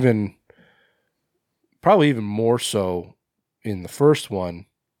probably even more so in the first one,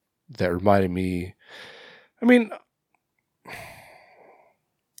 that reminded me. I mean,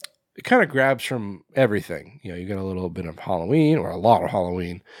 it kind of grabs from everything. You know, you got a little bit of Halloween, or a lot of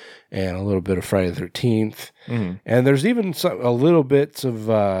Halloween, and a little bit of Friday the 13th. Mm-hmm. And there's even a little bits of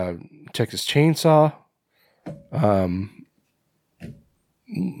Texas Chainsaw. I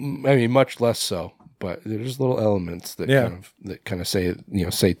mean, much less so, but there's little elements that kind of say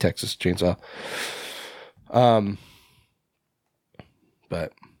Texas Chainsaw.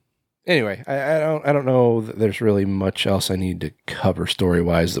 But anyway, I don't know that there's really much else I need to cover story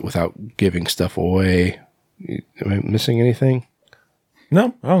wise without giving stuff away. Am I missing anything?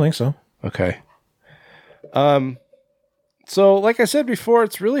 No, I don't think so. Okay. So like I said before,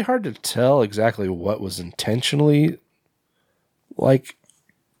 it's really hard to tell exactly what was intentionally, like,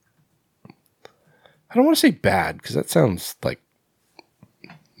 I don't want to say bad because that sounds like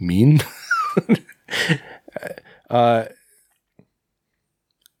mean. I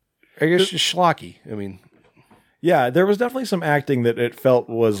guess just schlocky. I mean, yeah, there was definitely some acting that it felt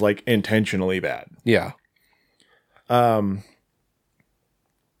was like intentionally bad. Yeah. Yeah,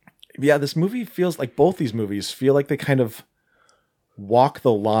 this movie feels like both these movies feel like they kind of walk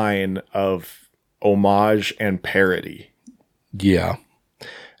the line of homage and parody. Yeah.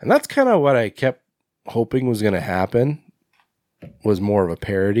 And that's kind of what I kept hoping was going to happen, was more of a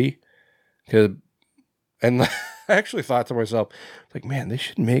parody. And I actually thought to myself, like, man, they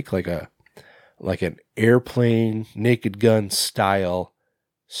should make like an Airplane, Naked Gun style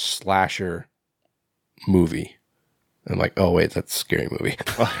slasher movie. I'm like, oh wait, that's a scary movie.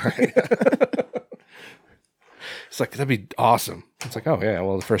 It's like, that'd be awesome. It's like, oh yeah,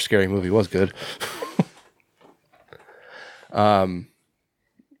 well, the first scary movie was good. But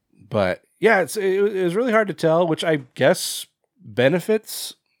yeah, it was really hard to tell, which I guess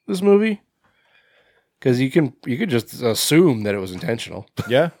benefits this movie. Because you could just assume that it was intentional.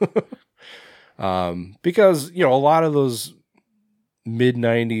 Yeah. Because, a lot of those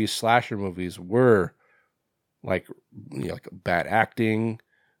mid-90s slasher movies were like bad acting,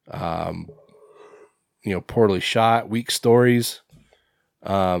 poorly shot, weak stories.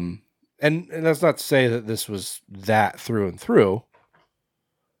 And that's not to say that this was that through and through.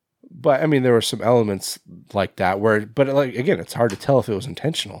 But I mean, there were some elements like that but like, again, it's hard to tell if it was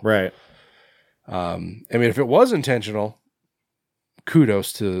intentional. Right. I mean, if it was intentional,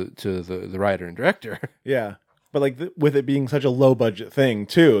 kudos to the writer and director. Yeah. But like with it being such a low budget thing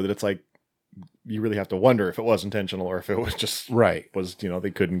too, that it's like, you really have to wonder if it was intentional or if it was just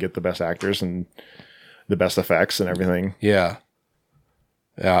they couldn't get the best actors and the best effects and everything. Yeah.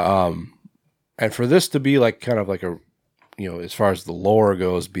 Yeah. And for this to be like kind of like a, as far as the lore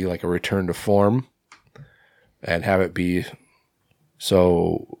goes, be like a return to form and have it be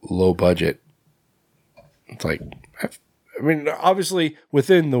so low budget. It's like, I mean, obviously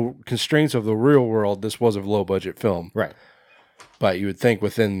within the constraints of the real world, this was a low budget film. Right. But you would think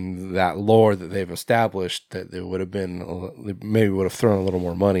within that lore that they've established that they would have thrown a little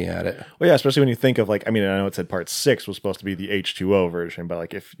more money at it. Well, yeah, especially when you think of like, I mean, I know it said part 6 was supposed to be the H2O version, but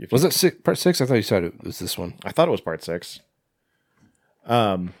like if was it part 6? I thought you said it was this one. I thought it was part 6.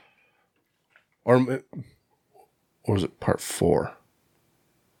 Or was it part 4?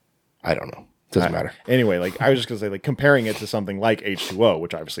 I don't know. Doesn't matter. Anyway, like I was just gonna say, like comparing it to something like H2O,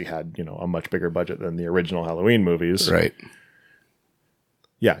 which obviously had a much bigger budget than the original Halloween movies, right?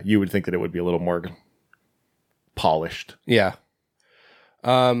 Yeah, you would think that it would be a little more polished. Yeah.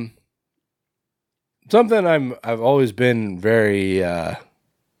 Something I've always been very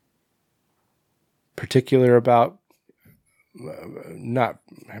particular about.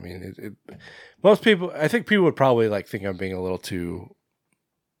 Most people, I think people would probably like think I'm being a little too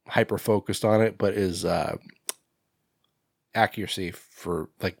hyper focused on it, but is accuracy for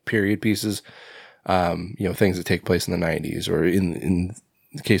like period pieces. Things that take place in the 90s, or in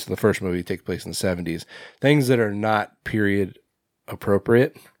the case of the first movie, take place in the 70s. Things that are not period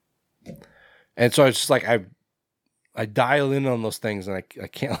appropriate. And so it's just like I dial in on those things and I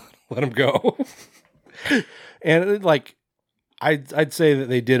can't let them go. And like I'd say that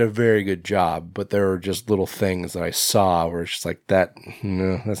they did a very good job, but there were just little things that I saw where it's just like that.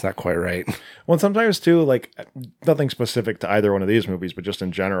 No, that's not quite right. Well, sometimes too, like nothing specific to either one of these movies, but just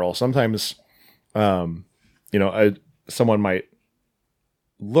in general, sometimes, someone might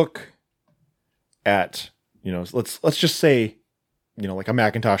look at, let's just say, like a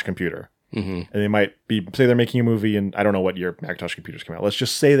Macintosh computer, and they might say they're making a movie, and I don't know what year Macintosh computers came out. Let's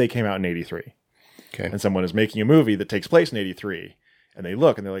just say they came out in 83. Okay. And someone is making a movie that takes place in 83, and they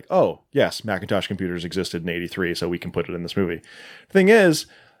look and they're like, oh, yes, Macintosh computers existed in 83, so we can put it in this movie. The thing is,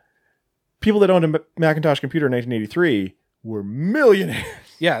 people that owned a Macintosh computer in 1983 were millionaires.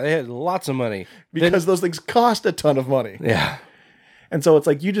 Yeah, they had lots of money. Because those things cost a ton of money. Yeah. And so it's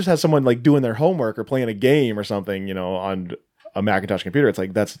like you just have someone like doing their homework or playing a game or something, you know, on a Macintosh computer. It's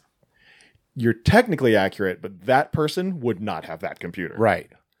like you're technically accurate, but that person would not have that computer.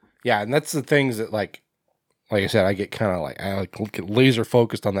 Right. Yeah, and that's the things that like I said, I get kind of like get laser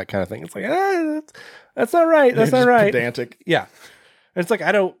focused on that kind of thing. It's like that's not right. That's not right. Pedantic. Yeah, and it's like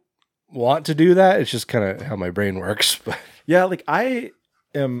I don't want to do that. It's just kind of how my brain works. But yeah, like I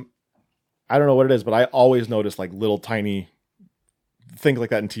don't know what it is, but I always notice like little tiny things like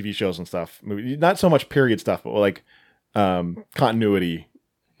that in TV shows and stuff. Not so much period stuff, but like continuity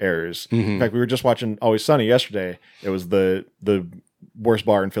errors. In fact, we were just watching Always Sunny yesterday. It was the worst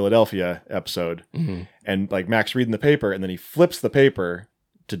bar in Philadelphia episode, and like Mac's reading the paper, and then he flips the paper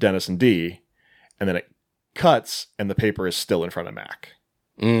to Dennis and Dee, and then it cuts, and the paper is still in front of Mac,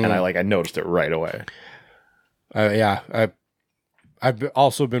 and I noticed it right away. I've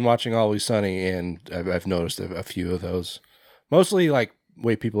also been watching Always Sunny, and I've noticed a few of those. Mostly like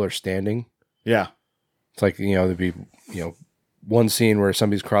way people are standing. Yeah, it's like there'd be one scene where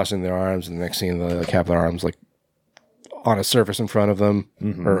somebody's crossing their arms, and the next scene they have their arms like on a surface in front of them,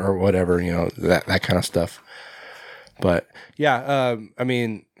 or whatever, that kind of stuff. But yeah, I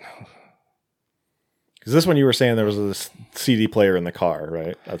mean, because this one you were saying there was this CD player in the car,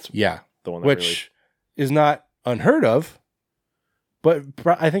 right? That's the one, which is not unheard of. But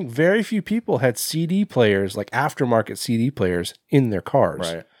I think very few people had CD players, like aftermarket CD players, in their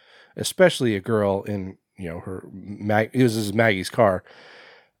cars. Right. Especially a girl in, it was Maggie's car,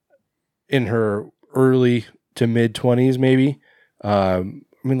 in her early to mid 20s, maybe. I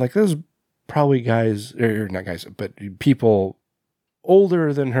mean, like, there's probably guys, or not guys, but people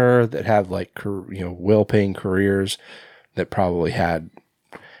older than her that have, like, well-paying careers that probably had.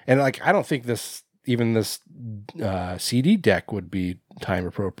 And, like, I don't think this CD deck would be time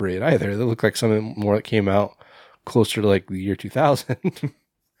appropriate either. They look like something more that came out closer to like the year 2000.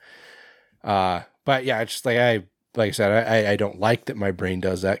 But yeah, it's just like I said, I don't like that my brain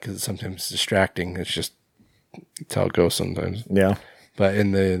does that because it's sometimes distracting. It's just it's how it goes sometimes. Yeah. But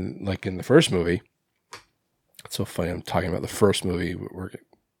in the first movie, it's so funny. I'm talking about the first movie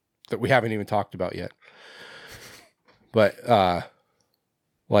that we haven't even talked about yet. But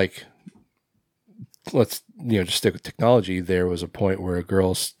let's just stick with technology. There was a point where a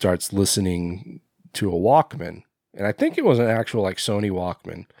girl starts listening to a Walkman, and I think it was an actual like Sony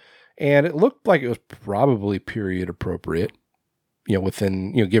Walkman, and it looked like it was probably period appropriate,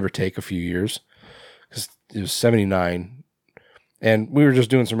 within give or take a few years, because it was 79, and we were just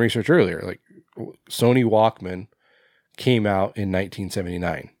doing some research earlier. Like Sony Walkman came out in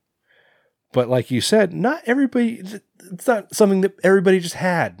 1979, but like you said, not everybody. It's not something that everybody just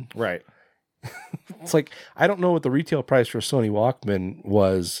had, right? It's like, I don't know what the retail price for a Sony Walkman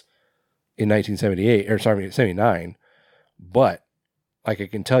was in 79, but like I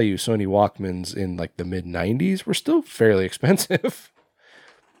can tell you Sony Walkmans in like the mid 90s were still fairly expensive.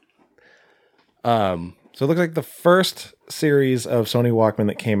 So it looks like the first series of Sony Walkman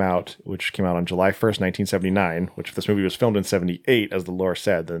that came out, which came out on July 1st, 1979, which if this movie was filmed in 78, as the lore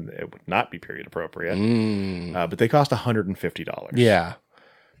said, then it would not be period appropriate. But they cost $150. Yeah.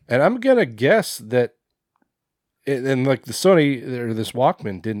 And I'm going to guess that, and like the Sony, or this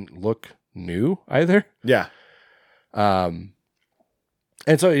Walkman didn't look new either. Yeah. And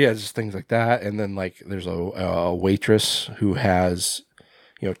so, yeah, just things like that. And then like there's a waitress who has,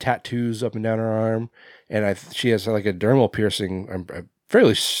 tattoos up and down her arm. And she has like a dermal piercing. I'm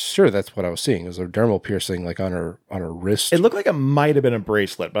fairly sure that's what I was seeing. It was a dermal piercing like on her wrist. It looked like it might have been a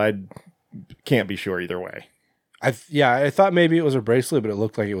bracelet, but I can't be sure either way. I thought maybe it was a bracelet, but it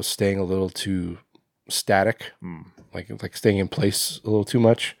looked like it was staying a little too static, like staying in place a little too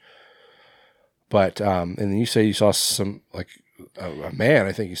much. But and then you say you saw some like a man,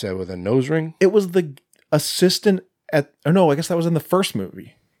 I think you said, with a nose ring. It was the assistant at. Oh no, I guess that was in the first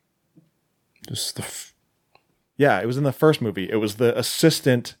movie. Yeah, it was in the first movie. It was the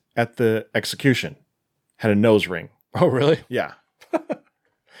assistant at the execution had a nose ring. Oh really? Yeah.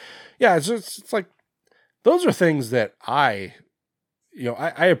 Yeah, it's like. Those are things that I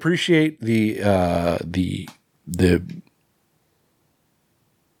appreciate the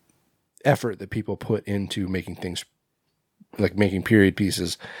effort that people put into making things, like making period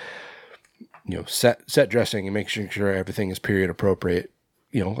pieces, set dressing and making sure everything is period appropriate.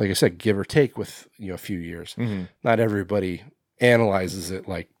 Like I said, give or take with a few years. Mm-hmm. Not everybody analyzes it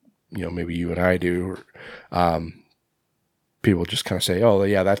like maybe you and I do. People just kind of say, oh,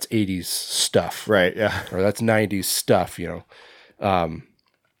 yeah, that's 80s stuff. Right, yeah. Or that's 90s stuff,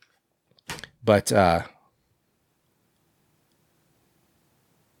 But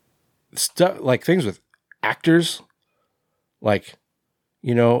stuff like things with actors, like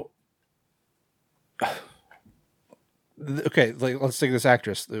you know, okay, like let's take this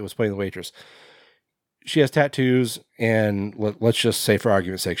actress that was playing the waitress. She has tattoos, and let's just say, for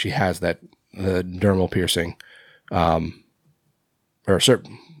argument's sake, she has the dermal piercing, am I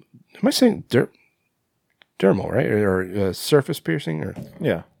saying dermal, right, or surface piercing, or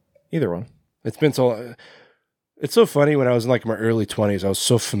yeah, either one. It's been so. It's so funny. When I was in like my early 20s, I was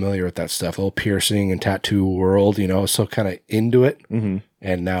so familiar with that stuff, the whole piercing and tattoo world. You know, I was so kind of into it, and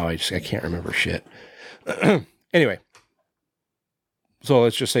now I can't remember shit. Anyway, so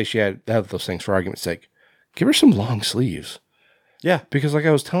let's just say she had those things, for argument's sake. Give her some long sleeves. Yeah, because like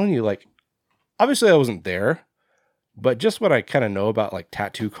I was telling you, like obviously I wasn't there, but just what I kind of know about like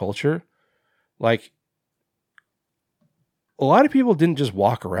tattoo culture, like a lot of people didn't just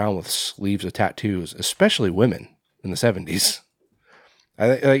walk around with sleeves of tattoos, especially women in the 70s.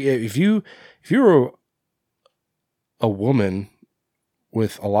 Like if you were a woman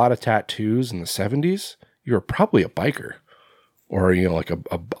with a lot of tattoos in the 70s, you were probably a biker, or you know, like a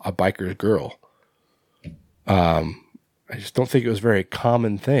biker girl. I just don't think it was a very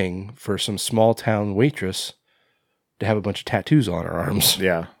common thing for some small town waitress to have a bunch of tattoos on her arms.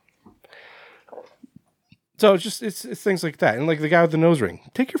 Yeah. So it's things like that. And like the guy with the nose ring,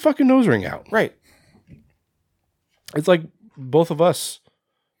 take your fucking nose ring out. Right. It's like both of us.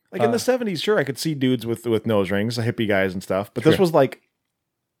 Like in the 70s, sure, I could see dudes with nose rings, the hippie guys and stuff. But this was like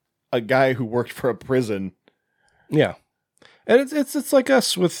a guy who worked for a prison. Yeah. And it's like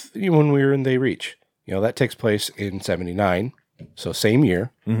us with, you know, when we were in They Reach. You know, that takes place in 79. So same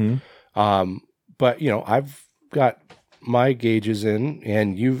year. Mm-hmm. But, you know, I've got my gauges in,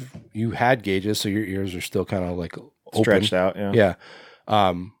 and you had gauges, so your ears are still kind of like open. Stretched out, yeah.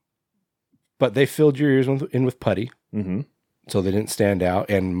 But they filled your ears in with putty, so they didn't stand out.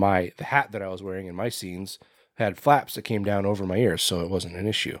 And the hat that I was wearing in my scenes had flaps that came down over my ears, so it wasn't an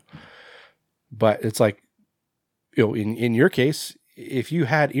issue. But it's like, you know, in your case, if you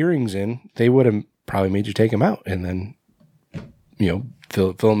had earrings in, they would have probably made you take them out and then, you know,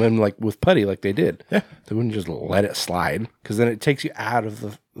 fill them in like with putty like they did. Yeah. They wouldn't just let it slide, because then it takes you out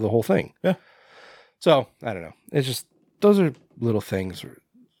of the whole thing. Yeah. So I don't know. It's just, those are little things.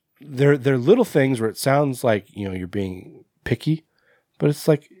 They're little things where it sounds like, you know, you're being picky, but it's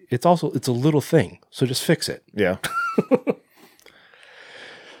like, it's a little thing. So just fix it. Yeah.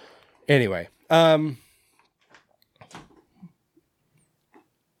 Anyway,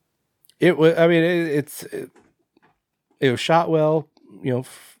 it was, I mean, it was shot well, you know.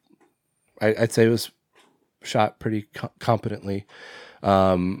 I'd say it was shot pretty competently.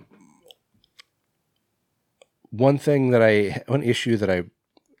 One issue that I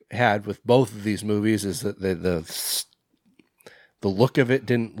had with both of these movies is that the look of it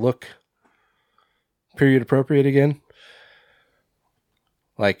didn't look period appropriate again.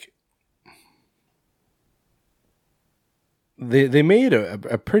 Like they made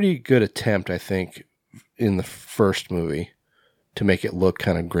a pretty good attempt, I think, in the first movie to make it look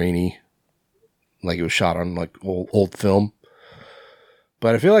kind of grainy, like it was shot on like old film.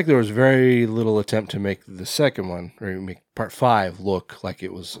 But I feel like there was very little attempt to make the second one, or make part 5, look like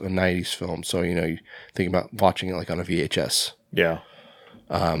it was a 90s film. So, you know, you think about watching it like on a VHS. Yeah.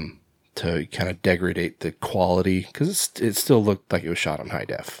 To kind of degrade the quality, because it still looked like it was shot on high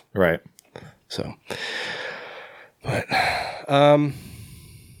def. Right. So, but,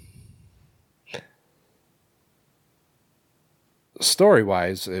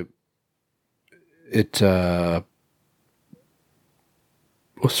 story-wise, it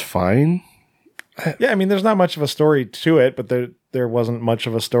was fine. Yeah, I mean, there's not much of a story to it, but there wasn't much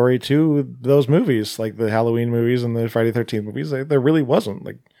of a story to those movies, like the Halloween movies and the Friday the 13th movies. There really wasn't.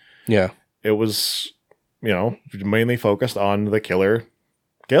 Like, yeah, it was, you know, mainly focused on the killer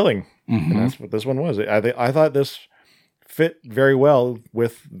killing, and that's what this one was. I thought this fit very well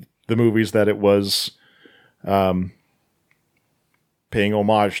with the movies that it was paying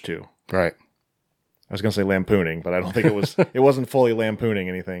homage to. Right. I was going to say lampooning, but I don't think it was. It wasn't fully lampooning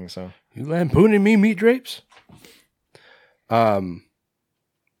anything. So you lampooning me, meat drapes?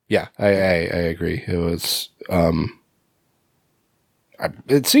 Yeah, I agree. It was.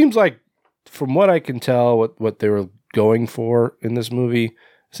 It seems like, from what I can tell, what they were going for in this movie, it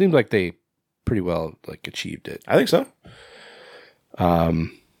seems like they pretty well like achieved it. I think so.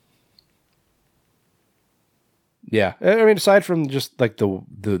 Yeah, I mean, aside from just like the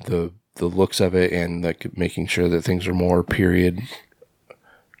looks of it and like making sure that things are more period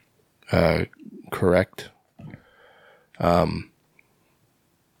correct,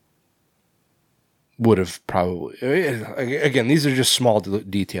 would have probably, again, these are just small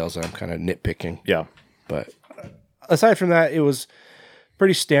details that I'm kind of nitpicking. Yeah, but aside from that, it was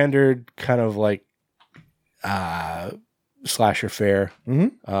pretty standard kind of like slasher fare.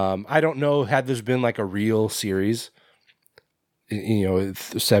 I don't know, had this been like a real series, you know, the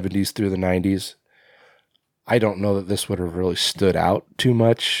 70s through the 90s, I don't know that this would have really stood out too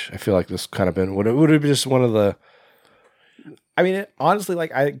much. I feel like this kind of been, would have been just one of the, I mean, honestly,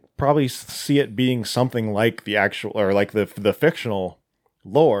 like I probably see it being something like the actual, or like the fictional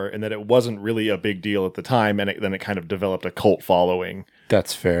lore, and that it wasn't really a big deal at the time, and then it kind of developed a cult following.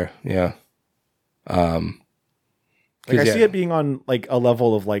 That's fair, yeah. Like I see it being on like a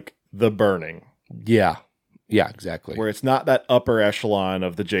level of like The Burning. Yeah, exactly. Where it's not that upper echelon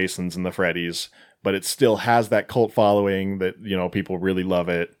of the Jasons and the Freddys, but it still has that cult following that, you know, people really love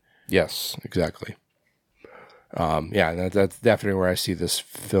it. Yes, exactly. That's definitely where I see this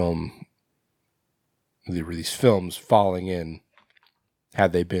film, these films falling in,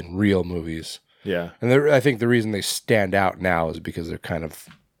 had they been real movies. Yeah. And I think the reason they stand out now is because they're kind of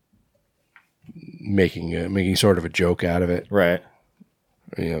making sort of a joke out of it. Right.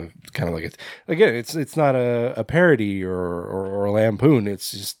 You know, kind of like it's not a parody or a lampoon.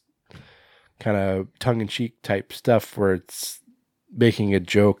 It's just kind of tongue-in-cheek type stuff where it's making a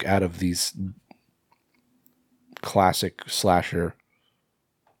joke out of these classic slasher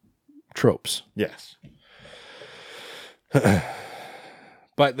tropes. Yes.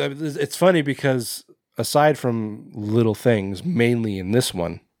 But it's funny because aside from little things, mainly in this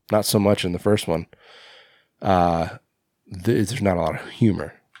one, not so much in the first one, there's not a lot of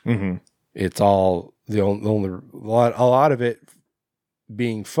humor. Mm-hmm. It's all a lot of it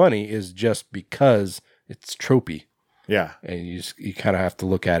being funny is just because it's tropey. Yeah. And you kind of have to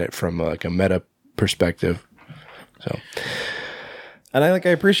look at it from like a meta perspective. So, and I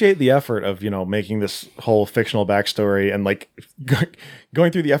appreciate the effort of, you know, making this whole fictional backstory and like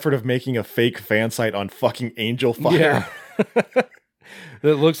going through the effort of making a fake fan site on fucking Angel Fire. Yeah.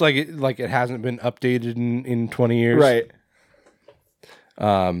 That looks like it hasn't been updated in 20 years. Right.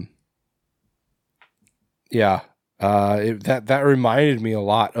 That reminded me a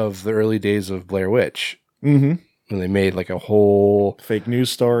lot of the early days of Blair Witch. Mm-hmm. When they made like a whole fake news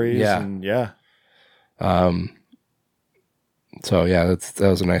stories. Yeah. And yeah. So yeah, that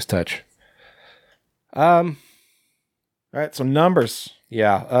was a nice touch. All right, so numbers.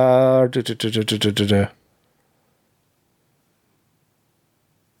 Yeah.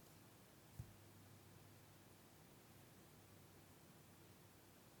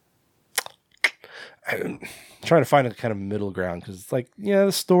 I'm trying to find a kind of middle ground because it's like, yeah,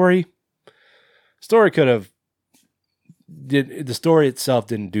 the story could have the story itself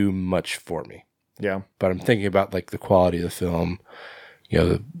didn't do much for me. Yeah. But I'm thinking about like the quality of the film, you know,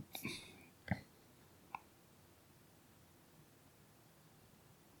 the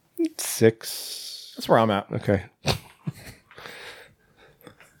 6. That's where I'm at. Okay.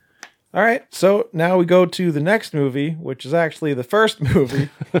 All right. So now we go to the next movie, which is actually the first movie.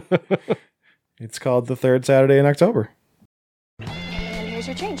 It's called The Third Saturday in October. And here's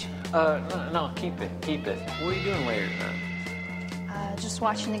your change. No, keep it. What are you doing later tonight? Just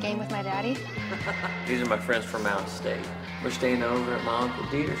watching the game with my daddy. These are my friends from out of state. We're staying over at my Uncle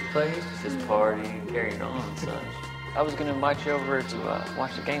Dieter's place, just partying, carrying on and such. I was gonna invite you over to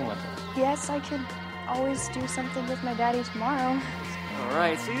watch the game with us. Yes, I could always do something with my daddy tomorrow. All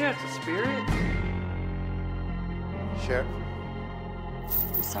right, see, that's the spirit. Sheriff?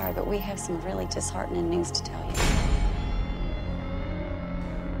 I'm sorry, but we have some really disheartening news to tell you.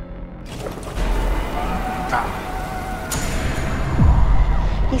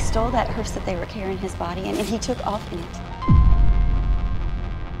 He stole that hearse that they were carrying his body in, and he took off in it.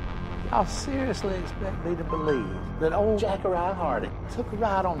 Y'all seriously expect me to believe that old Jackarai Hardy took a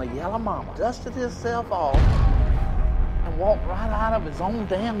ride on the Yellow Mama, dusted himself off, and walked right out of his own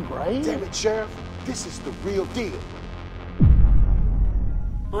damn grave? Damn it, Sheriff. This is the real deal.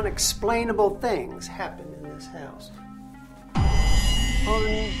 Unexplainable things happen in this house.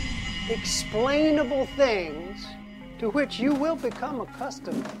 Unexplainable things to which you will become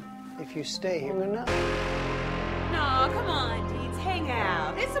accustomed if you stay here long enough. No, come on, Deeds, hang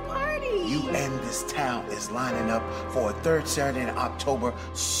out. It's a party. You and this town is lining up for a third Saturday in October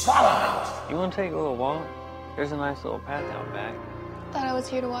swallow. You want to take a little walk? There's a nice little path out back. Thought I was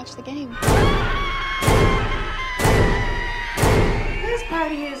here to watch the game. This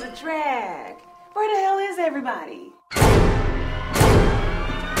party is a drag. Where the hell is everybody?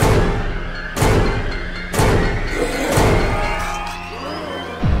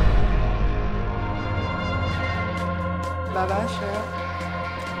 Bye-bye, Sheriff.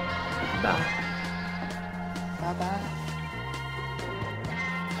 Bye. Bye-bye.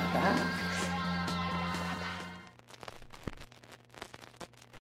 Bye-bye.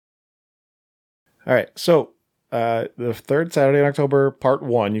 All right. So the third Saturday in October, part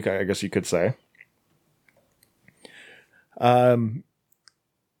 1, I guess you could say. Right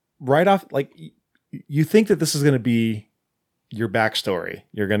off, like, you think that this is going to be your backstory.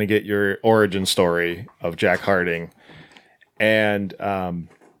 You're going to get your origin story of Jack Harding. And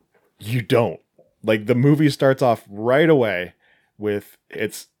you don't. Like, the movie starts off right away with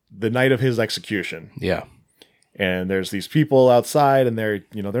it's the night of his execution. Yeah. And there's these people outside, and they're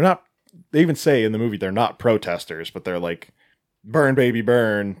not, they even say in the movie they're not protesters, but they're like, burn, baby,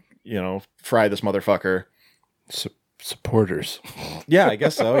 burn, fry this motherfucker. Supporters. Yeah, I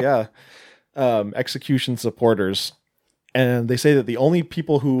guess so, yeah. Execution supporters. And they say that the only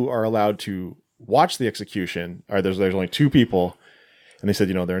people who are allowed to watch the execution are there's only 2 people. And they said,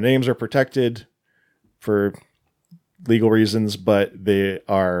 their names are protected for legal reasons, but they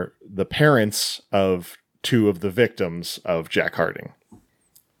are the parents of 2 of the victims of Jack Harding.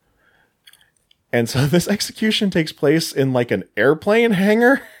 And so this execution takes place in like an airplane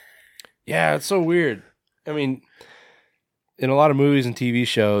hangar. Yeah, it's so weird. I mean, in a lot of movies and TV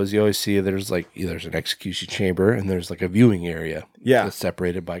shows, you always see there's an execution chamber and there's like a viewing area. Yeah. That's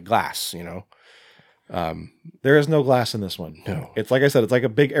separated by glass, There is no glass in this one. No. It's like I said, it's like a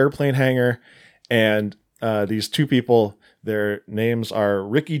big airplane hangar. And these 2 people, their names are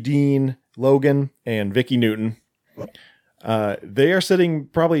Ricky Dean Logan and Vicky Newton. They are sitting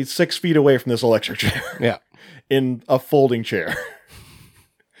probably 6 feet away from this electric chair. Yeah. In a folding chair.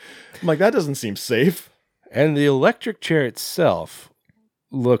 I'm like, that doesn't seem safe. And the electric chair itself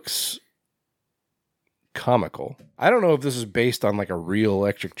looks comical. I don't know if this is based on like a real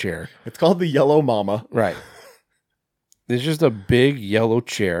electric chair. It's called the Yellow Mama. Right. There's just a big yellow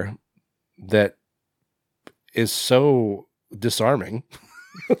chair that is so disarming.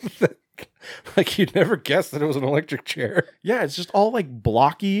 Like you'd never guess that it was an electric chair. Yeah, it's just all like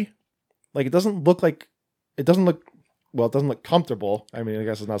blocky. Like it doesn't look comfortable. I mean, I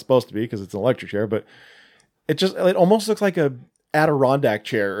guess it's not supposed to be because it's an electric chair, but it almost looks like a Adirondack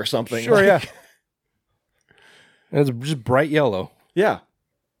chair or something. Sure, yeah. And it's just bright yellow. Yeah.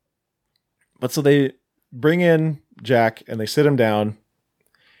 But so they bring in Jack and they sit him down.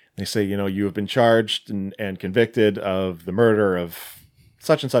 They say, you have been charged and convicted of the murder of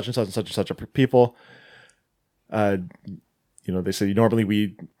such and such and such and such and such a people. They say normally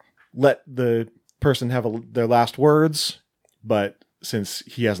we let the person have their last words, but since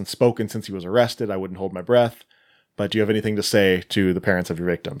he hasn't spoken since he was arrested, I wouldn't hold my breath. But do you have anything to say to the parents of your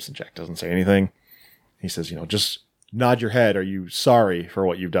victims? And Jack doesn't say anything. He says, just nod your head. Are you sorry for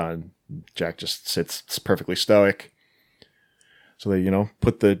what you've done? Jack just sits perfectly stoic. So they,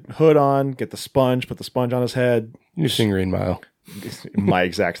 put the hood on, get the sponge, put the sponge on his head. You sing Rain Mile. My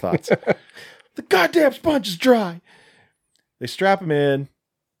exact thoughts. The goddamn sponge is dry. They strap him in,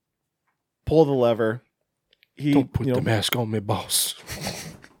 pull the lever. Don't put the mask on me, boss.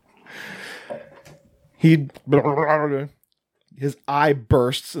 His eye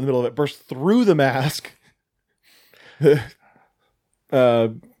bursts in the middle of it, bursts through the mask.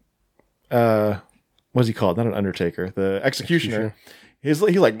 What's he called? Not an undertaker. The executioner. He's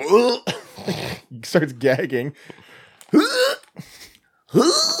like, he starts gagging. We're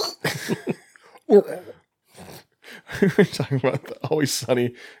talking about the Always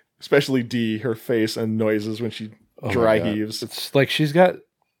Sunny, especially Dee, her face and noises when she dry heaves. It's like she's got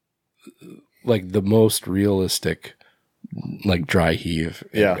like the most realistic like dry heave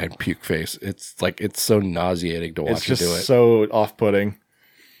and puke face. It's like it's so nauseating to watch her do it. It's so off-putting.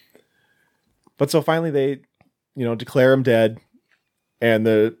 But so finally they, declare him dead, and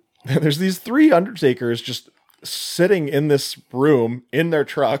there's these 3 undertakers just sitting in this room in their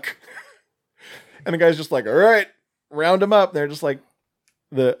truck, and the guy's just like, all right, round him up. And they're just like,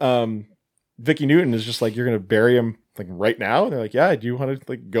 Vicky Newton is just like, you're gonna bury him like right now? And they're like, yeah, do you want to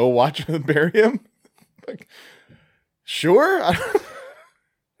like go watch him bury him? Like, sure.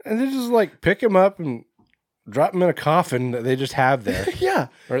 And they just like pick him up and drop him in a coffin that they just have there. Yeah.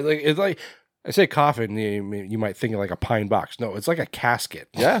 Or like it's like, I say coffin, you might think of like a pine box. No, it's like a casket.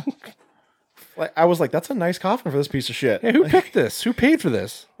 Yeah. Like I was like, that's a nice coffin for this piece of shit. Yeah, who picked this? Who paid for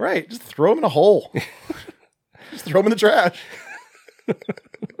this? Right. Just throw him in a hole. Just throw him in the trash.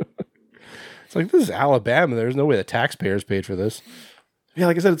 It's like, this is Alabama. There's no way the taxpayers paid for this. Yeah,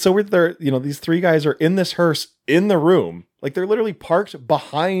 like I said, it's so weird. They're, these 3 guys are in this hearse in the room. Like they're literally parked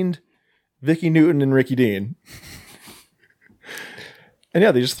behind Vicky Newton and Ricky Dean. And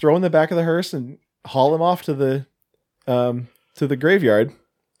yeah, they just throw in the back of the hearse and haul him off to the graveyard.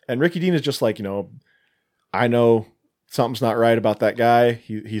 And Ricky Dean is just like, I know something's not right about that guy.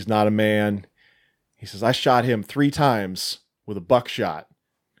 He's not a man. He says, I shot him 3 times with a buckshot.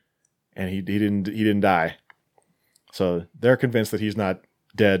 and he didn't die. So they're convinced that he's not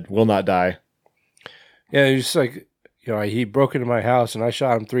dead, will not die. Yeah, he's just like, he broke into my house and I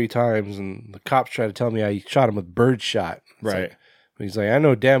shot him 3 times, and the cops tried to tell me I shot him with birdshot. Right. Like, he's like, I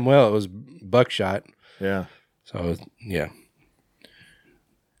know damn well it was buckshot. Yeah. So yeah.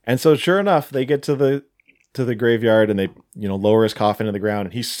 And so sure enough, they get to the graveyard and they, lower his coffin in the ground,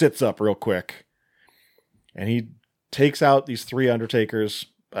 and he sits up real quick. And he takes out these 3 undertakers,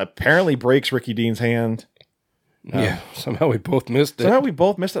 apparently breaks Ricky Dean's hand. Yeah, somehow we both missed it.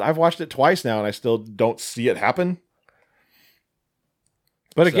 I've watched it twice now, and I still don't see it happen.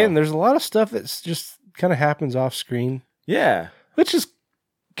 But again, there's a lot of stuff that's just kind of happens off screen. Yeah. Which is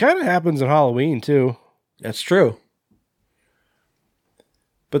kind of happens in Halloween, too. That's true.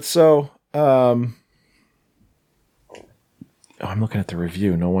 But so, I'm looking at the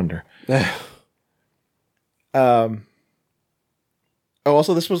review. No wonder.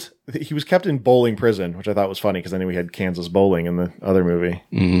 Also, he was kept in bowling prison, which I thought was funny because I knew we had Kansas bowling in the other movie.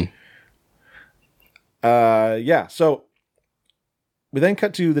 Mm-hmm. Yeah. So we then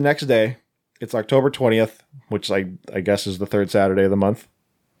cut to the next day. It's October 20th, which I guess is the 3rd Saturday of the month.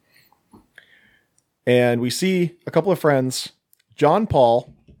 And we see a couple of friends, John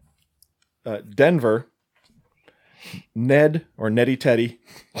Paul, Denver, Ned or Nettie Teddy,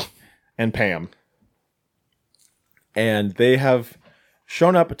 and Pam. And they have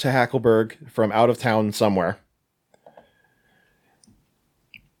shown up to Hackleburg from out of town somewhere.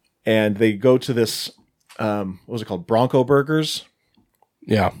 And they go to this, what was it called? Bronco Burgers.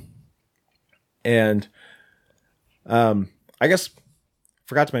 Yeah. And I guess,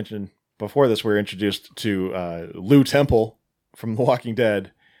 forgot to mention, before this, we were introduced to Lou Temple from The Walking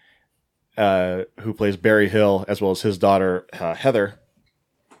Dead, who plays Barry Hill, as well as his daughter, Heather.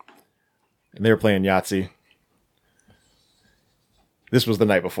 And they were playing Yahtzee. This was the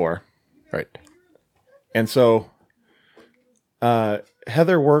night before. Right. And so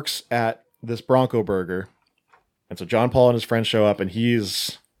Heather works at this Bronco Burger. And so John Paul and his friends show up, and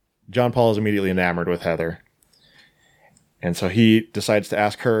John Paul is immediately enamored with Heather. And so he decides to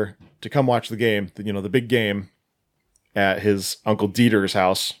ask her to come watch the game, the big game, at his Uncle Dieter's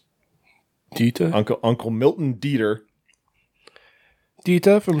house. Dieter? Uncle Milton Dieter.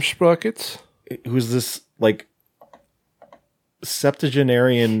 Dieter from Sprockets. Who's this,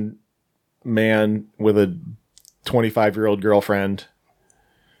 septuagenarian man with a 25-year-old girlfriend.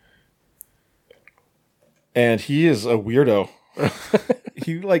 And he is a weirdo.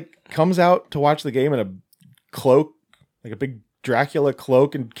 He comes out to watch the game in a cloak, a big Dracula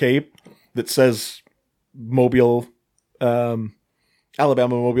cloak and cape that says Alabama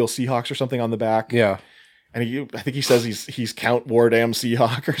Mobile Seahawks or something on the back. Yeah. And I think he says he's Count Wardam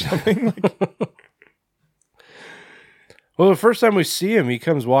Seahawk or something. Well, the first time we see him, he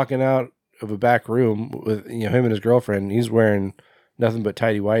comes walking out of a back room with him and his girlfriend. And he's wearing nothing but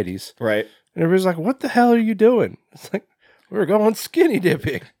tighty whities. Right. And everybody's like, "What the hell are you doing?" It's like, "We're going skinny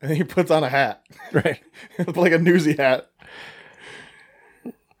dipping." And then he puts on a hat. Right. Like a newsy hat.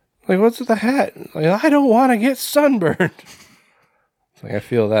 Like, what's with the hat? I don't want to get sunburned. It's like, I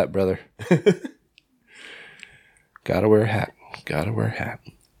feel that, brother. Gotta wear a hat. Gotta wear a hat.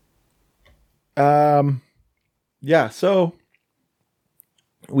 Yeah, so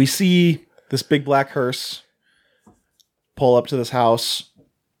we see this big black hearse pull up to this house.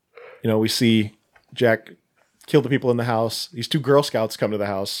 We see Jack kill the people in the house. These 2 Girl Scouts come to the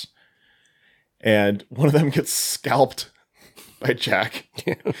house, and one of them gets scalped by Jack.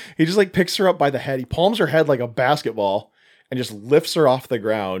 He just picks her up by the head. He palms her head like a basketball and just lifts her off the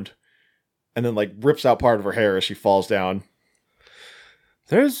ground, and then rips out part of her hair as she falls down.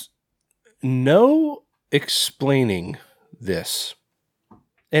 There's no explaining this.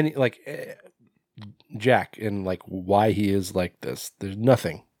 And Jack and why he is like this. There's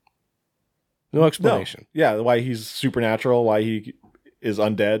nothing. No explanation. No. Yeah, why he's supernatural, why he is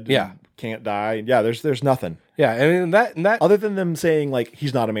undead. Yeah. Can't die. Yeah, there's nothing. Yeah, and that other than them saying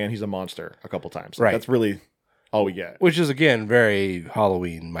he's not a man, he's a monster a couple times. Right. That's really all we get. Which is again very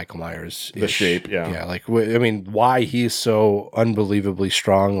Halloween Michael Myers. The shape, yeah. Yeah, why he's so unbelievably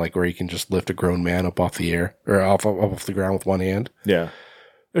strong, where he can just lift a grown man up off the air or off the ground with one hand. Yeah.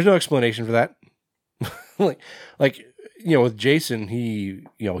 There's no explanation for that. With Jason,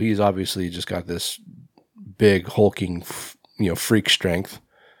 he's obviously just got this big hulking, freak strength.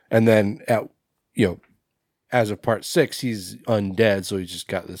 And then as of part 6, he's undead. So he's just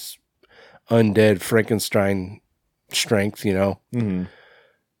got this undead Frankenstein strength, Mm-hmm.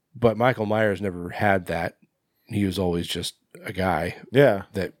 But Michael Myers never had that. He was always just a guy. Yeah.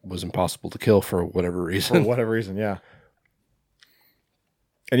 That was impossible to kill for whatever reason. Yeah.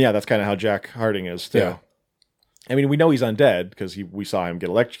 And yeah, that's kind of how Jack Harding is too. Yeah. I mean, we know he's undead because we saw him get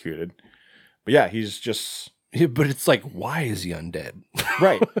electrocuted. But yeah, he's just... Yeah, but it's like, why is he undead?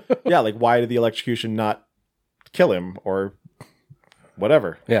 Right. Yeah, like why did the electrocution not kill him or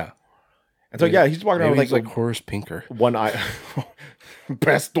whatever? Yeah. And so yeah, he's walking around with like Horace Pinker. One eye.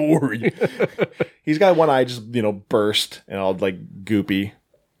 Best story. He's got one eye just, burst and all like goopy.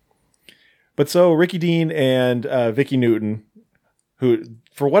 But so Ricky Dean and Vicky Newton, who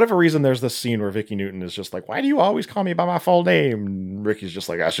for whatever reason there's this scene where Vicky Newton is just like, why do you always call me by my full name? And Ricky's just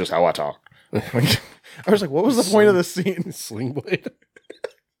like, that's just how I talk. I was like, what was the point of this scene? Sling Blade.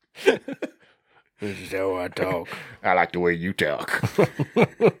 This is how I talk. I like the way you talk.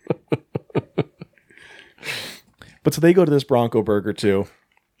 But so they go to this Bronco Burger too.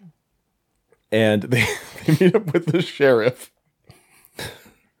 And they meet up with the sheriff.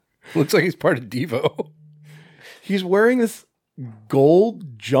 Looks like he's part of Devo. He's wearing this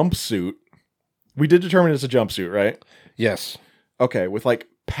gold jumpsuit. We did determine it's a jumpsuit, right? Yes. Okay, with like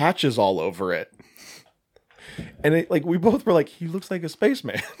patches all over it. And we both were like, he looks like a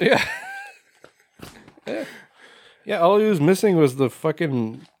spaceman. Yeah. Yeah, all he was missing was the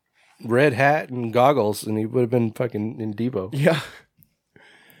fucking red hat and goggles, and he would have been fucking in Devo. Yeah.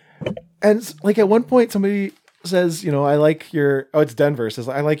 And like at one point somebody says, I like your... Oh, it's Denver. Says,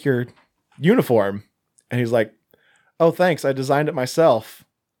 I like your uniform. And he's like, oh, thanks. I designed it myself.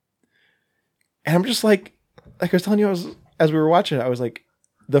 And I'm just like I was telling you, as we were watching it, I was like,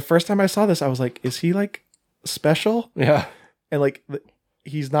 the first time I saw this, I was like, is he like special? Yeah. And like,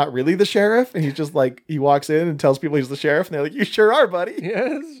 he's not really the sheriff. And he's just like, he walks in and tells people he's the sheriff. And they're like, you sure are, buddy.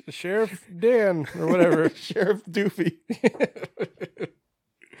 Yes. Sheriff Dan or whatever. Sheriff Doofy.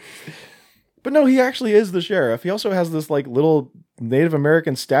 But no, he actually is the sheriff. He also has this like little Native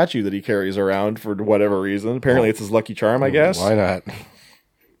American statue that he carries around for whatever reason. Apparently it's his lucky charm, I guess. Why not?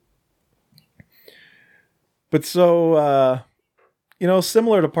 But so,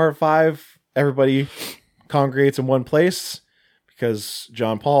 similar to part 5, everybody congregates in one place because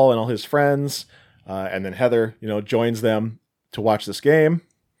John Paul and all his friends, and then Heather, joins them to watch this game.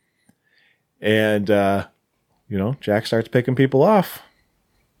 And, Jack starts picking people off.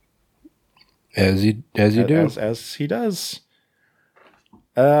 As he does. As he does.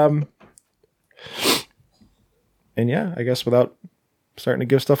 And yeah, I guess without starting to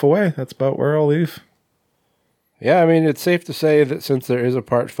give stuff away, that's about where I'll leave. Yeah, I mean, it's safe to say that since there is a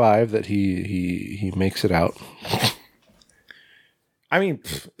part 5 that he makes it out. I mean,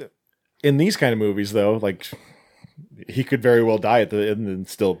 in these kind of movies, though, like he could very well die at the end, and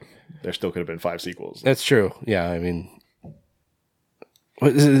there still could have been 5 sequels. That's true. Yeah, I mean,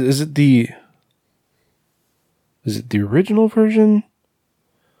 what is it the original version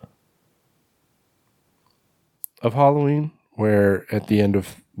of Halloween where at the end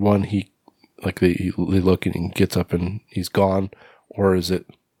of one they look and he gets up and he's gone, or is it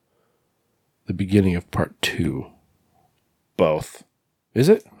the beginning of part 2? Both. Is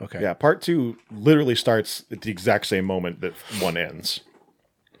it? Okay. Yeah, part 2 literally starts at the exact same moment that 1 ends.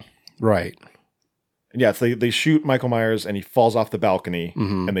 Right. And yeah, so they shoot Michael Myers and he falls off the balcony,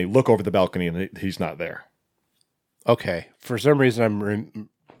 and they look over the balcony and he's not there. Okay. For some reason, I'm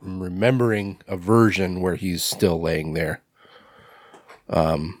remembering a version where he's still laying there.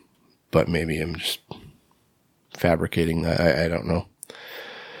 But maybe I'm just fabricating that. I don't know.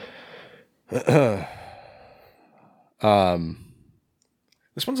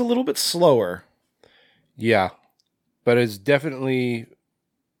 This one's a little bit slower. Yeah. But it's definitely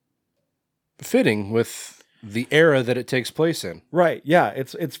fitting with the era that it takes place in. Right. Yeah.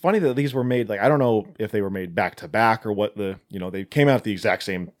 It's funny that these were made, like, I don't know if they were made back to back or what they came out at the exact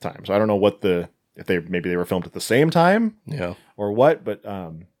same time. So I don't know if they were filmed at the same time. Yeah. Or what, but,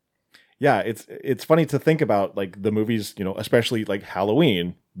 yeah, it's funny to think about like the movies, especially like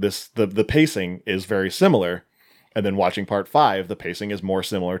Halloween, the pacing is very similar. And then watching part 5, the pacing is more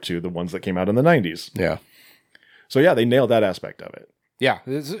similar to the ones that came out in the 90s. Yeah. So yeah, they nailed that aspect of it. Yeah.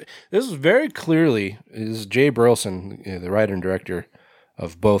 This is very clearly, this is Jay Burleson, the writer and director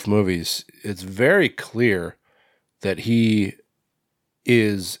of both movies. It's very clear that he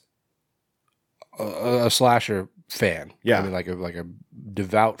is a slasher fan. Yeah. I mean, like a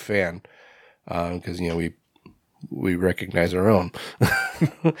devout fan. Because, we recognize our own.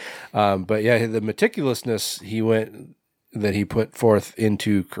 But yeah, the meticulousness that he put forth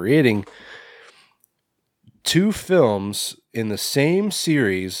into creating 2 films in the same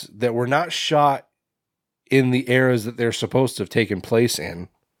series that were not shot in the eras that they're supposed to have taken place in,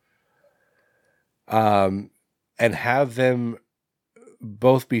 and have them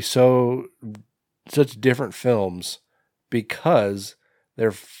both be such different films because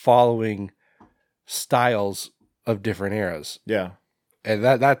they're following styles of different eras. Yeah. And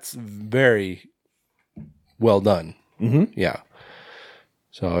that's very well done. Mm-hmm. Yeah.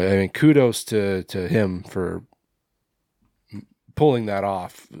 So, I mean, kudos to him for pulling that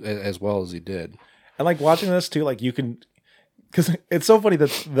off as well as he did. And like watching this too, like you can, because it's so funny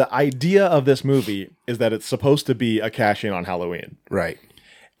that the idea of this movie is that it's supposed to be a cash in on Halloween. Right.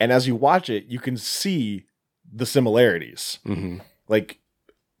 And as you watch it, you can see the similarities. Mm-hmm. Like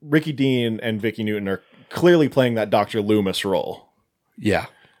Ricky Dean and Vicki Newton are clearly playing that Dr. Loomis role. Yeah.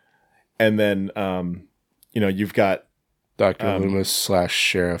 And then, you've got Dr. Loomis /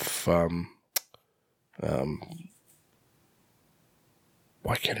 Sheriff, I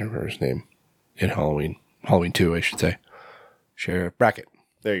can't remember his name in Halloween 2, I should say. Sheriff Brackett.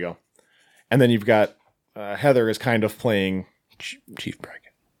 There you go. And then you've got Heather is kind of playing Chief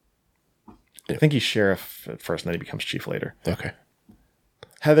Brackett. I think he's sheriff at first, and then he becomes chief later. Okay.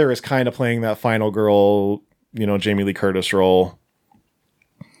 Heather is kind of playing that final girl, Jamie Lee Curtis role.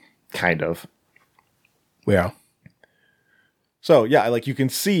 Kind of. Yeah. So, yeah, like you can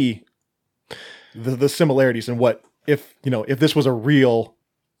see the similarities in what, if this was a real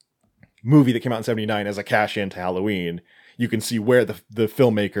movie that came out in 79 as a cash in to Halloween, you can see where the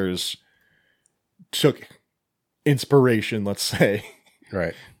filmmakers took inspiration, let's say.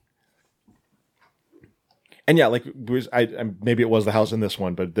 Right. And yeah, like maybe it was the house in this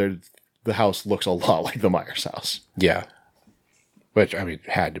one, but the house looks a lot like the Myers house. Yeah. Which, I mean,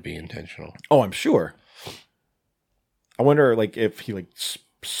 had to be intentional. Oh, I'm sure. I wonder, like, if he, like,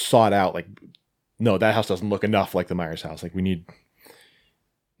 sought out, like, no, that house doesn't look enough like the Myers house. Like, we need...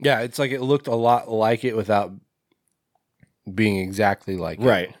 Yeah, it's like it looked a lot like it without being exactly like it.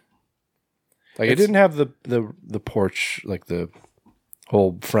 Right. Like, it didn't have the porch, like, the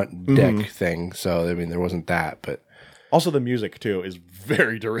whole front deck thing. So, I mean, there wasn't that, but... Also, the music, too, is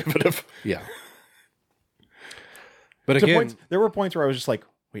very derivative. Yeah. But again... there were points where I was just like,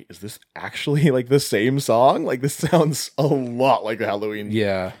 wait, is this actually, like, the same song? Like, this sounds a lot like the Halloween.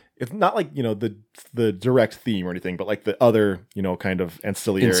 Yeah. It's not like, the direct theme or anything, but, like, the other, kind of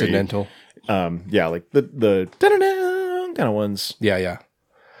ancillary... Incidental. Yeah, like, the da-da-da kind of ones. Yeah, yeah.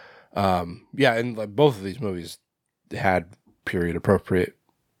 Yeah, and like, both of these movies had period-appropriate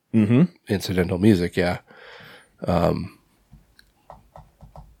incidental music, yeah.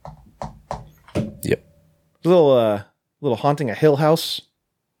 Yep. A little Haunting a Hill House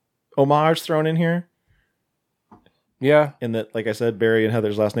homage thrown in here. Yeah. In that, like I said, Barry and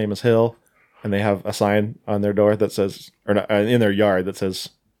Heather's last name is Hill, and they have a sign on their door that says, or not, in their yard that says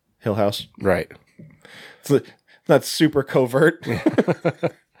Hill House. Right. So that's super covert. I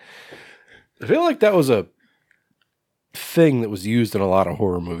feel like that was a thing that was used in a lot of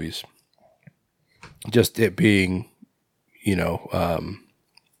horror movies. Just it being,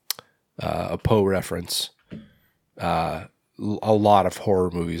 a Poe reference. A lot of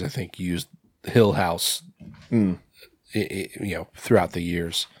horror movies, I think, used Hill House, throughout the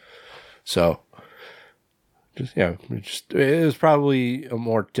years. So, it was probably a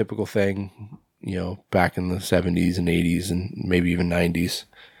more typical thing, back in the 70s and 80s and maybe even 90s.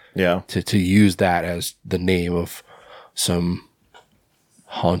 Yeah. To use that as the name of some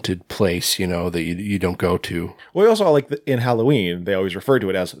haunted place, that you don't go to. Well, also, like, in Halloween, they always refer to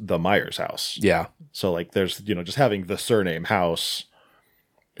it as the Myers house. Yeah. So, like, there's, just having the surname House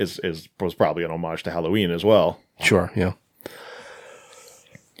was probably an homage to Halloween as well. Sure, yeah.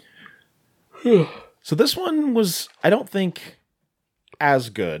 So this one was, I don't think, as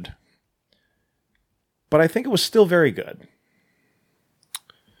good. But I think it was still very good.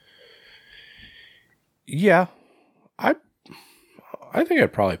 Yeah. I think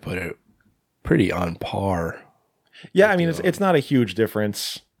I'd probably put it pretty on par. Yeah, I mean, it's not a huge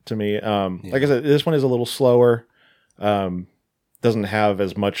difference to me. Like I said, this one is a little slower. Doesn't have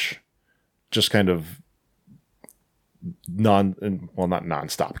as much just kind of not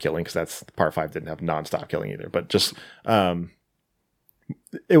non-stop killing, because that's part 5 didn't have non-stop killing either, but just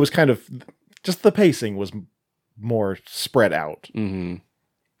it was kind of just the pacing was more spread out. Mm-hmm.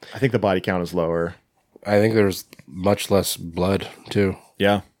 I think the body count is lower. I think there's much less blood too.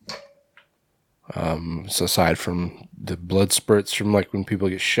 Yeah. So aside from the blood spurts from like when people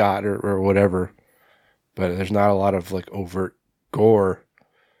get shot or whatever, but there's not a lot of like overt gore.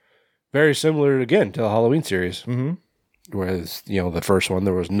 Very similar again to the Halloween series. Mm-hmm. Whereas, the first one,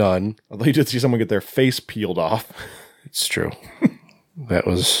 there was none. Although you did see someone get their face peeled off. It's true. That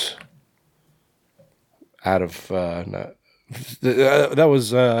was out of, that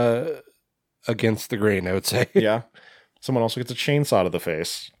was against the grain, I would say. Yeah. Someone also gets a chainsaw to the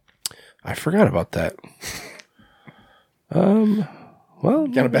face. I forgot about that. Well,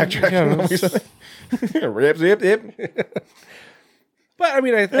 kind of backtrack. Rip, zip, zip. But I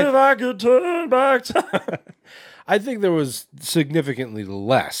mean, if I could turn back time. I think there was significantly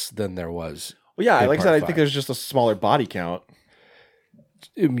less than there was. Well, yeah, in like I part said, I 5. think there's just a smaller body count.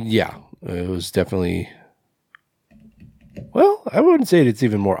 Yeah, it was definitely. Well, I wouldn't say it's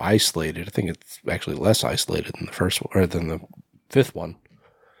even more isolated. I think it's actually less isolated than the first one or than the fifth one.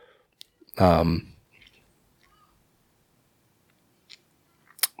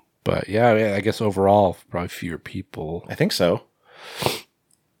 But yeah, I guess overall, probably fewer people. I think so.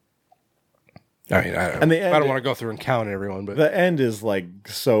 I mean, I don't want to go through and count everyone, but the end is like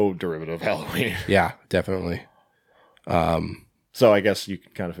so derivative of Halloween. Yeah, definitely. So I guess you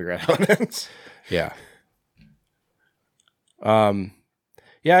can kind of figure out how it ends. Yeah.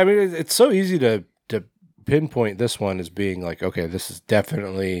 Yeah, I mean, it's so easy to pinpoint this one as being like, okay, this is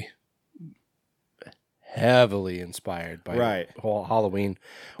definitely heavily inspired by whole Halloween.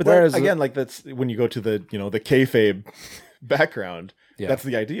 But whereas again, like that's when you go to the the kayfabe background. Yeah. That's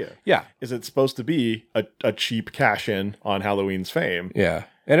the idea. Yeah, is it supposed to be a cheap cash in on Halloween's fame? Yeah,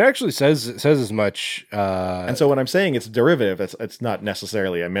 and it actually says as much. And so when I'm saying it's derivative, it's not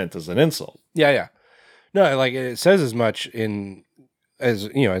necessarily meant as an insult. Yeah. No, like it says as much as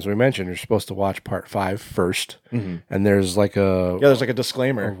we mentioned, you're supposed to watch part 5 first, and there's like there's like a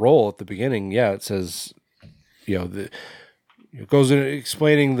disclaimer, a roll at the beginning. Yeah, it says, it goes in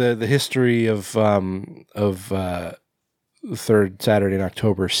explaining the history of the third Saturday in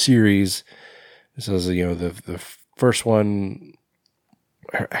October series. It says the first one.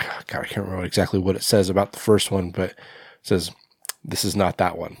 God, I can't remember exactly what it says about the first one, but it says this is not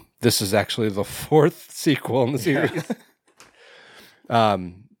that one. This is actually the 4th sequel in the series.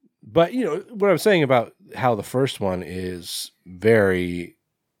 But what I'm saying about how the first one is very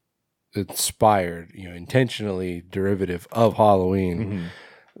inspired, intentionally derivative of Halloween.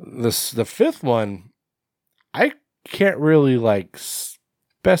 The fifth one, I can't really like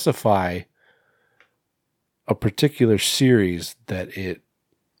specify a particular series that it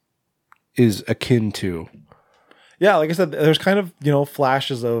is akin to. Yeah, like I said, there's kind of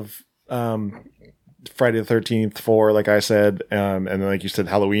flashes of Friday the 13th 4, like I said, and then like you said,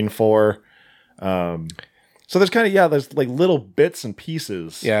 Halloween 4. So there's kind of there's like little bits and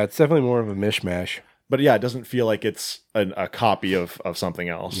pieces. Yeah, it's definitely more of a mishmash. But yeah, it doesn't feel like it's a copy of something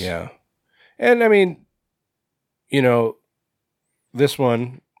else. Yeah, and I mean, this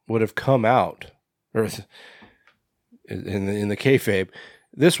one would have come out, or in the kayfabe,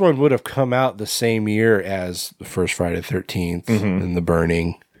 this one would have come out the same year as the first Friday the 13th and The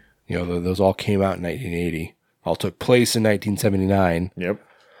Burning. Those all came out in 1980. All took place in 1979. Yep.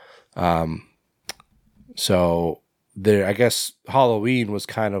 So there, I guess Halloween was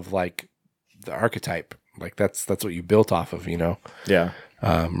kind of like the archetype. Like that's what you built off of, Yeah.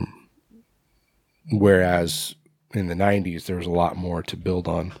 Whereas in the 90s, there was a lot more to build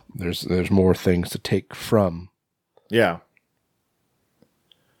on. There's more things to take from. Yeah.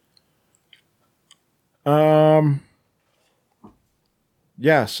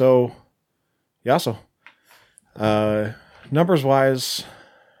 Yeah, so numbers wise,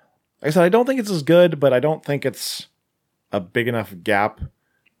 like I said, I don't think it's as good, but I don't think it's a big enough gap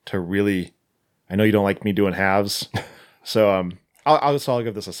to really. I know you don't like me doing halves, so I'll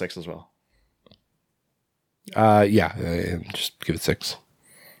give this a 6 as well. Just give it 6.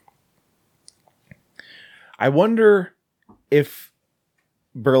 I wonder if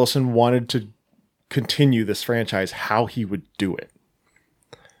Burleson wanted to continue this franchise, how he would do it.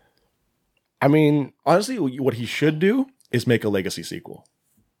 I mean, honestly, what he should do is make a legacy sequel.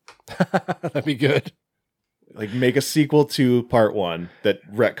 That'd be good. Like make a sequel to part 1 that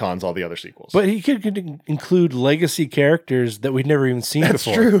retcons all the other sequels. But he could include legacy characters that we'd never even seen That's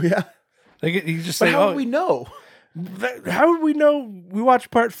before. True, yeah. Like he just but say, how would we know? How would we know? We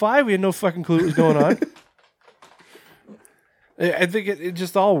watched part 5. We had no fucking clue what was going on. I think it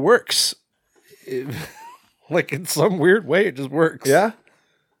just all works. Like in some weird way, it just works. Yeah.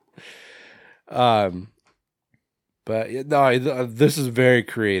 But no, this is very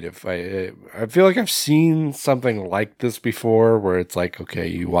creative. I feel like I've seen something like this before, where it's like, okay,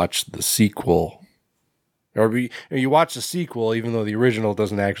 you watch the sequel, or you watch the sequel even though the original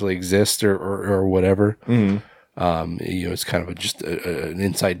doesn't actually exist or whatever. It's kind of just an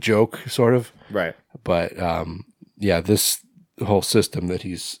inside joke, sort of. Right. But this whole system that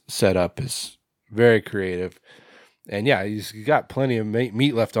he's set up is very creative, and he's got plenty of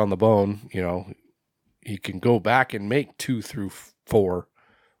meat left on the bone. He can go back and make 2 through 4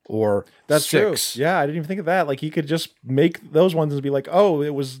 or that's 6. True. Yeah, I didn't even think of that. Like he could just make those ones and be like, oh,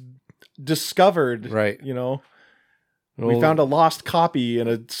 it was discovered, right? We found a lost copy in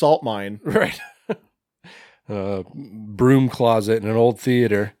a salt mine. Right. Broom closet in an old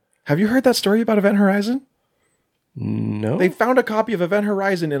theater. Have you heard that story about Event Horizon? No. They found a copy of Event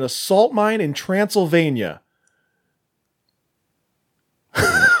Horizon in a salt mine in Transylvania.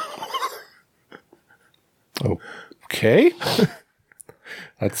 Okay.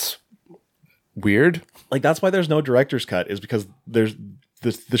 That's weird. Like, that's why there's no director's cut, is because there's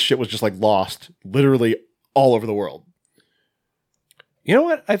this shit was just like lost literally all over the world. You know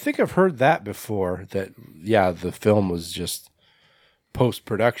what? I think I've heard that before, that, yeah, the film was just,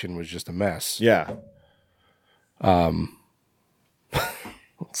 post-production was just a mess. Yeah. It's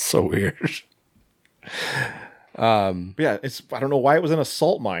so weird. Yeah, I don't know why it was in a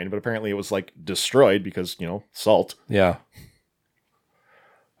salt mine, but apparently it was like destroyed because, salt. Yeah.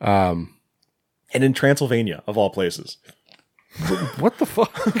 And in Transylvania, of all places. What the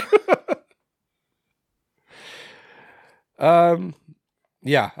fuck?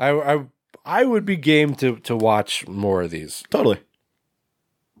 Yeah, I would be game to watch more of these. Totally.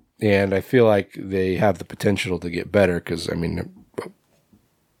 And I feel like they have the potential to get better because, I mean,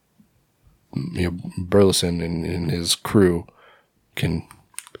 Burleson and his crew can,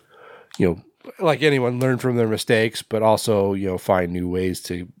 like anyone, learn from their mistakes, but also, find new ways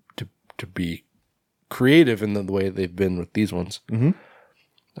to be creative in the way they've been with these ones.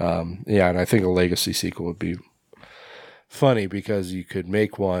 Mm-hmm. Yeah, and I think a legacy sequel would be funny because you could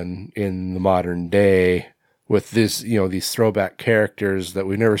make one in the modern day with this, these throwback characters that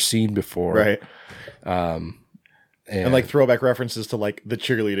we've never seen before. Right. And like throwback references to like the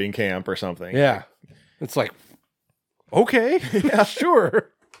cheerleading camp or something. Yeah. It's like, okay, yeah, sure.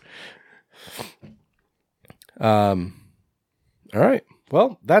 All right.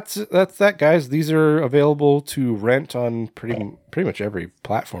 Well, that's that, guys. These are available to rent on pretty much every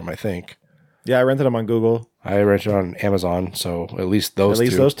platform, I think. Yeah, I rented them on Google. I rented on Amazon, so at least those two.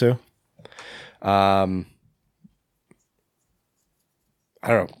 those two. I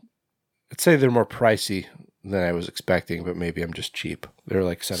don't know. I'd say they're more pricey than I was expecting, but maybe I'm just cheap. They're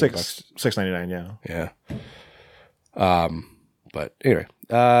like $7. $6.99, yeah. Yeah. But anyway,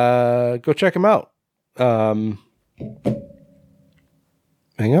 go check them out.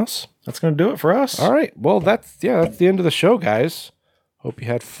 Anything else? That's going to do it for us. All right. Well, that's the end of the show, guys. Hope you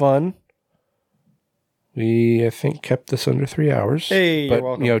had fun. We, I think, kept this under 3 hours. Hey, but, you're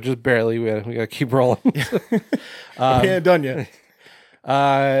welcome. Just barely. We got to keep rolling. We ain't done yet.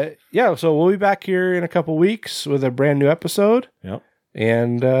 Yeah, so we'll be back here in a couple weeks with a brand new episode. Yep.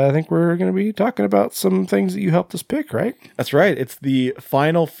 And I think we're going to be talking about some things that you helped us pick, right? That's right. It's the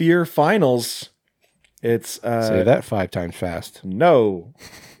Final Fear Finals. It's say that 5 times fast. No.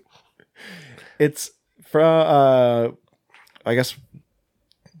 It's from I guess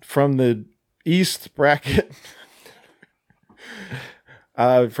from the East bracket.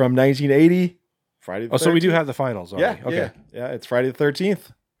 From 1980. Friday the 13th. So we do have the finals already. Yeah, okay. Yeah, it's Friday the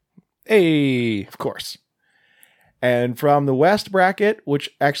 13th. Hey. Of course. And from the West bracket, which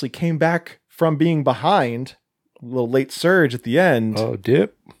actually came back from being behind, a little late surge at the end. Oh,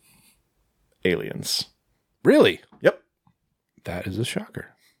 dip. Aliens. Really? Yep. That is a shocker.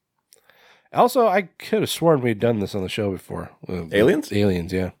 Also, I could have sworn we'd done this on the show before. Aliens?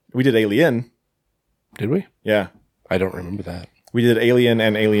 Aliens, yeah. We did Alien. Did we? Yeah. I don't remember that. We did Alien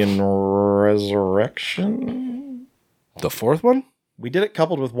and Alien Resurrection. The fourth one? We did it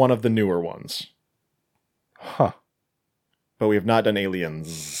coupled with one of the newer ones. Huh. But we have not done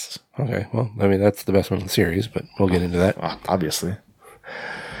Aliens. Okay, well, I mean, that's the best one in the series, but we'll get into that. Obviously.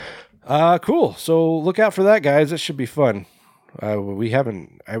 Cool. So look out for that, guys. It should be fun. We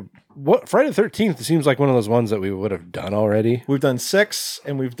haven't... Friday the 13th seems like one of those ones that we would have done already. We've done 6,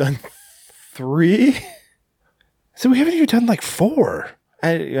 and we've done 3. So we haven't even done like 4.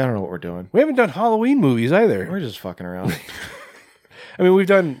 I don't know what we're doing. We haven't done Halloween movies either. We're just fucking around. I mean, we've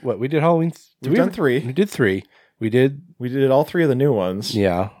done... What? We did Halloween... We've done 3. We did 3. We did all 3 of the new ones.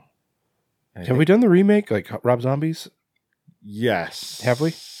 Yeah. Have we done the remake, like Rob Zombies? Yes. Have we?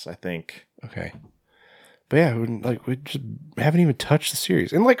 I think. Okay. But yeah, we just haven't even touched the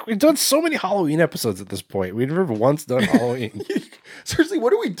series. And we've done so many Halloween episodes at this point. We've never once done Halloween. Seriously,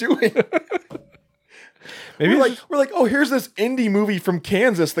 what are we doing? Maybe we're like, oh, here's this indie movie from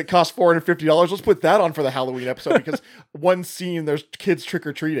Kansas that costs $450. Let's put that on for the Halloween episode because one scene there's kids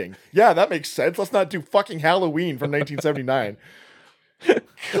trick-or-treating. Yeah, that makes sense. Let's not do fucking Halloween from 1979.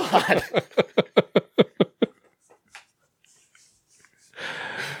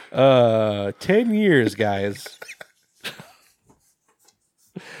 God. 10 years, guys.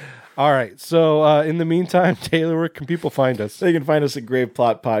 All right. So in the meantime, Taylor, where can people find us? They can find us at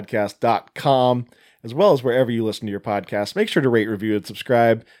graveplotpodcast.com. as well as wherever you listen to your podcast. Make sure to rate, review, and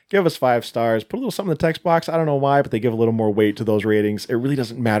subscribe. Give us 5 stars. Put a little something in the text box. I don't know why, but they give a little more weight to those ratings. It really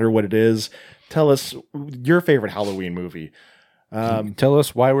doesn't matter what it is. Tell us your favorite Halloween movie. Tell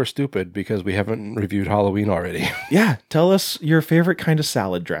us why we're stupid because we haven't reviewed Halloween already. Yeah, tell us your favorite kind of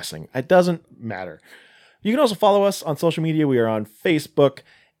salad dressing. It doesn't matter. You can also follow us on social media. We are on Facebook,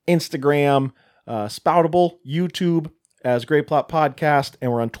 Instagram, Spoutable, YouTube as Grave Plot Podcast,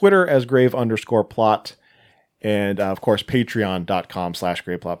 and we're on Twitter as Grave_plot. And of course,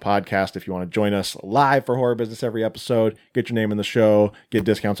 patreon.com/Grave Plot Podcast. If you want to join us live for Horror Business every episode, get your name in the show, get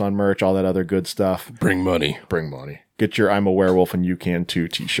discounts on merch, all that other good stuff. Bring money. Bring money. Get your I'm a Werewolf and You Can Too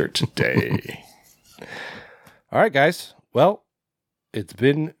t-shirt today. All right, guys. Well, it's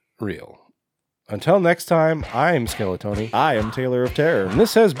been real. Until next time, I'm Skeletoni. I am Taylor of Terror. And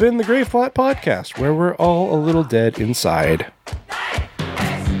this has been the Grave Plot Podcast, where we're all a little dead inside.